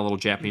 and I got a little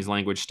Japanese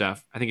language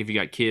stuff. I think if you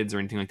got kids or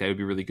anything like that, it would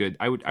be really good.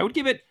 I would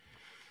give it.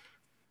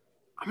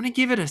 I'm gonna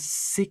give it a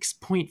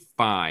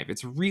 6.5.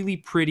 It's really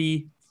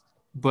pretty,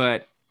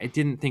 but I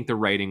didn't think the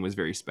writing was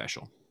very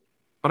special.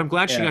 But I'm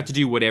glad she got to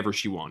do whatever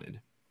she wanted.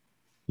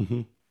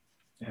 Mm-hmm.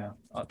 Yeah,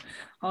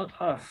 I'll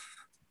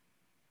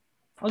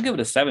give it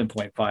a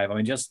 7.5. I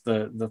mean, just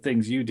the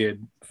things you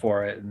did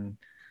for it and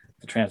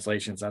the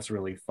translations, that's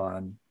really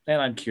fun. And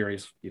I'm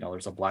curious,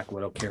 there's a Black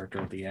Widow character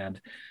at the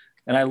end,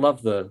 and I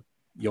love the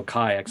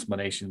yokai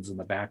explanations in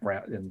the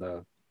background, in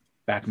the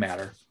back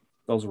matter.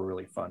 Those were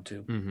really fun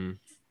too. Mm-hmm.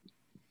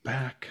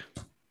 Back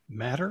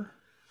matter.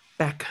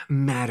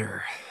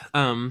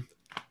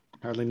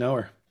 Hardly know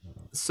her.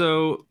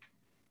 So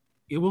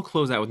we'll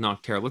close out with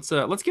Nocterra.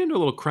 Let's get into a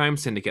little Crime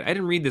Syndicate. I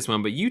didn't read this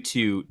one, but you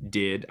two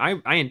did.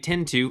 I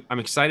intend to. I'm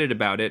excited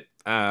about it.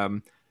 I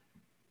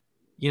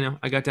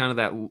got down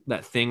to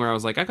that thing where I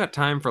was like, I got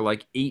time for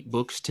 8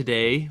 books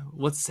today.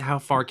 How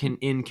far can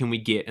we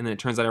get? And then it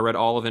turns out I read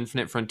all of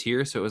Infinite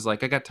Frontier, so it was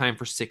like I got time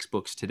for 6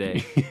 books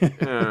today.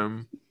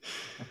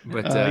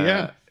 What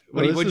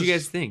did you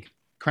guys think?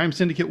 Crime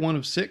Syndicate 1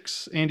 of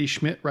 6. Andy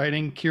Schmidt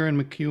writing,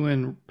 Kieran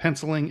McEwen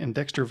penciling, and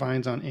Dexter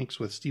Vines on inks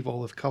with Steve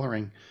Olive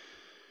coloring.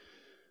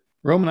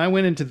 Roman, I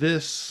went into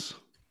this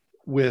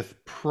with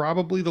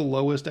probably the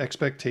lowest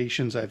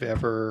expectations I've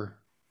ever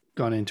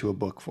gone into a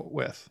book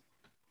with.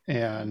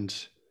 And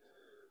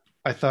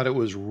I thought it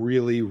was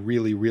really,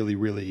 really, really,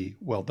 really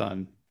well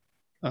done.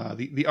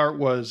 The art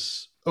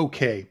was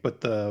okay, but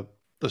the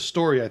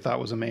story I thought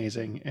was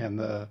amazing. And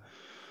the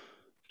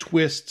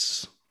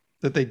twists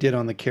that they did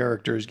on the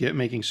characters,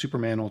 making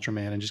Superman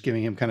Ultraman and just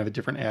giving him kind of a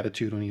different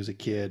attitude when he was a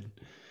kid.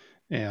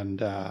 And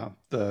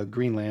the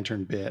Green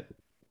Lantern bit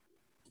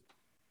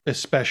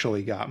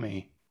especially got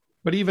me.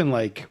 But even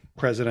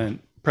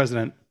President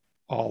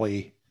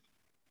Oliver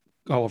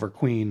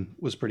Queen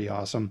was pretty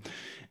awesome.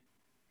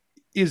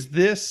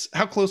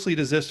 How closely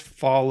does this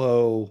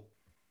follow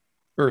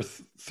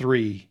Earth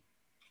 3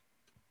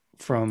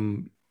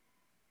 from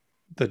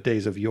the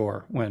days of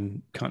yore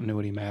when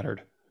continuity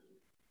mattered?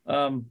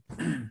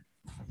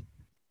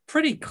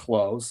 Pretty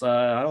close.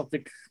 I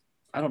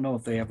don't know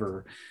if they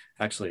ever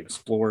actually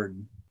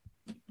explored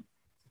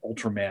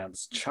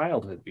Ultraman's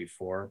childhood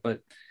before,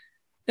 but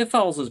it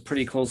follows us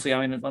pretty closely.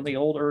 I mean, on the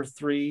old Earth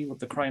 3 with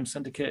the Crime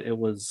Syndicate, it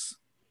was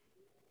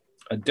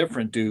a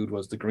different dude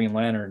was the Green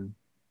Lantern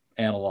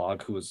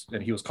analog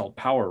he was called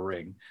Power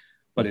Ring,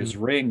 but his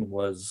ring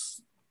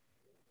was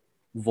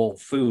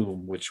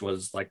Volthoom, which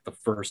was the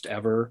first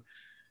ever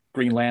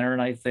Green Lantern,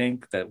 I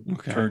think, that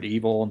turned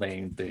evil,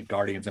 and the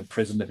Guardians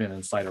imprisoned him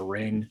inside a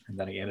ring, and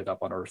then he ended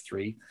up on Earth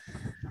 3.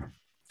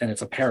 And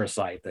it's a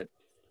parasite that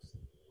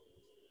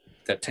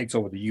takes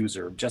over the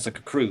user.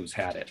 Jessica Cruz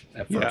had it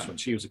at first when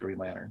she was a Green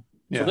Lantern.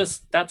 Yeah.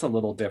 So that's a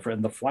little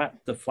different. And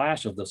the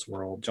Flash of this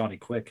world, Johnny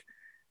Quick,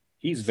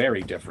 he's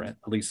very different.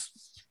 At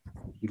least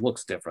he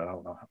looks different. I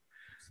don't know how.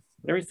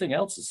 But everything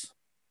else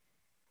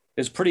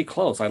is pretty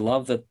close. I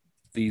love that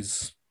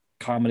these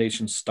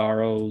combination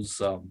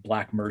Starros,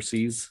 Black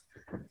Mercies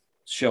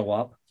show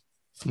up.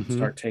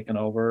 start taking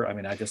over. I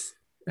mean, I just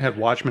it had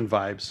Watchmen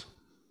vibes.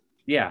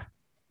 Yeah.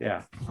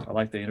 I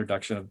like the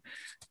introduction of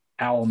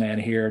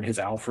Owlman here and his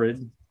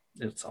Alfred.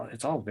 It's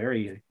all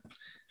very,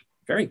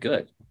 very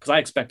good. Because I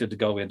expected to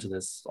go into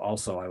this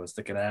also. I was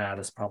thinking,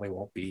 this probably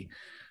won't be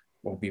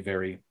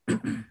very,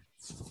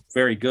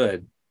 very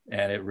good,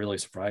 and it really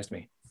surprised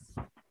me.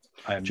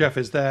 Jeff,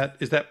 is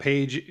that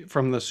page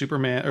from the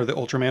Superman or the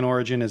Ultraman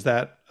origin? Is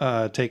that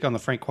take on the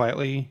Frank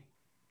Quitely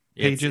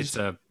pages? It's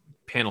a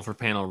panel for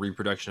panel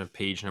reproduction of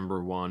page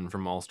number 1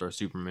 from All Star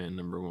Superman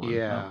 #1.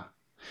 Yeah, cool.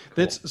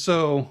 That's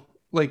so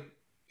like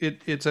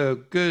it's a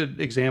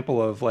good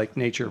example of like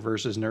nature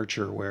versus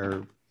nurture,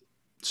 where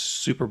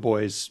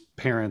Superboy's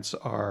parents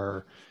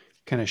are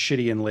kind of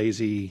shitty and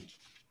lazy.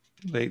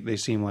 They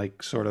seem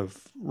like sort of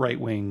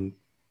right-wing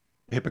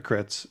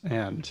hypocrites,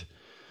 and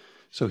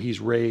so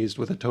he's raised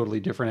with a totally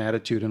different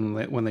attitude. And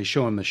when they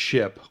show him the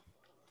ship,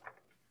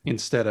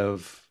 instead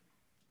of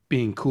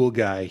being cool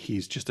guy,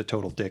 he's just a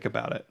total dick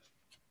about it.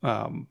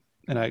 And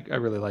I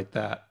really like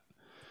that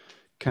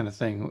kind of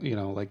thing. You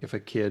know, like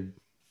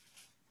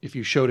if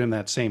you showed him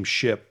that same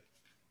ship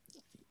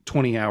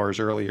 20 hours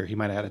earlier, he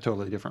might have had a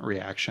totally different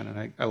reaction.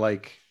 And I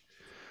like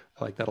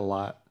that a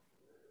lot.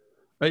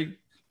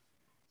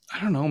 I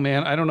don't know,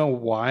 man. I don't know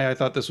why I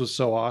thought this was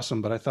so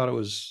awesome, but I thought it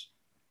was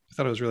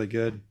really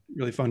good,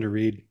 really fun to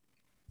read.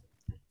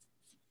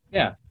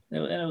 Yeah, it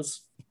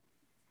was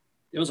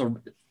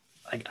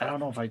I don't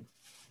know if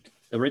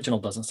original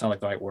doesn't sound like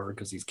the right word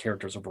because these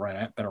characters have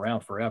been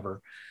around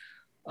forever.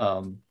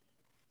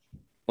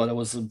 But it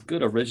was a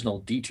good original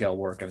detail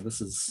work. I mean,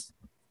 this is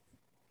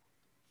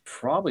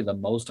probably the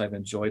most I've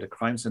enjoyed a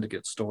Crime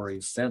Syndicate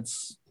story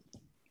since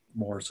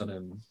Morrison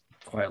and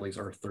Quitely's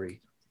Earth 3.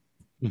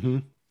 Mm-hmm.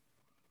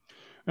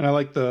 And I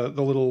like the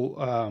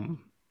little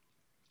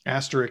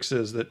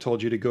asterisks that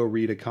told you to go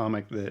read a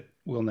comic that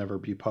will never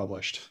be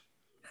published.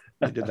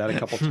 I did that a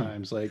couple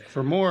times. Like,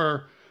 for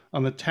more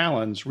on the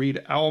Talons,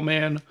 read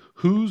Owlman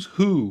Who's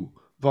Who,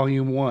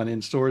 Volume 1,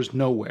 in stores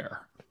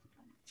nowhere.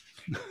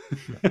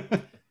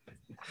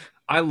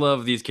 I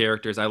love these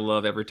characters. I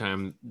love every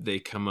time they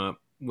come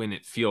up when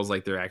it feels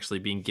like they're actually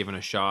being given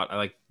a shot. I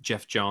like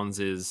Jeff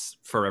Johns'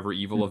 Forever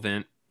Evil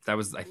event. That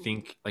was, I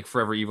think, like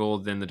Forever Evil,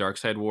 then the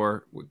Darkseid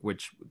War,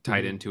 which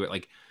tied into it,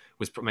 like,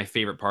 was my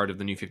favorite part of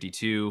the New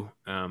 52.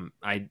 I'm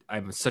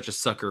such a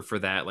sucker for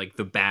that, like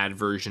the bad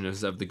version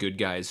of the good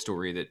guys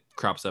story that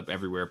crops up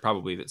everywhere,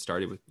 probably that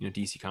started with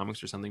DC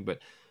Comics or something. But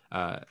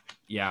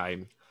yeah,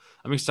 I'm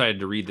excited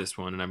to read this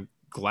one, and I'm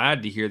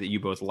glad to hear that you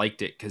both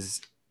liked it,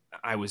 because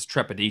I was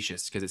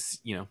trepidatious, because it's,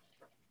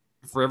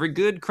 for every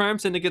good Crime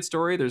Syndicate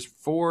story, there's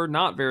 4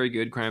 not very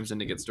good Crime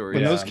Syndicate stories.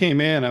 When those came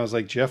in, I was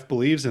like, Jeff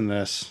believes in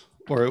this,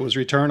 or it was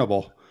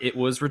returnable. It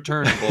was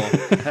returnable.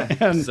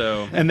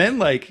 and then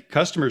like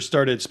customers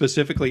started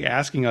specifically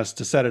asking us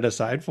to set it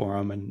aside for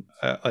them. And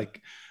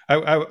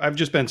I've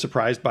just been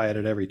surprised by it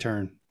at every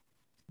turn.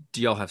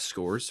 Do y'all have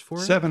scores for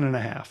it?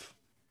 7.5.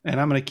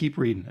 And I'm going to keep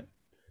reading it.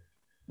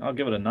 I'll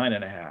give it a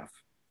 9.5.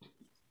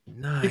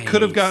 Nice. It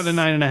could have gotten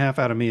a 9.5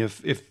 out of me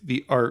if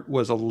the art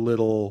was a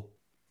little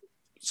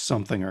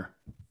somethinger.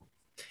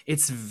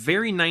 It's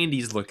very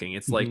 90s looking.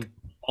 It's like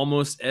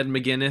almost Ed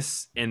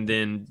McGuinness, and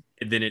then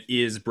it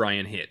is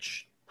Brian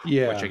Hitch.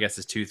 Yeah, which I guess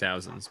is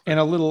 2000s, and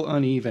a little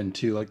uneven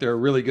too. Like there are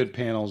really good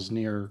panels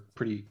near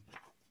pretty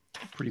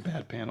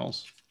bad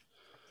panels.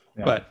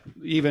 Yeah. But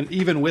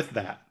even with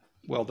that,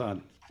 well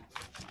done.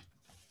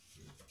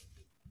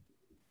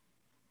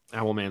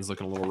 Owlman's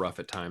looking a little rough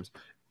at times.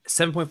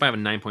 7.5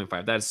 and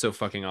 9.5. That is so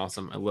fucking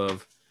awesome. I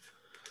love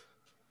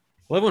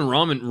when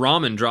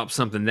ramen drops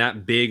something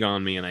that big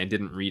on me and I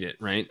didn't read it.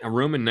 Right, a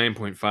Roman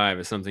 9.5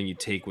 is something you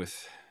take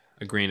with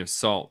a grain of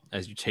salt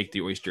as you take the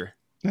oyster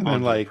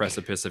on the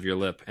precipice of your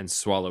lip and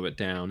swallow it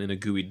down in a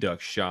gooey duck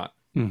shot.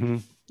 Mm-hmm.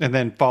 And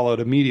then followed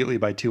immediately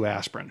by 2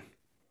 aspirin.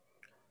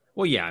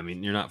 Well, yeah, I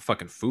mean, you're not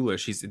fucking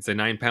foolish. It's a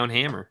 9-pound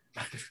hammer.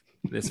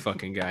 This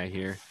fucking guy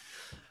here.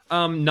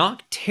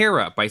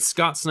 Nocterra by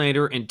Scott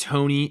Snyder and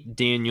Tony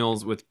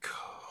Daniels with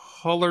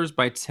colors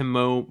by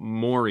Timo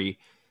Mori.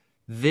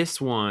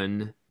 This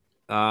one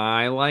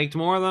I liked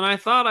more than I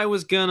thought I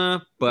was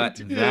gonna, but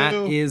that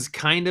is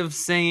kind of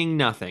saying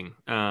nothing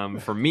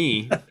for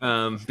me,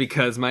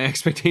 because my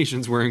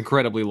expectations were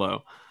incredibly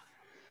low.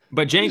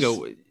 But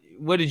Django,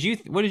 what did you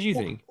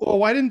think? Well,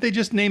 why didn't they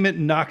just name it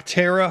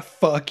Nocterra?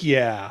 Fuck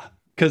yeah,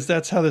 because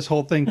that's how this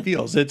whole thing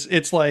feels.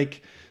 It's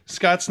like,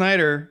 Scott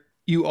Snyder,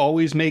 you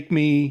always make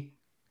me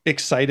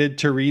excited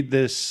to read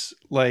this.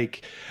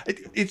 Like,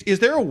 is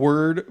there a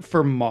word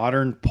for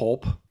modern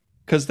pulp?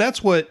 Because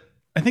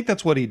I think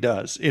that's what he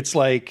does. It's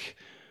like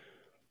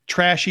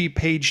trashy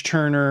page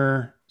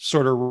turner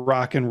sort of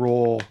rock and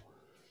roll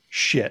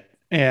shit.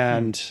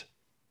 And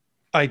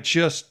I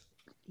just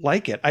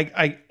like it.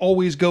 I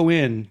always go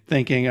in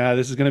thinking,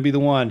 this is going to be the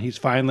one. He's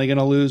finally going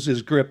to lose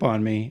his grip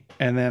on me.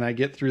 And then I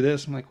get through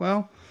this. I'm like,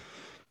 well,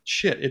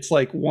 shit. It's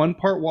like 1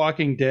 part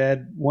Walking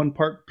Dead, 1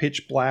 part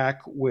Pitch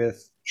Black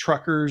with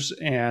truckers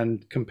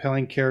and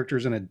compelling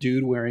characters and a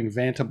dude wearing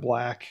Vanta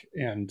Black.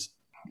 And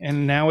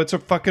and now it's a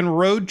fucking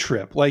road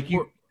trip. Like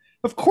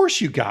of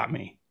course you got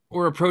me.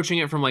 Or approaching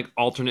it from like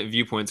alternate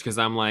viewpoints, because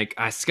I'm like,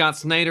 Scott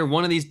Snyder,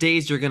 one of these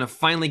days you're gonna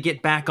finally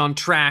get back on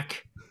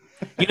track.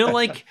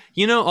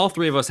 All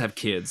three of us have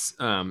kids.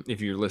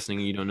 If you're listening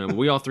and you don't know, but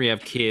we all three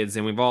have kids,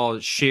 and we've all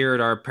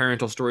shared our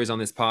parental stories on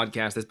this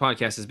podcast. This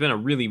podcast has been a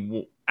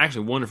really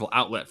actually wonderful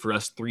outlet for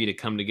us three to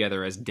come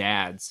together as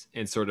dads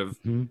and sort of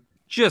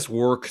just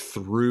work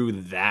through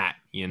that.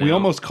 We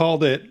almost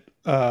called it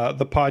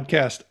the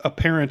podcast "A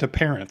Parent of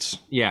Parents."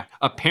 Yeah,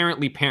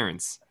 apparently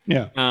parents.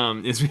 Yeah.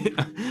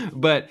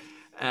 But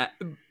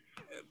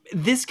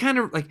this kind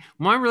of like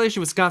my relationship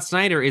with Scott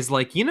Snyder is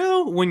like,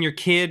 when your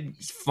kid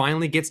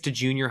finally gets to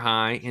junior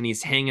high and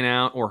he's hanging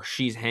out or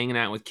she's hanging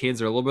out with kids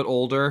that are a little bit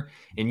older,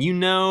 and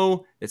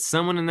that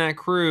someone in that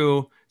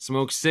crew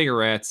smokes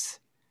cigarettes,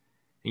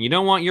 and you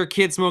don't want your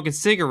kid smoking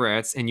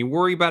cigarettes, and you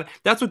worry about it.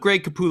 That's what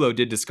Greg Capullo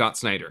did to Scott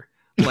Snyder.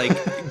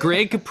 Like,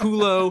 Greg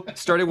Capullo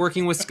started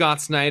working with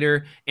Scott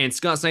Snyder, and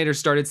Scott Snyder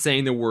started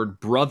saying the word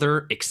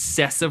brother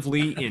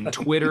excessively in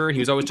Twitter. He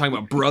was always talking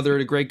about brother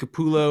to Greg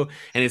Capullo,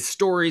 and his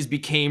stories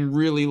became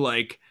really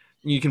like,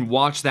 you can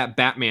watch that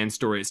Batman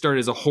story. It started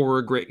as a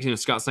horror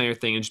Scott Snyder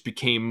thing, and just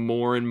became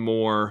more and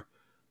more,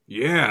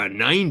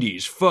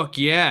 90s, fuck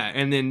yeah.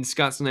 And then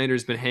Scott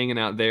Snyder's been hanging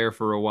out there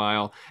for a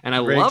while, and I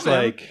love him.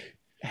 Like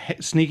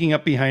sneaking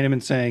up behind him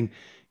and saying,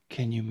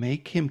 "Can you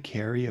make him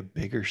carry a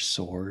bigger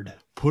sword?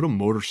 Put a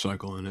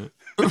motorcycle in it.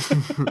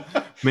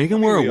 Make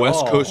him wear a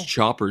West Coast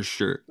Choppers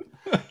shirt."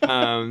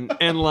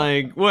 And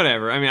like,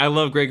 whatever. I mean, I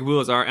love Greg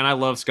Capullo's art, and I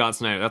love Scott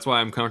Snyder. That's why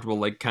I'm comfortable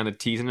like kind of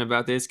teasing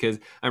about this, because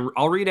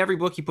I'll read every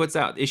book he puts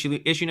out,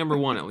 issue number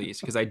 1 at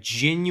least, because I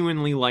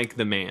genuinely like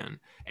the man.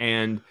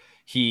 And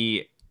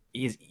he's,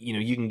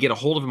 you can get a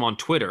hold of him on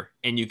Twitter,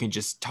 and you can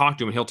just talk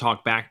to him, and he'll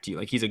talk back to you.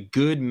 Like, he's a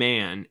good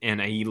man, and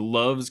he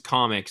loves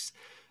comics,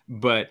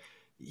 but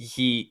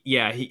the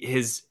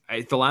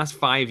last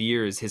 5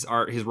 years, his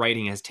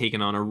writing has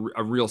taken on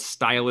a real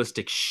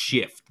stylistic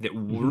shift that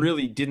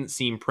really didn't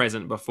seem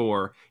present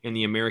before in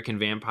the American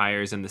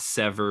Vampires and the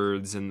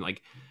Severeds and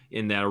like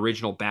in that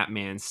original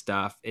Batman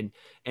stuff. And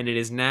it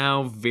is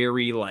now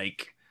very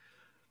like,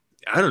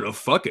 I don't know,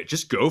 fuck it,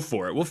 just go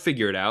for it. We'll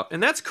figure it out.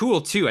 And that's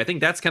cool too. I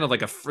think that's kind of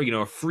like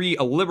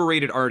a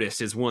liberated artist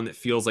is one that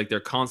feels like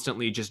they're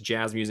constantly just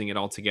jazz musing it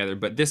all together.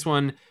 But this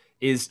one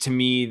is, to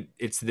me,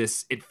 it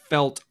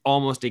felt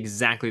almost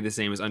exactly the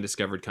same as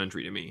Undiscovered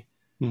Country to me.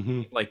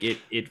 Like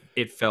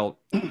it felt,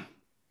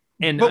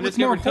 and but with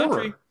more Undiscovered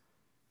horror. Country,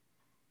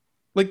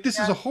 like, this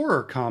is a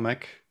horror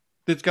comic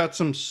that's got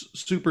some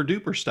super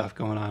duper stuff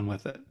going on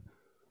with it.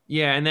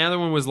 Yeah, and the other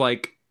one was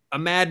like a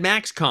Mad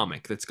Max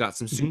comic that's got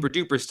some super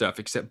duper stuff,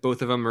 except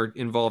both of them are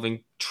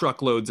involving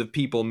truckloads of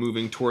people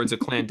moving towards a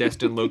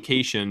clandestine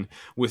location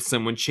with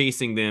someone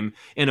chasing them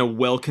in a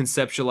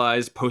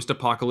well-conceptualized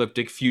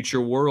post-apocalyptic future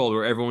world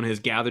where everyone has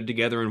gathered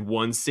together in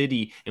one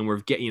city, and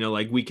we're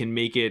we can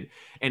make it,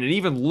 and it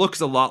even looks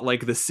a lot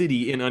like the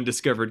city in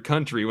Undiscovered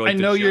Country. Like, I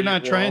know you're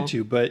not trying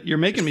to, but you're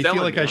making me feel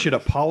like I should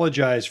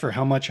apologize for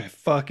how much I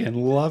fucking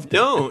loved it.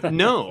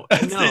 No.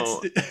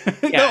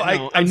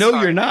 I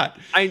know you're not.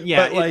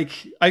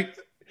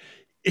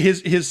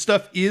 His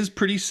stuff is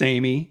pretty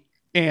samey,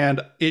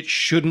 and it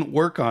shouldn't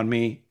work on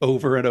me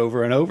over and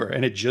over and over,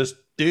 and it just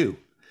do.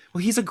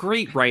 Well, he's a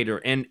great writer,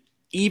 and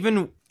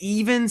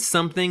even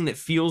something that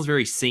feels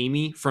very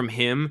samey from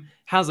him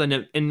has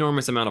an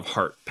enormous amount of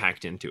heart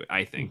packed into it,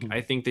 I think.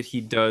 I think that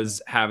he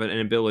does have an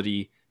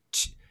ability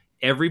to,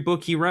 every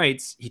book he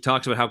writes, he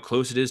talks about how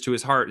close it is to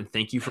his heart, and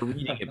thank you for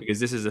reading it, because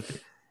this is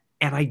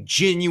and I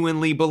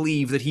genuinely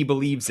believe that he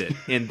believes it.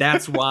 And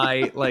that's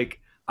why, like,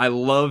 I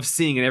love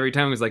seeing it every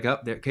time. He's like,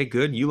 okay,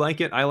 good. You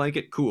like it. I like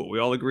it. Cool. We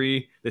all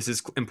agree. This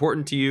is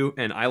important to you,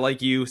 and I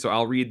like you, so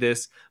I'll read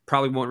this.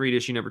 Probably won't read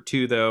issue number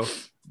 2, though,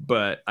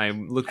 but I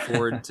look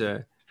forward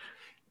to...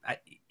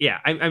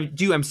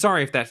 I'm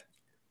sorry if that...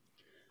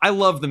 I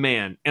love the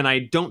man, and I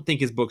don't think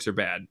his books are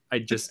bad.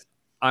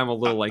 I'm a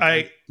little like,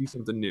 I do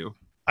something new.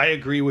 I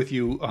agree with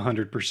you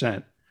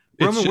 100%.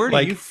 Roman, where do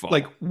you fall?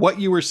 Like, what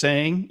you were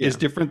saying is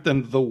different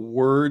than the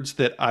words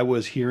that I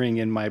was hearing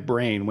in my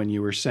brain when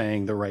you were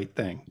saying the right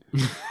thing.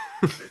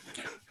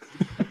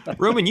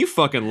 Roman, you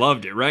fucking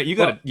loved it, right?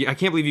 I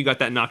can't believe you got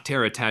that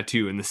Noctera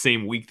tattoo in the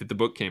same week that the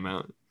book came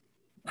out.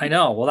 I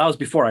know. Well, that was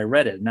before I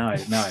read it. Now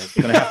I'm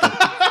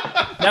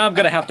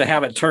gonna have to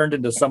have it turned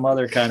into some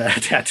other kind of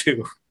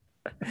tattoo.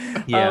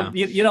 Yeah.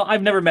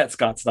 I've never met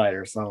Scott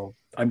Snyder, so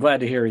I'm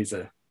glad to hear he's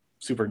a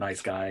super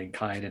nice guy and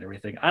kind and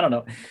everything. I don't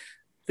know.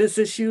 This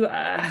issue,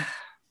 I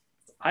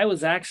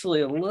was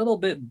actually a little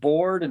bit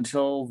bored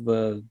until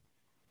the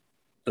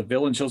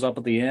villain shows up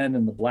at the end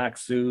in the black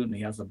suit, and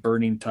he has the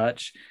burning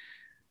touch.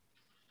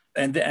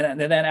 And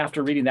then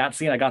after reading that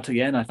scene, I got to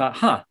the end, and I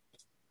thought,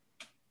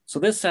 so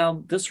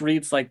this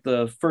reads like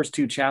the first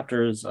 2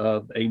 chapters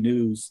of a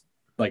new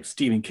like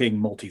Stephen King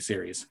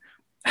multi-series.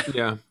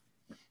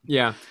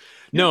 Yeah.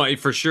 No,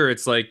 for sure.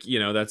 It's like,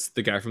 that's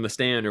the guy from The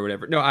Stand or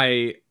whatever.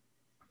 No,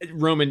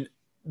 Roman,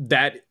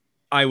 that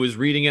I was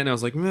reading it and I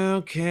was like,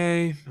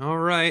 okay, all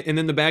right. And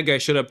then the bad guy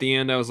showed up at the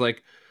end. I was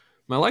like,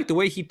 I like the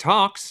way he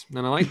talks,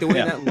 and I like the way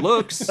that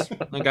looks.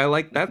 Like I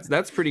like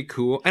that's pretty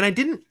cool. And I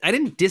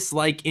didn't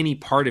dislike any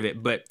part of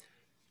it, but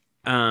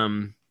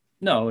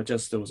no, it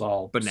was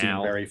all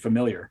banal, very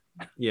familiar.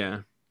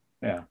 Yeah.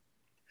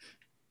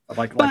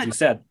 Like you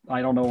said,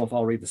 I don't know if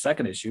I'll read the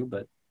second issue,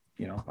 but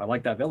I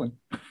like that villain.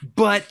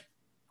 But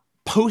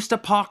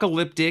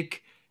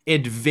post-apocalyptic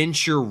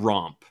adventure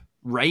romp,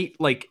 right?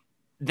 Like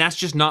that's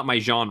just not my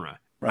genre.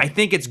 Right. I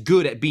think it's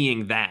good at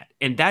being that,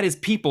 and that is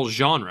people's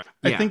genre.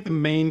 I think the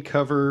main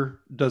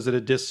cover does it a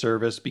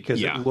disservice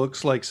because it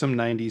looks like some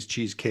 90s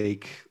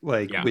cheesecake,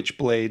 like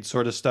Witchblade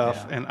sort of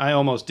stuff, and I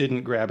almost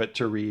didn't grab it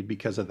to read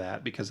because of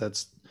that, because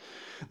that's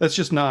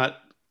just not,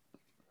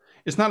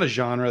 it's not a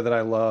genre that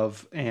I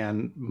love,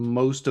 and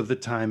most of the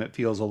time it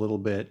feels a little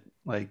bit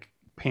like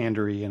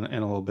pandery and a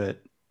little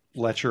bit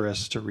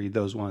lecherous to read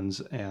those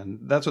ones, and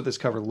that's what this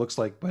cover looks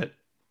like, but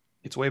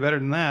it's way better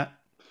than that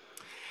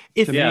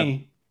to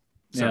me.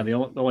 So. The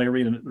only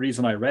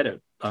reason I read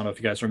it, I don't know if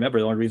you guys remember,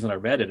 the only reason I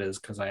read it is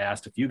because I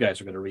asked if you guys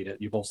were going to read it.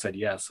 You both said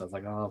yes. I was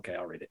like, oh, okay,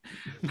 I'll read it.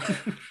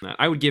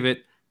 I would give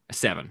it a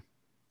 7.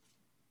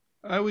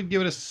 I would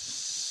give it a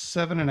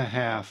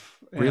 7.5.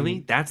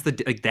 Really? That's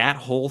that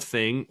whole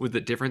thing with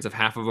the difference of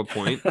half of a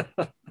point?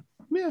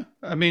 Yeah.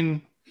 I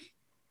mean,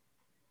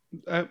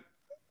 I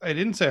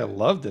didn't say I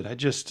loved it.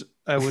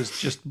 I was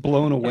just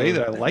blown away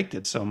that I liked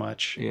it so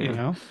much,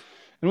 And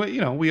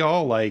we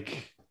all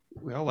like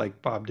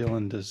Bob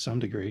Dylan to some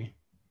degree.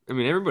 I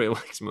mean, everybody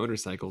likes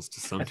motorcycles to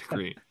some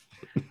degree.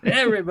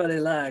 Everybody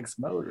likes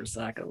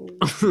motorcycles.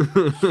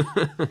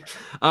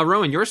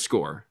 Roman, your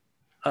score?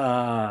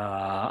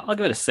 I'll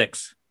give it a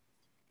 6.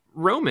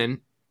 Roman,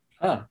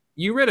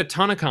 you read a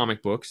ton of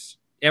comic books.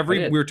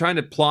 We were trying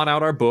to plot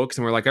out our books,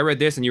 and we're like, I read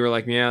this, and you were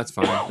like, yeah, it's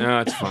fine.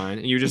 No, it's fine.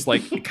 And you're just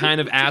like kind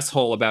of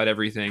asshole about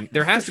everything.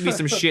 There has to be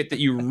some shit that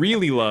you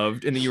really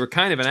loved, and that you were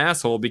kind of an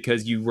asshole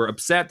because you were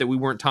upset that we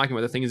weren't talking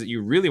about the things that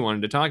you really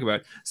wanted to talk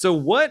about. So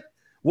what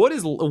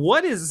was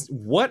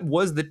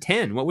the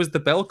 10? What was the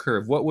bell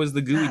curve? What was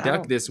the gooey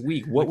duck this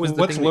week?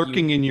 What's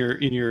lurking in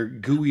your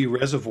gooey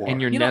reservoir?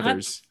 In your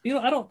nethers?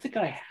 I don't think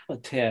I have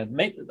a 10.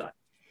 Maybe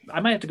I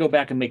might have to go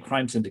back and make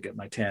Crime Syndicate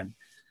my 10.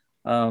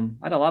 I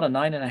had a lot of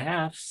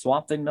 9.5.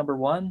 Swamp Thing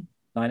 #1,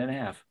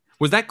 9.5.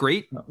 Was that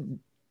great?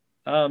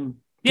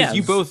 Yeah,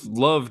 you both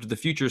loved the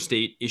Future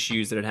State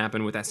issues that had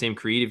happened with that same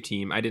creative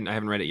team. I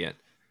haven't read it yet.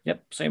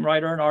 Yep, same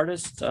writer and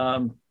artist.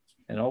 And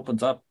it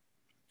opens up.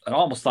 I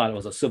almost thought it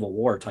was a Civil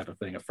War type of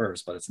thing at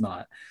first, but it's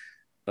not.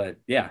 But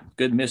yeah,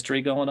 good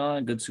mystery going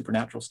on, good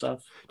supernatural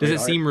stuff. Does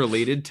it seem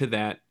related to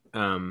that?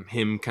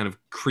 Him kind of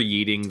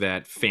creating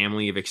that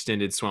family of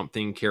extended Swamp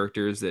Thing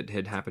characters that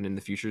had happened in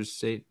the Future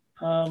State?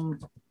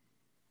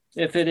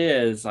 If it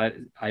is, I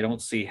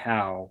don't see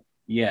how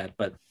yet,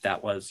 but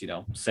that was,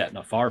 set in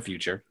a far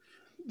future.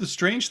 The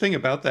strange thing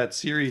about that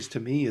series to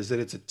me is that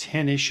it's a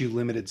 10-issue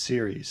limited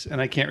series, and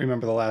I can't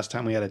remember the last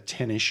time we had a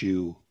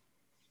 10-issue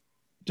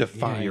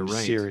defined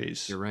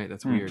series. You're right.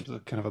 That's weird.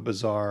 It's kind of a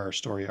bizarre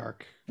story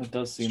arc. It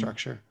does seem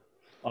structure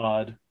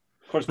odd.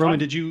 Of course, Roman,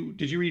 did you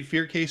read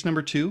Fear Case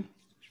 #2?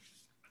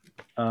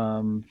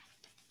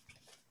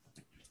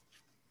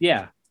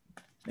 Yeah.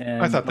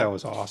 And I thought that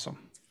was awesome.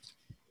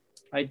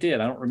 I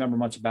did. I don't remember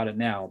much about it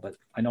now, but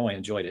I know I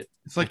enjoyed it.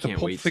 It's like the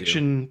Pulp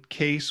Fiction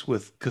case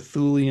with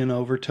Cthulian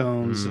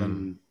overtones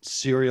and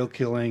serial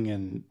killing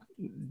and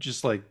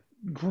just like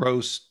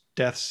gross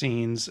death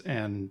scenes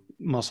and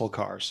muscle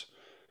cars.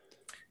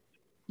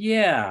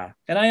 Yeah.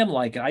 And I am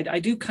like, I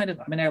do kind of,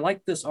 I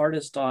like this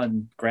artist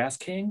on Grass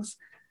Kings.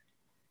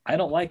 I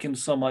don't like him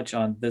so much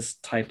on this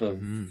type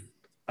of,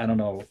 I don't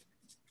know,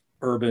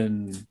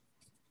 urban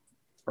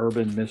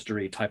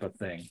mystery type of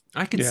thing.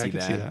 I can see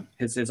that.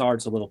 His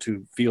art's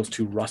feels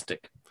too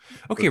rustic.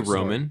 Okay,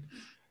 Roman,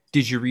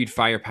 did you read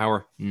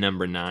Firepower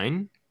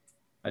 #9?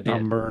 I did.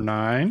 Number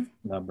 9.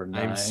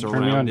 I'm surrounded.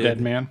 Turn me on,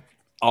 dead man.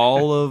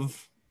 All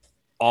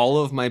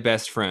of my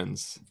best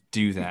friends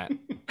do that,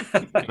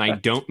 and I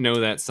don't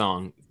know that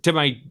song. To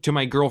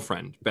my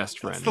girlfriend, best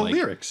friend. That's the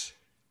lyrics.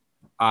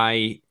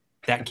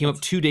 That came up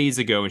 2 days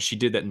ago, and she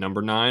did that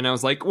 #9. I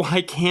was like, well,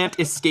 I can't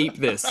escape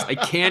this. I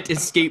can't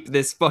escape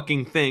this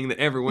fucking thing that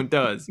everyone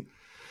does.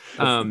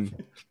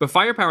 But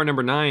Firepower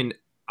 #9,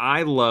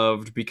 I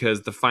loved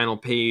because the final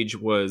page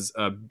was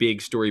a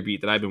big story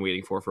beat that I've been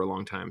waiting for a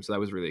long time. So that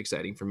was really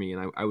exciting for me,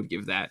 and I would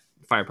give that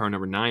Firepower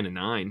 #9 a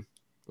 9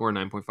 or a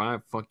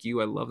 9.5. Fuck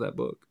you, I love that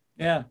book.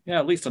 Yeah,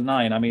 at least a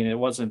 9. It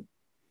wasn't.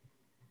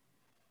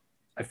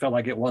 I felt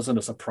like it wasn't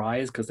a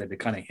surprise because they've been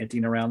kind of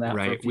hinting around that for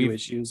a few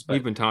issues. But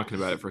we've been talking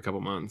about it for a couple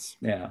months.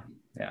 Yeah.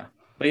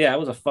 But yeah, it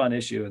was a fun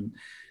issue,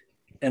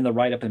 and the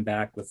write up and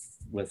back with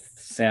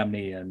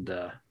Samney and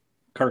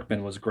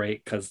Kirkman was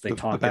great because they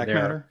talk the back there.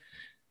 matter?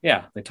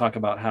 Yeah, they talk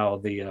about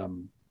how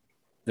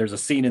there's a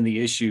scene in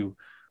the issue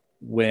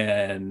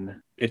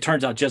when it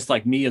turns out, just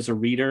like me as a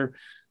reader,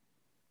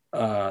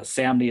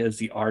 Samney as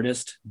the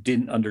artist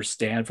didn't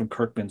understand from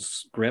Kirkman's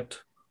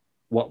script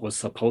what was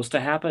supposed to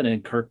happen,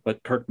 and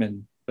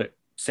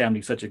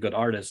Samney's such a good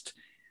artist,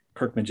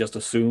 Kirkman just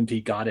assumed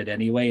he got it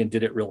anyway and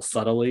did it real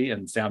subtly.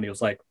 And Samney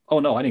was like, "Oh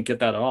no, I didn't get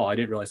that at all. I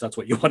didn't realize that's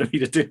what you wanted me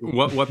to do."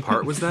 What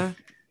part was that?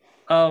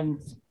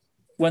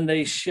 When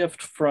they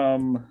shift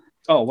from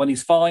when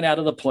he's falling out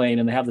of the plane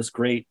and they have this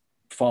great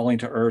falling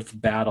to earth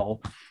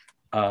battle,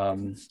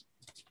 and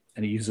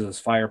he uses his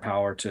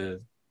firepower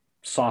to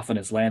soften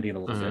his landing a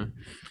little bit.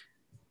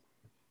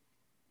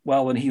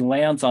 Well, when he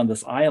lands on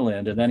this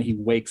island and then he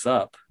wakes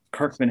up,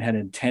 Kirkman had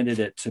intended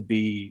it to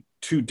be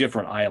two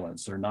different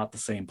islands. They're not the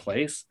same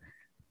place.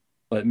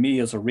 But me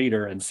as a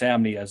reader and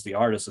Samney as the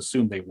artist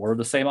assumed they were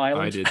the same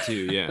island. I did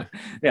too, yeah.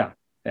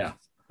 Yeah.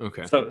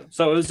 Okay. So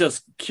it was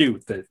just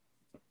cute that,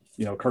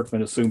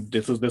 Kirkman assumed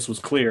this was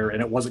clear,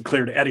 and it wasn't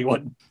clear to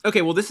anyone.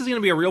 Okay, well, this is going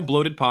to be a real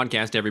bloated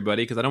podcast,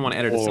 everybody, because I don't want to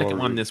edit a second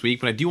one this week,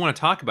 but I do want to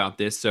talk about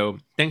this. So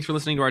thanks for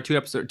listening to our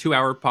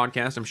 2-hour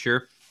podcast, I'm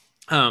sure.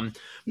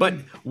 But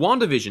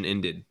WandaVision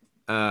ended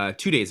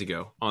 2 days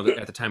ago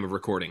at the time of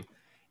recording.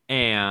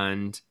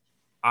 And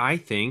I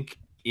think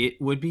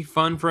it would be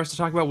fun for us to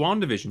talk about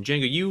WandaVision.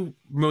 Django, you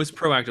most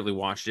proactively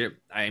watched it.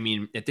 I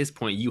mean, at this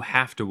point, you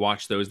have to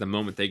watch those the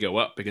moment they go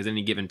up, because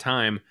any given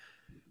time,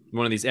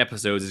 one of these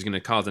episodes is going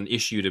to cause an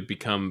issue to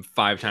become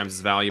 5 times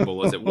as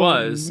valuable as it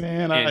was. Oh,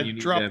 man, I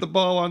dropped the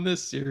ball on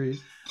this series.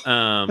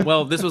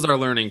 Well, this was our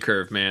learning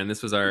curve, man.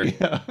 This was our...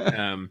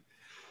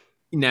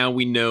 Now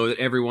we know that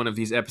every one of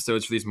these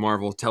episodes for these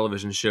Marvel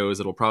television shows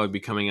that'll probably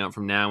be coming out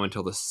from now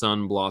until the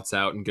sun blots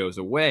out and goes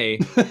away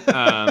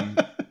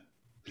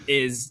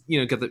is,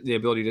 got the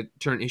ability to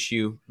turn an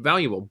issue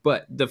valuable.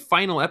 But the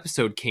final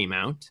episode came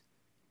out.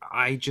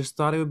 I just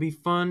thought it would be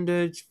fun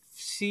to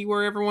see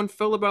where everyone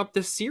felt about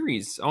this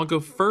series. I'll go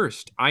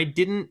first. I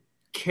didn't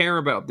care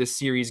about this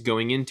series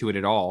going into it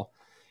at all.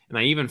 And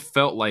I even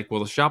felt like, well,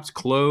 the shop's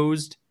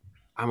closed.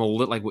 I'm a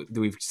little like,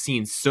 we've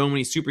seen so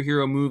many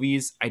superhero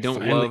movies. I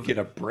don't love get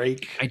a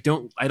break. I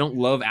don't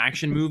love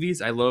action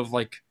movies. I love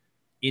like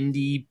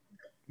indie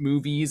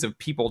movies of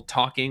people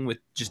talking with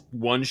just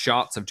one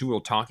shots of two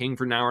people talking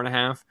for an hour and a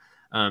half.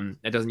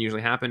 That doesn't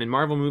usually happen in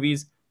Marvel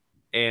movies.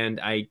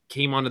 And I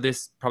came onto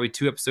this probably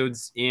 2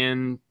 episodes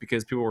in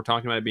because people were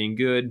talking about it being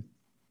good.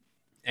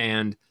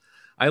 And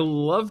I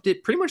loved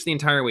it pretty much the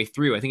entire way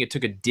through. I think it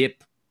took a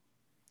dip.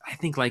 I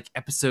think like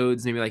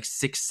episodes, maybe like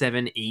 6,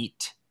 7,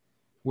 8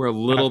 were a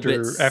little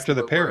bit after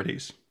the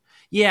parodies.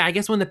 Yeah, I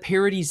guess when the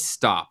parodies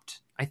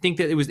stopped, I think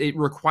that it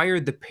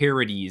required the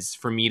parodies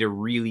for me to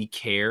really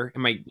care.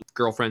 And my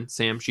girlfriend,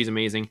 Sam, she's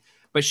amazing.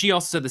 But she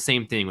also said the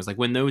same thing, was like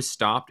when those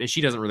stopped, and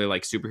she doesn't really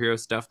like superhero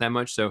stuff that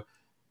much. So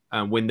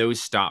when those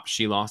stopped,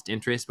 she lost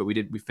interest, but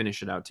we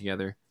finished it out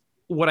together.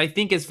 What I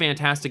think is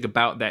fantastic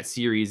about that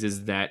series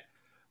is that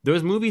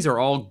those movies are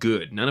all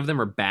good. None of them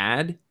are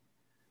bad,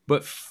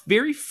 but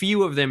very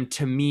few of them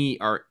to me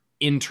are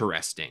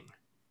interesting.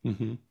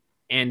 Mm-hmm.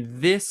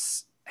 And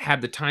this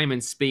had the time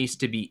and space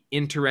to be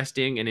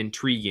interesting and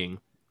intriguing.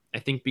 I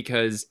think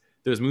because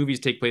those movies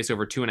take place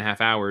over 2.5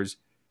 hours,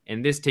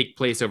 and this take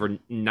place over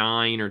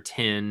 9 or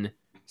 10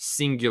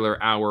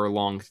 singular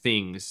hour-long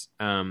things.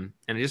 And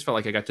I just felt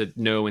like I got to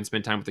know and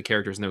spend time with the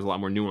characters, and there was a lot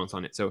more nuance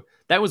on it. So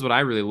that was what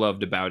I really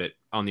loved about it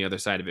on the other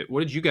side of it.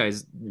 What did you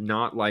guys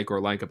not like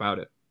or like about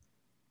it?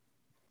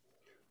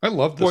 I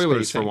love the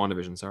spoilers spacing. for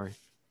WandaVision, sorry.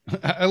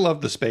 I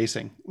love the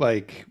spacing,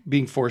 like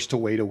being forced to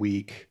wait a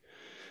week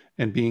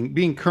and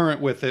being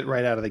current with it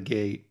right out of the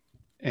gate,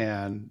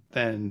 and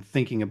then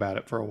thinking about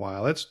it for a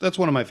while. That's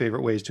one of my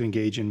favorite ways to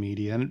engage in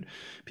media. And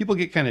people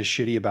get kind of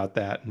shitty about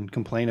that and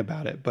complain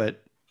about it,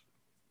 but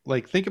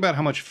like think about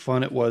how much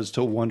fun it was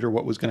to wonder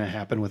what was going to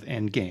happen with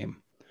Endgame.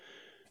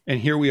 And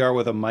here we are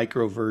with a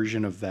micro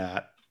version of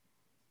that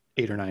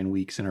 8 or 9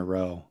 weeks in a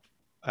row.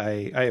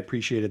 I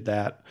appreciated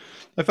that.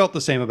 I felt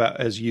the same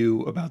as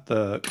you about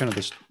the kind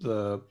of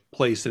the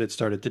place that it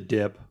started to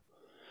dip.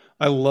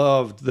 I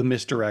loved the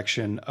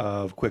misdirection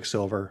of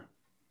Quicksilver,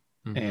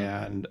 mm-hmm.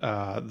 and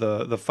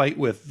the fight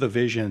with the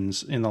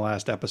Visions in the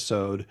last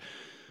episode.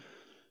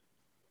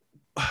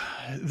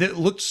 That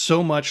looked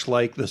so much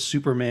like the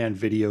Superman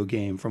video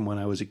game from when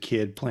I was a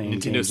kid playing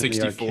Nintendo games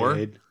 64? In the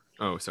arcade.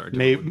 Oh, sorry.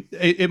 Maybe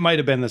it might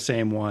have been the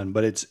same one,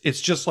 but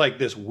it's just like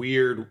this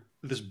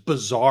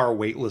bizarre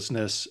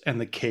weightlessness and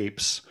the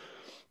capes.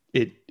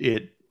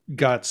 It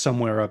got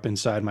somewhere up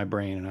inside my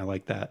brain, and I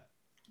like that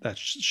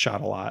shot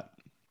a lot.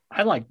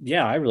 I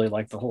really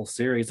liked the whole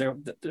series.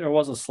 There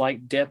was a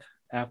slight dip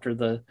after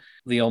the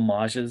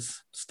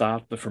homages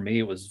stopped, but for me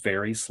it was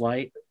very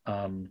slight.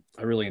 I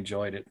really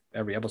enjoyed it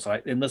every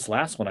episode. In this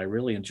last one, I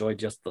really enjoyed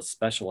just the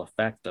special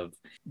effect of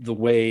the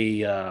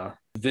way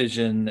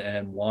Vision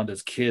and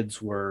Wanda's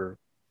kids were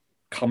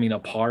coming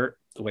apart,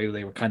 the way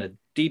they were kind of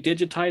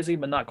de-digitizing,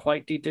 but not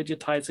quite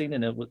de-digitizing,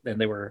 and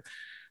they were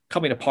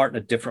coming apart in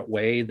a different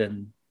way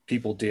than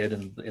people did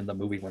in the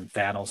movie when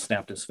Thanos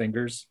snapped his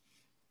fingers.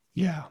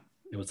 Yeah.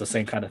 It was the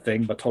same kind of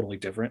thing, but totally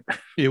different.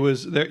 It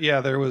was there. Yeah,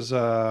 there was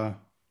an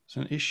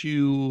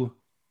issue.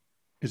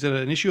 Is it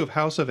an issue of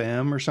House of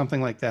M or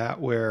something like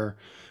that, where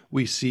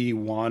we see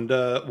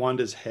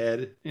Wanda's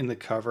head in the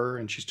cover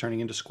and she's turning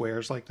into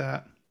squares like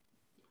that?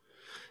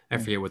 I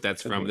forget what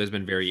that's from. There's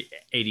been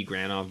Adi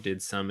Granov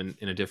did some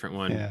in a different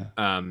one.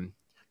 Yeah.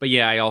 But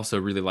yeah, I also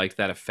really liked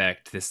that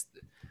effect. This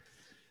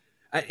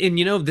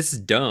is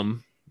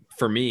dumb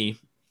for me.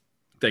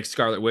 Like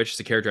Scarlet Witch is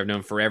a character I've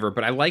known forever,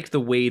 but I like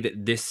the way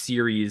that this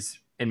series,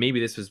 and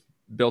maybe this was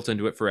built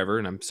into it forever.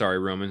 And I'm sorry,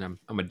 Roman,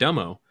 I'm a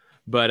dumbo,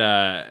 but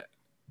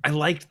I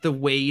liked the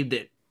way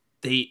that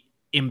they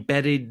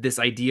embedded this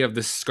idea of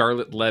the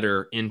Scarlet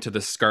Letter into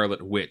the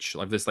Scarlet Witch,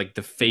 like this, like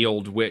the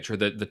failed witch or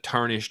the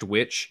tarnished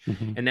witch.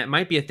 Mm-hmm. And that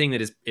might be a thing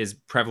that is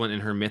prevalent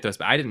in her mythos,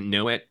 but I didn't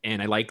know it. And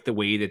I like the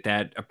way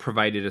that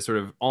provided a sort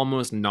of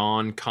almost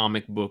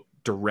non-comic book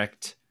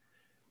direct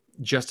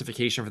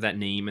justification for that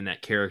name and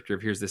that character.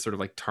 Here's this sort of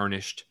like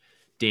tarnished,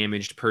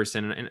 damaged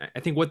person. And I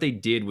think what they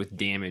did with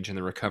damage and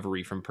the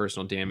recovery from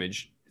personal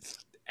damage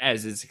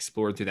as is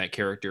explored through that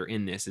character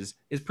in this is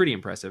pretty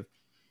impressive.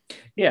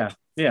 Yeah.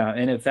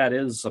 And if that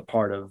is a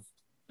part of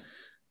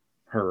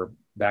her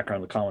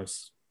background in the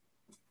comics,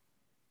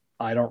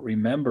 I don't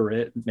remember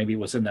it. Maybe it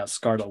was in that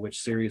Scarlet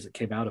Witch series that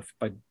came out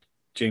by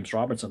James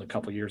Robinson a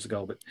couple of years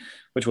ago,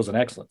 which was an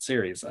excellent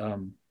series.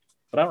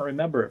 But I don't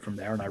remember it from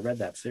there, and I read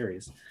that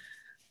series.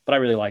 But I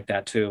really liked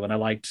that too, and I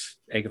liked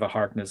Agatha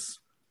Harkness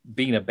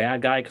being a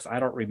bad guy because I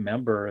don't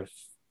remember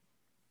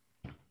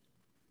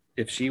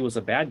if she was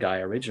a bad guy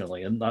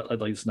originally, and not,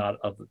 at least not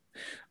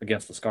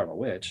against the Scarlet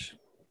Witch.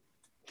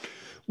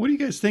 What do you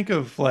guys think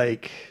of,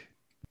 like,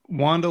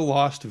 Wanda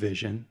lost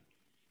Vision,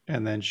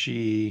 and then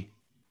she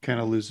kind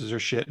of loses her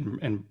shit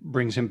and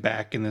brings him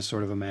back in this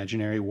sort of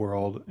imaginary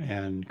world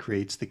and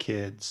creates the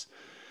kids,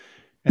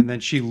 and then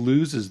she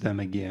loses them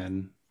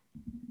again.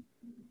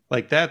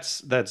 Like,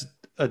 that's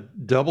a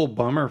double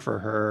bummer for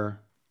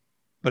her.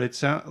 But it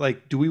sounds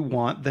like, do we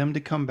want them to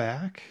come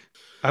back?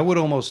 I would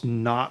almost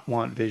not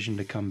want Vision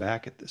to come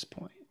back at this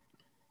point.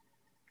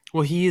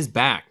 Well, he is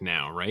back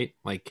now, right?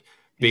 Like,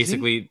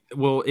 basically,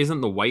 well,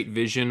 isn't the White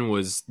Vision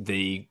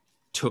they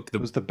took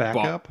was the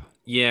backup?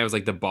 Yeah, it was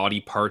like the body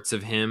parts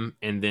of him,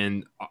 and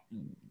then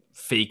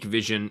fake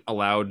Vision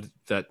allowed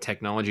the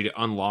technology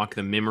to unlock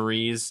the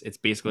memories. It's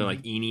basically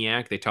like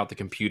ENIAC. They taught the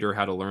computer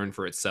how to learn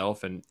for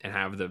itself and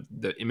have the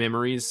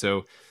memories.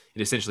 So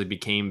it essentially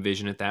became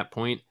Vision at that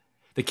point.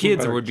 The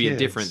kids would be a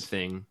different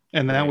thing.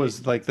 And that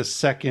was like the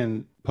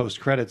second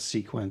post-credits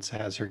sequence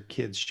has her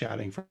kids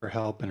shouting for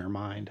help in her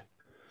mind.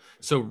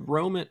 So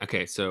Roman,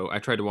 okay, so I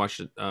tried to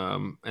watch it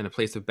in a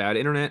place of bad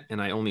internet,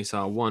 and I only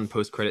saw one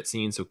post-credit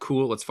scene. So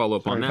cool, let's follow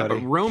up on that. Buddy.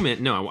 But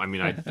Roman, no, I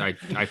mean,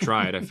 I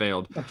tried, I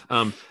failed.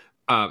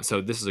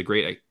 So this is a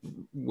great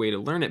way to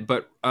learn it.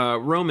 But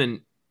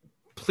Roman,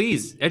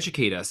 please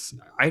educate us.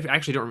 I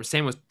actually don't remember.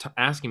 Sam was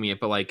asking me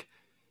it, but like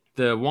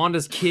the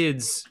Wanda's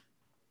kids,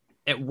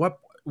 at what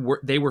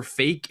they were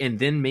fake and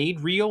then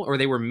made real, or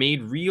they were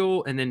made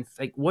real and then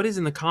like what is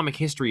in the comic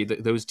history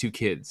of those two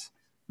kids?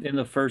 In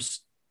the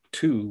first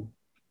two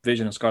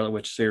Vision and Scarlet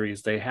Witch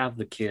series, they have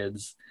the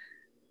kids.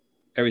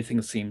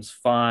 Everything seems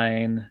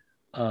fine.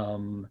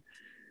 And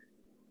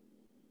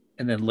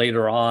then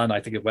later on, I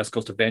think at West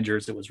Coast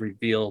Avengers, it was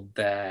revealed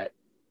that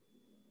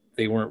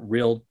they weren't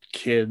real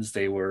kids.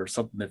 They were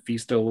something.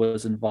 Mephisto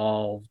was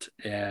involved,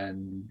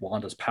 and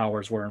Wanda's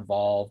powers were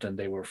involved, and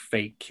they were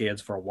fake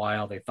kids for a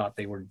while. They thought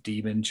they were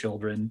demon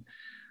children.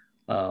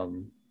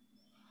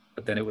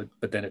 But then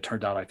it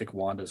turned out, I think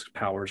Wanda's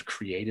powers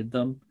created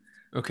them.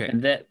 Okay.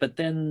 But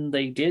then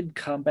they did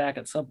come back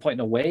at some point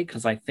in a way,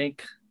 because I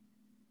think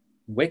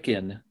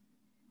Wiccan,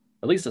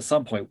 at least at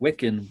some point,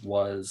 Wiccan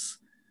was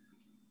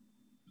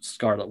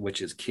Scarlet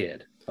Witch's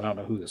kid. I don't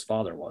know who his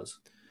father was.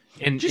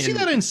 Did you see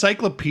that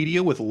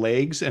encyclopedia with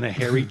legs and a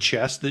hairy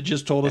chest that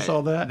just told us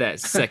all that? That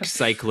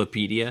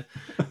sexcyclopedia.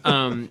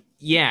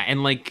 Yeah,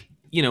 and like,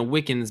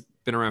 Wiccan's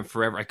been around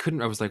forever.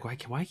 I was like,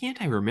 why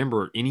can't I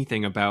remember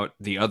anything about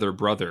the other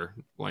brother?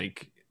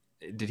 Like,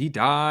 did he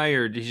die,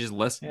 or did he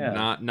just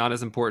not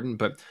as important?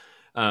 But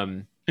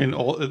in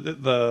all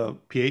the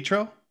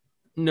Pietro?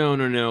 No,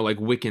 like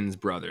Wiccan's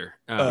brother.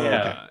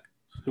 Okay.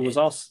 Who was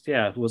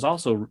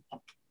also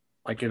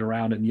like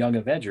around in Young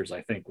Avengers,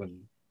 I think,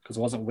 because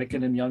wasn't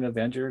Wiccan in Young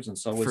Avengers, and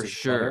so was for his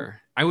sure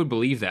brother? I would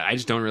believe that. I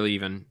just don't really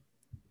even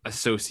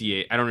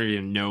associate. I don't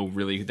even know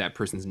really that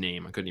person's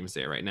name. I couldn't even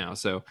say it right now.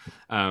 So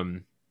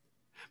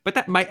but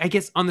that might, I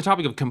guess, on the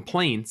topic of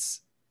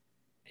complaints,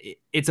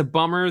 it's a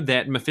bummer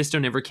that Mephisto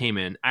never came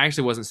in. I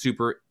actually wasn't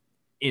super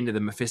into the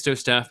Mephisto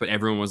stuff, but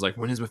everyone was like,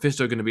 when is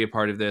Mephisto going to be a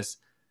part of this?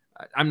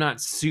 I'm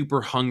not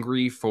super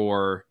hungry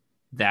for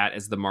that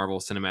as the Marvel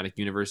Cinematic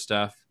Universe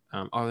stuff.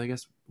 I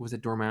guess, was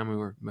it Dormammu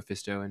or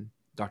Mephisto and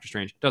Doctor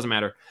Strange? Doesn't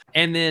matter.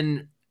 And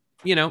then,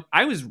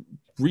 I was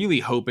really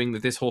hoping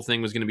that this whole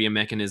thing was going to be a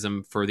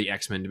mechanism for the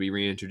X-Men to be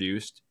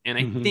reintroduced. And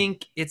I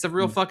think it's a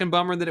real fucking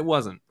bummer that it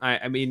wasn't.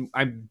 I mean,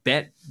 I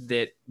bet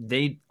that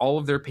all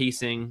of their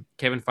pacing,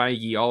 Kevin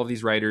Feige, all of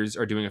these writers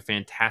are doing a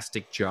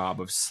fantastic job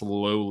of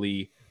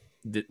slowly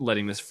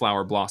letting this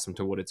flower blossom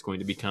to what it's going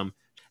to become.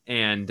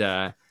 And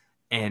they're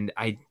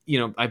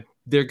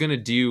going to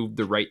do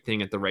the right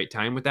thing at the right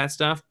time with that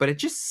stuff, but it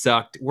just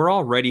sucked. We're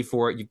all ready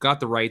for it. You've got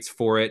the rights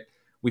for it.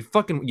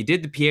 You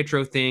did the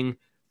Pietro thing.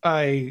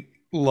 I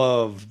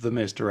love the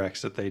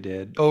misdirects that they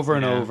did over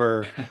and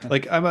over.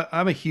 Like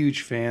I'm a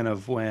huge fan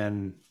of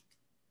when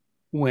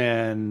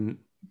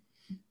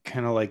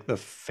kind of like the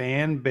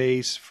fan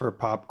base for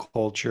pop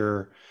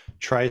culture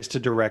tries to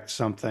direct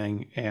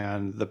something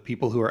and the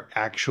people who are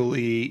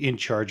actually in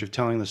charge of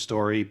telling the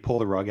story pull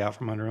the rug out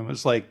from under them.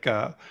 It's like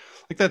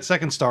that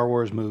second Star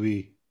Wars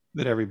movie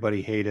that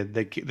everybody hated.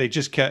 They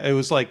just kept, it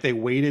was like they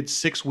waited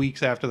 6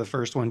 weeks after the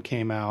first one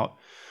came out,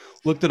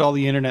 looked at all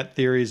the internet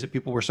theories that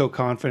people were so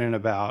confident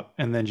about,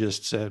 and then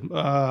just said,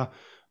 oh,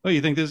 you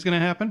think this is going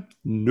to happen?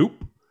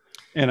 Nope.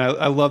 And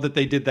I love that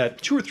they did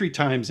that 2 or 3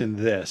 times in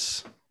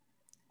this.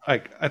 I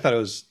thought it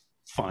was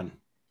fun.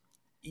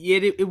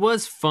 It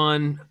was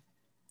fun.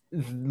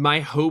 My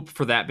hope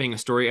for that being a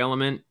story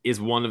element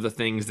is one of the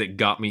things that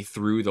got me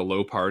through the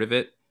low part of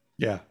it.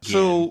 Yeah.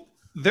 So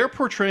they're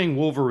portraying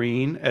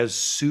Wolverine as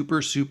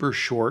super, super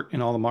short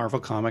in all the Marvel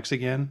comics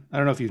again. I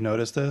don't know if you've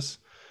noticed this,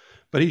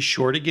 but he's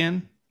short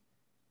again.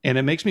 And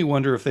it makes me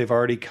wonder if they've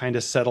already kind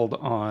of settled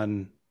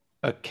on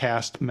a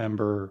cast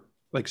member,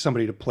 like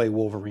somebody to play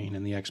Wolverine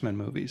in the X-Men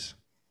movies.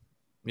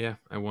 Yeah,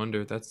 I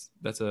wonder. That's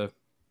a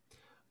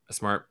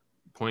smart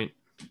point.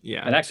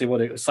 Yeah. And actually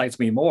what excites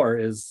me more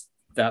is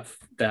that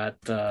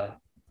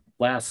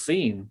last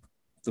scene,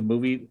 the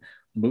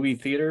movie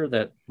theater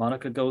that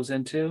Monica goes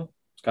into.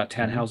 It's got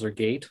Tannhauser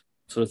Gate.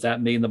 So does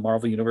that mean the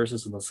Marvel universe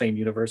is in the same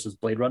universe as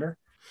Blade Runner?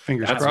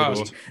 Fingers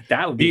crossed.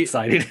 That would be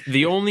exciting.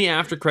 The only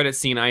after credit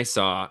scene I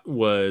saw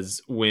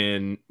was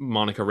when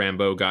Monica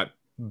Rambeau got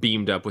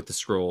beamed up with the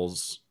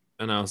scrolls,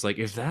 and I was like,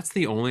 if that's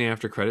the only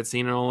after credit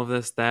scene in all of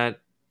this,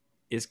 that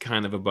is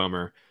kind of a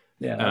bummer.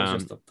 Yeah, that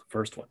was just the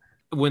first one.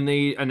 When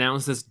they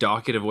announced this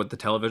docket of what the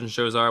television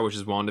shows are, which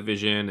is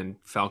WandaVision and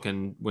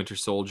Falcon, Winter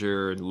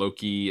Soldier, and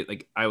Loki,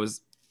 like I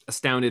was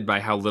astounded by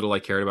how little I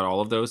cared about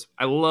all of those.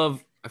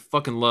 I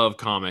fucking love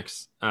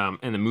comics,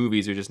 and the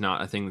movies are just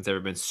not a thing that's ever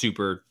been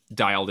super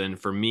dialed in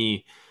for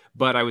me.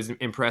 But I was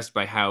impressed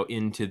by how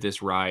into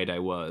this ride I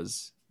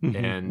was,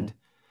 and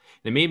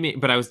it made me.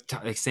 But I was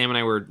like Sam and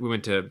I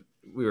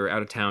we were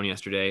out of town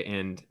yesterday,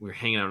 and we were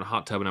hanging out in a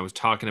hot tub, and I was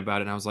talking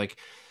about it, and I was like,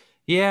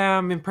 "Yeah,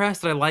 I'm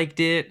impressed that I liked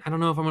it. I don't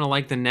know if I'm gonna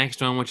like the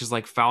next one, which is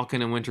like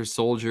Falcon and Winter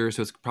Soldier.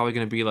 So it's probably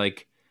gonna be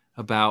like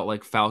about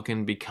like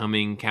Falcon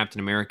becoming Captain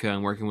America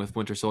and working with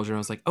Winter Soldier." And I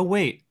was like, "Oh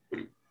wait."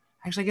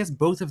 Actually, I guess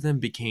both of them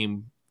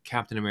became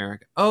Captain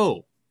America.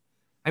 Oh,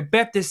 I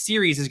bet this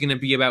series is going to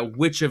be about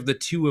which of the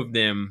two of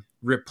them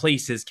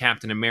replaces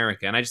Captain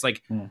America. And I just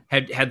like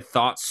had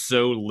thought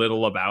so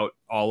little about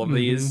all of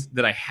these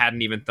that I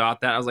hadn't even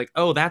thought that. I was like,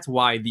 oh, that's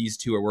why these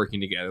two are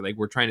working together. Like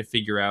we're trying to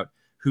figure out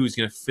who's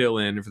going to fill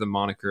in for the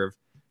moniker of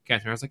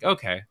Captain America. I was like,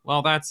 okay,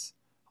 well, that's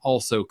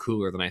also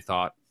cooler than I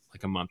thought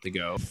like a month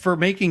ago. For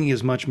making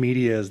as much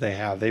media as they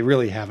have, they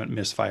really haven't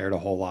misfired a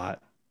whole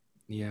lot.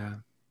 Yeah.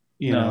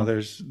 You know,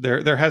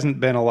 there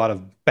hasn't been a lot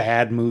of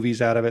bad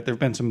movies out of it. There have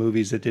been some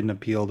movies that didn't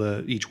appeal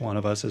to each one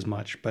of us as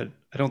much, but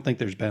I don't think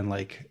there's been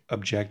like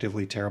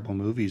objectively terrible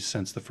movies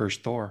since the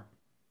first Thor.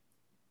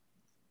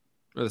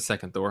 Or the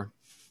second Thor.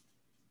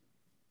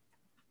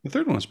 The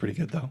third one was pretty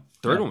good though.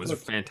 Third one was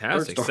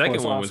fantastic.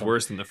 Second one was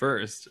worse than the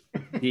first.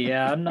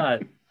 Yeah,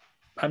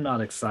 I'm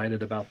not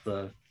excited about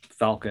the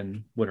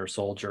Falcon Winter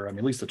Soldier. I mean,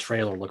 at least the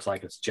trailer looks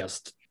like it's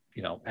just,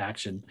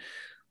 action.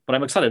 But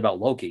I'm excited about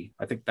Loki.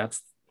 I think that's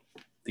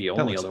the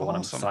only other one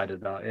I'm excited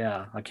about.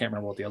 Yeah, I can't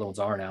remember what the other ones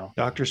are now.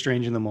 Doctor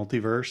Strange in the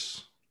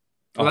Multiverse.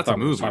 Oh, that's a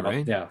movie,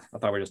 right? Yeah, I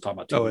thought we were just talking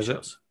about TV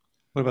shows.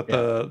 What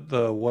about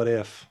the What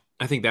If?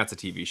 I think that's a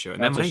TV show.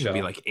 And that might even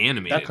be like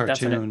animated. That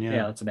cartoon,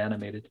 yeah, that's an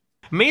animated.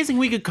 Amazing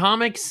Week of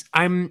Comics.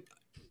 I'm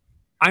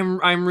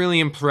really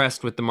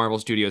impressed with the Marvel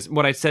Studios.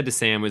 What I said to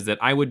Sam was that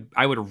I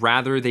would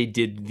rather they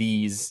did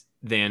these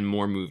than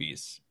more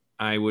movies.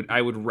 I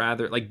would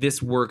rather, like, this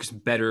works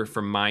better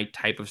for my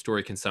type of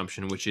story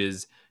consumption, which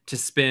is to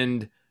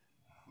spend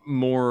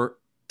more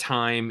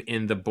time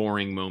in the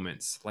boring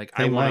moments. Like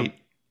and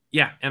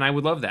I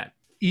would love that.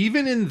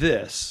 Even in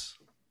this,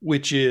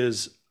 which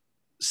is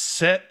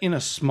set in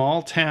a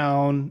small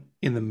town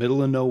in the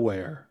middle of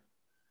nowhere,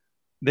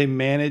 they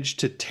managed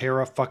to tear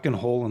a fucking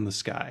hole in the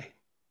sky.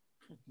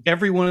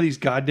 Every one of these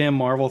goddamn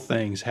Marvel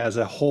things has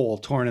a hole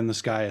torn in the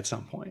sky at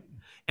some point.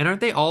 And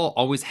aren't they all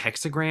always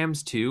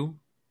hexagrams too?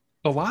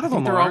 A lot of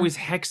them are always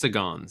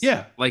hexagons.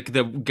 Yeah. Like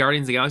the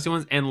Guardians of the Galaxy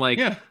ones. And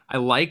I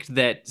liked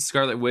that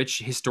Scarlet Witch,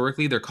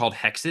 historically, they're called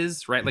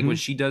hexes, right? Like when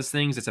she does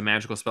things, it's a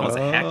magical spell. It's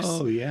a hex.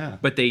 Oh, yeah.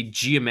 But they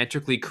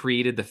geometrically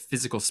created the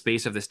physical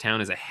space of this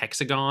town as a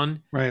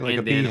hexagon. Right, like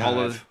and a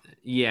beehive.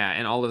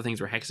 And all of the things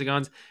were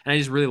hexagons. And I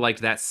just really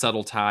liked that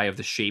subtle tie of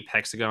the shape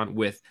hexagon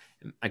with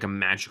like a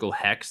magical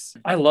hex.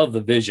 I love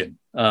the Vision.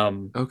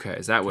 Okay,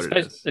 is that what it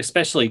is?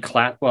 Especially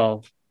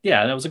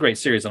yeah, and it was a great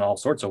series in all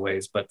sorts of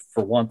ways. But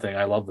for one thing,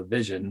 I love the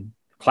Vision,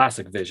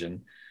 classic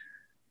Vision.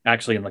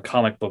 Actually, in the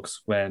comic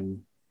books,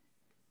 when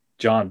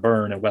John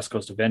Byrne and West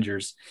Coast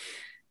Avengers,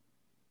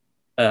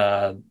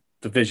 the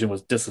Vision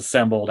was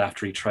disassembled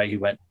after he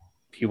got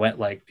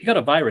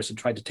a virus and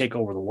tried to take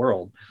over the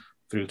world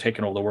through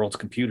taking over the world's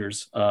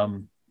computers.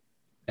 And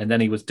and then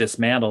he was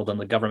dismantled, and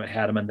the government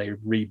had him, and they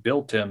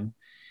rebuilt him,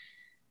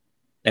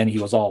 and he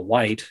was all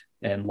white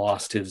and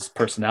lost his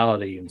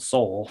personality and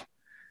soul.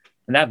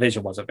 And that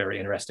Vision wasn't very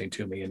interesting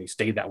to me, and he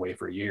stayed that way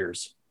for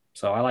years.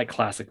 So I like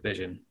classic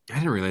Vision. I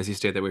didn't realize he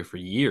stayed that way for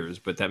years,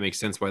 but that makes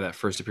sense why that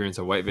first appearance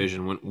of White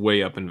Vision went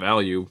way up in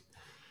value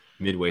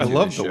midway through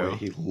the show. I love the way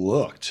he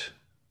looked.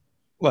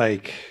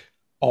 Like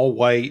all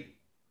white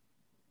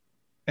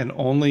and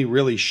only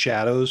really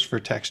shadows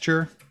for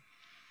texture.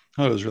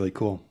 Oh, it was really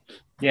cool.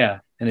 Yeah,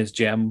 and his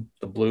gem,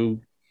 the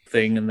blue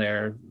thing in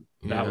there,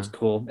 that was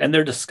cool. And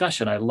their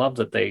discussion, I love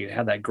that they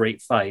had that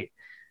great fight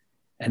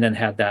and then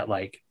had that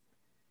like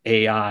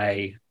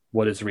AI,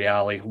 what is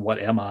reality, what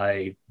am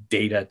I,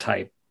 data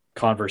type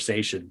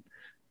conversation.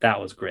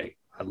 That was great.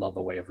 I love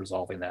the way of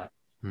resolving that.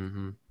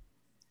 Mm-hmm.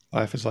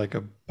 Life is like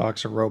a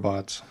box of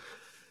robots.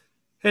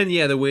 And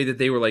yeah, the way that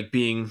they were like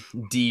being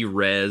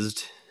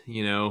de-resed,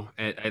 you know,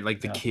 at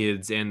like the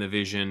kids and the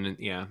Vision.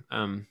 Yeah.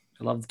 I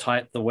love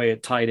the way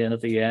it tied in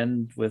at the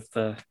end with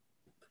the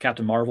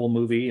Captain Marvel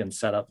movie and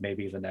set up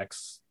maybe the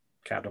next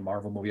Captain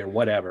Marvel movie or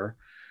whatever.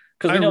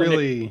 Because go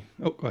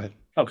ahead.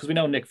 Oh, because we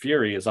know Nick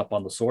Fury is up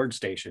on the Sword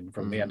Station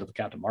from the end of the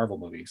Captain Marvel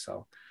movie,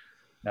 so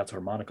that's where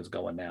Monica's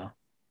going now.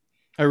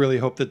 I really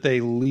hope that they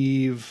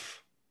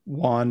leave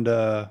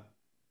Wanda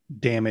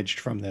damaged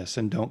from this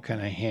and don't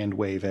kind of hand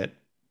wave it.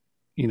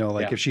 You know,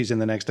 like if she's in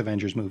the next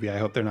Avengers movie, I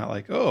hope they're not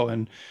like, oh,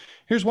 and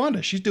here's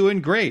Wanda. She's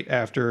doing great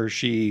after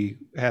she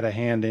had a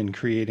hand in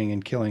creating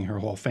and killing her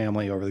whole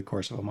family over the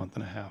course of a month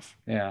and a half.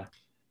 Yeah.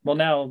 Well,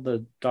 now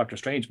the Doctor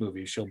Strange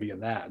movie, she'll be in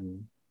that,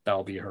 and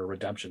that'll be her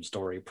redemption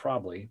story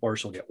probably, or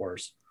she'll get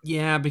worse.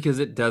 Yeah, because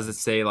it does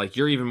say like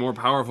you're even more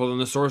powerful than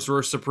the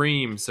Sorcerer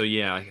Supreme. So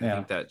I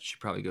think that she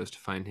probably goes to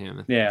find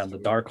him. Yeah, and the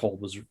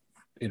Darkhold was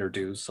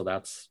introduced, so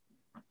that's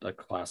the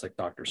classic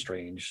Doctor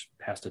Strange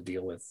has to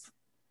deal with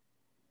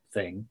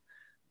thing.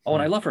 Oh,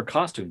 and I love her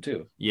costume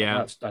too.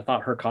 Yeah, I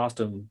thought her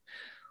costume,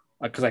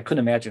 because I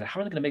couldn't imagine how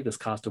are they going to make this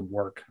costume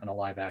work in a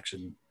live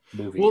action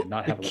movie and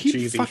not have it look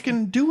cheesy.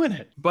 Fucking doing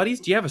it, buddies.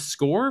 Do you have a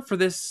score for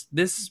this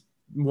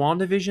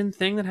WandaVision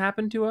thing that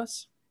happened to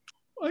us?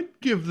 I'd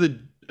give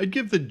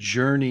the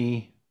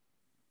journey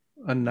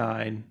a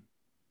 9.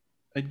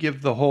 I'd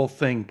give the whole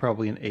thing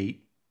probably an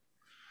 8.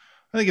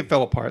 I think it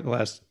fell apart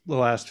the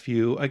last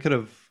few. I could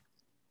have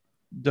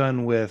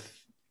done with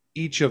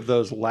each of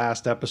those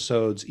last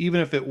episodes, even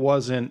if it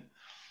wasn't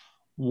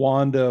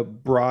Wanda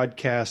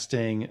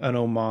broadcasting an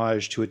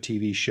homage to a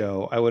TV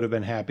show. I would have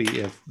been happy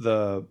if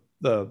the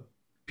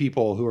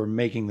people who are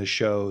making the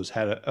shows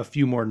had a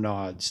few more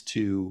nods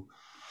to,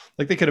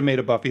 like they could have made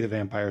a Buffy the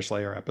Vampire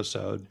Slayer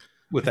episode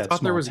with that. I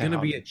thought there was going to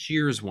be a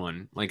Cheers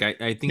one. Like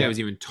I think I was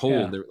even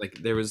told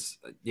there was.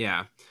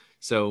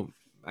 So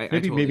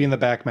maybe in the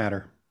back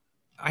matter.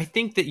 I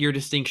think that your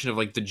distinction of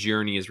like the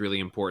journey is really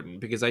important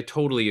because I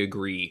totally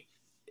agree.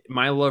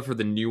 My love for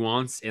the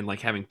nuance and like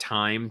having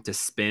time to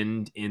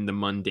spend in the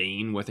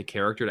mundane with a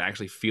character to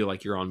actually feel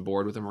like you're on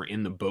board with them or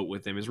in the boat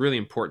with them is really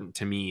important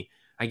to me.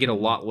 I get a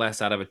lot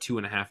less out of a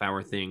 2.5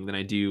 hour thing than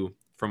I do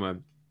from a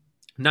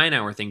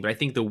 9-hour thing, but I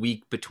think the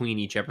week between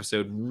each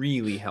episode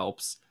really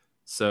helps.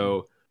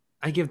 So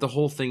I give the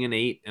whole thing an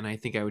 8, and I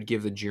think I would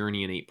give the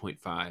journey an 8.5.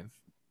 I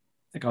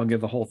think I'll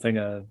give the whole thing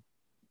a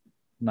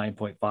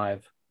 9.5.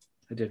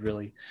 I did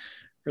really,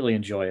 really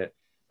enjoy it.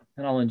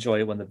 And I'll enjoy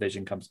it when the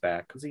Vision comes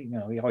back because he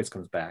always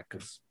comes back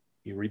because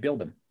you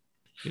rebuild him.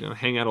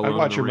 Hang out alone. I'd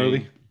watch your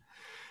movie.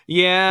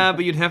 Yeah,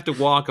 but you'd have to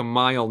walk a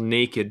mile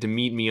naked to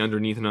meet me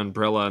underneath an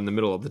umbrella in the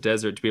middle of the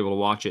desert to be able to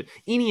watch it.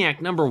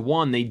 ENIAC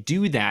 #1, they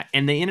do that,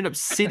 and they ended up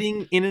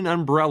sitting in an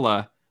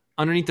umbrella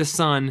underneath the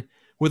sun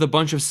with a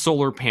bunch of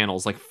solar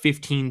panels, like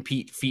 15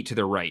 feet to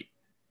their right,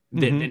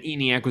 that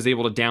ENIAC was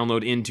able to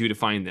download into to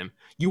find them.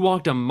 You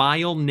walked a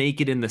mile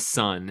naked in the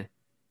sun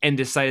and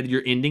decided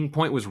your ending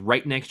point was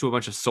right next to a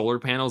bunch of solar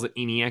panels that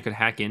ENIAC could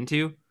hack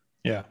into?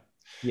 Yeah.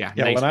 Yeah.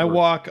 Yeah. Nice when work. I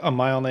walk a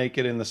mile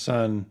naked in the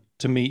sun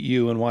to meet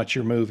you and watch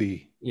your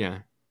movie.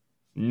 Yeah.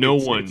 No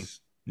one's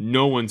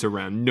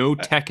around. No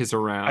tech is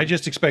around. I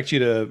just expect you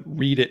to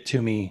read it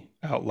to me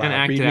out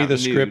loud. Read me the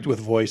script with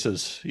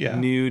voices. Yeah.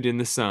 Nude in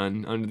the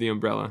sun under the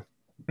umbrella.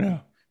 Yeah.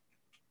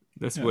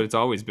 That's what it's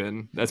always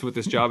been. That's what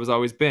this job has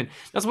always been.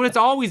 That's what it's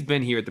always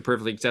been here at the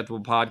Perfectly Acceptable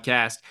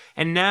Podcast.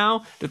 And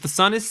now that the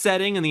sun is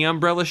setting and the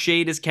umbrella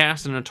shade is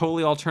cast in a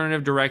totally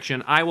alternative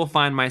direction, I will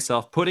find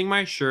myself putting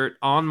my shirt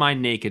on my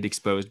naked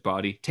exposed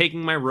body,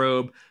 taking my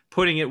robe,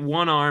 putting it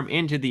one arm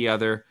into the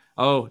other.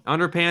 Oh,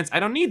 underpants? I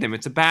don't need them.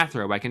 It's a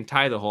bathrobe. I can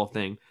tie the whole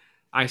thing.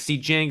 I see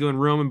Django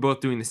and Roman both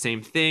doing the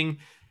same thing.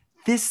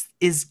 This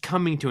is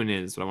coming to an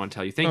end, is what I want to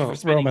tell you. Thank you for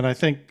spending... Roman, I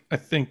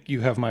think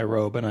you have my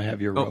robe and I have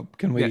your robe.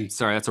 Can we... Yeah,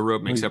 sorry, that's a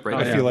robe mix-up right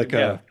there. I feel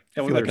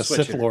like a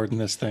Sith Lord in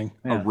this thing.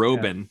 Yeah, a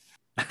Robin.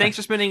 Yeah. Thanks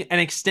for spending an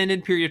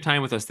extended period of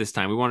time with us this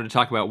time. We wanted to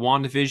talk about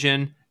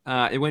WandaVision.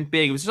 It went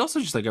big. It was also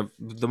just like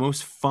the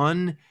most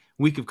fun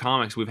week of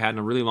comics we've had in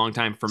a really long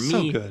time. For me,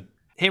 so good.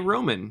 Hey,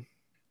 Roman,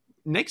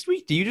 next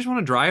week, do you just want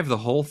to drive the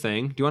whole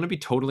thing? Do you want to be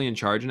totally in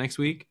charge next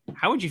week?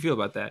 How would you feel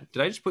about that?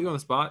 Did I just put you on the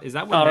spot? Is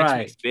that what next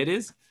week's bid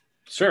is?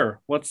 Sure.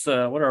 What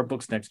are our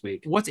books next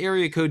week? What's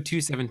area code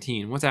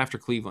 217? What's after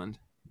Cleveland?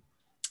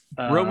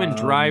 Roman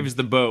drives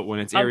the boat when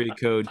it's area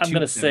code 217. I'm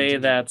going to say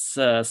that's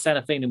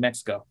Santa Fe, New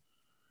Mexico.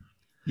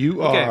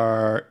 You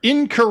are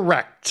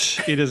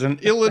incorrect. It is in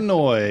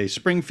Illinois,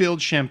 Springfield,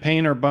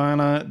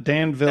 Champaign-Urbana,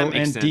 Danville,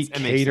 and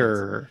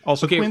Decatur.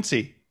 Also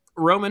Quincy.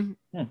 Roman,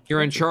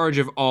 you're in charge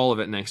of all of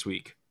it next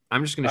week.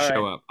 I'm just going to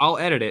show up. I'll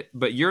edit it,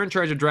 but you're in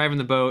charge of driving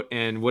the boat,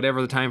 and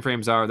whatever the time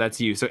frames are, that's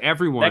you. So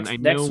everyone,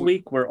 next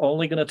week we're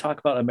only going to talk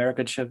about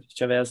America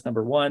Chavez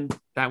 #1.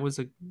 That was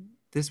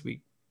this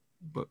week.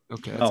 But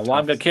okay. I'm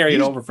going to carry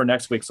it over for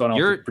next week, so I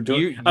don't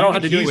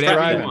have to do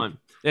whatever you want.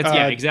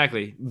 That's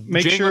exactly.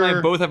 Make Jingle sure and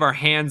I both have our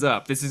hands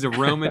up. This is a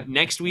Roman.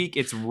 Next week,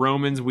 it's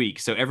Roman's week,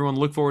 so everyone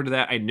look forward to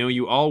that. I know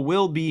you all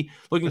will be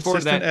looking forward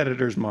to that.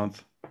 Editors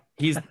Month.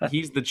 He's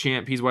the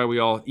champ. He's why we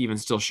all even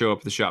still show up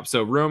at the shop.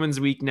 So Roman's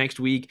week next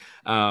week.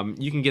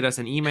 You can get us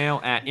an email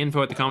at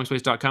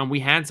info@thecomicspace.com. We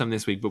had some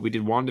this week, but we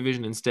did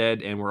WandaVision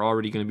instead, and we're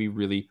already going to be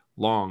really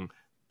long.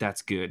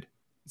 That's good.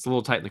 It's a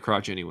little tight in the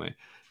crotch anyway.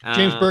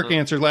 James Burke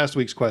answered last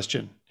week's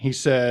question. He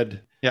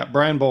said,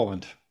 Brian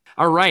Boland.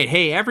 All right.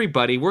 Hey,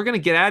 everybody, we're going to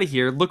get out of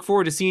here. Look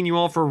forward to seeing you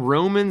all for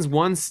Romans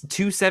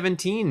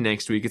 217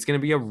 next week. It's going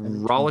to be a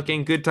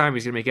rollicking good time.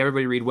 He's going to make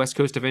everybody read West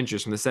Coast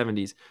Adventures from the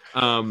 70s.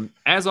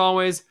 As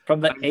always.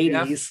 From the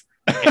 80s. He's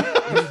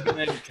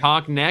going to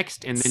talk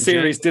next. And then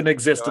series didn't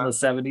exist in the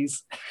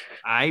 70s.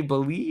 I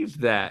believe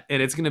that.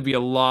 And it's going to be a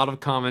lot of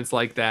comments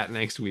like that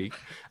next week.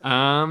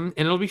 And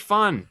it'll be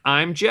fun.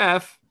 I'm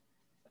Jeff.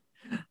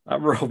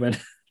 I'm Roman.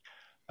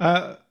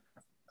 I'm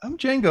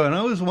Django. And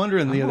I was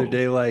wondering the other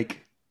day,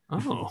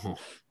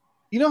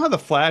 you know how the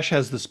Flash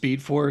has the Speed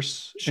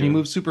Force and he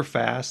moves super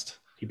fast?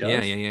 He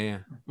does. Yeah.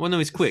 Well, no,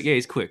 he's quick. Yeah,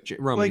 he's quick.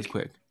 Roman, he's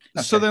quick.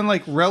 Okay. So then,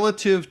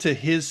 relative to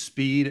his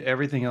speed,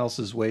 everything else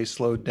is way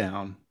slowed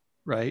down,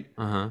 right?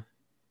 Uh-huh.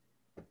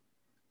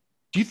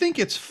 Do you think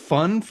it's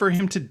fun for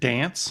him to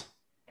dance?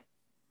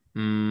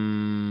 Not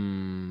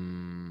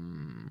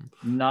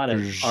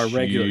at our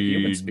regular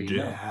human speed.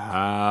 No.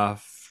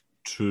 Have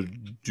to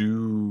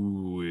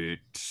do it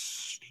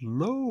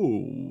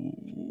slow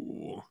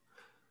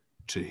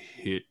to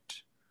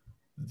hit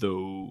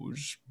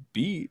those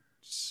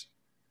beats.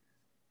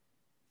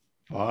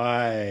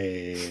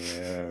 Bye,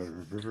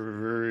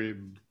 everybody.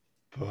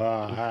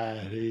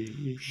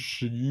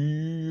 See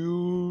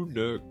you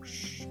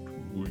next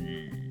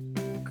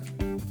week.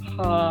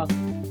 Ha,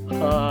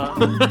 ha,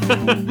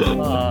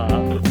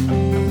 ha.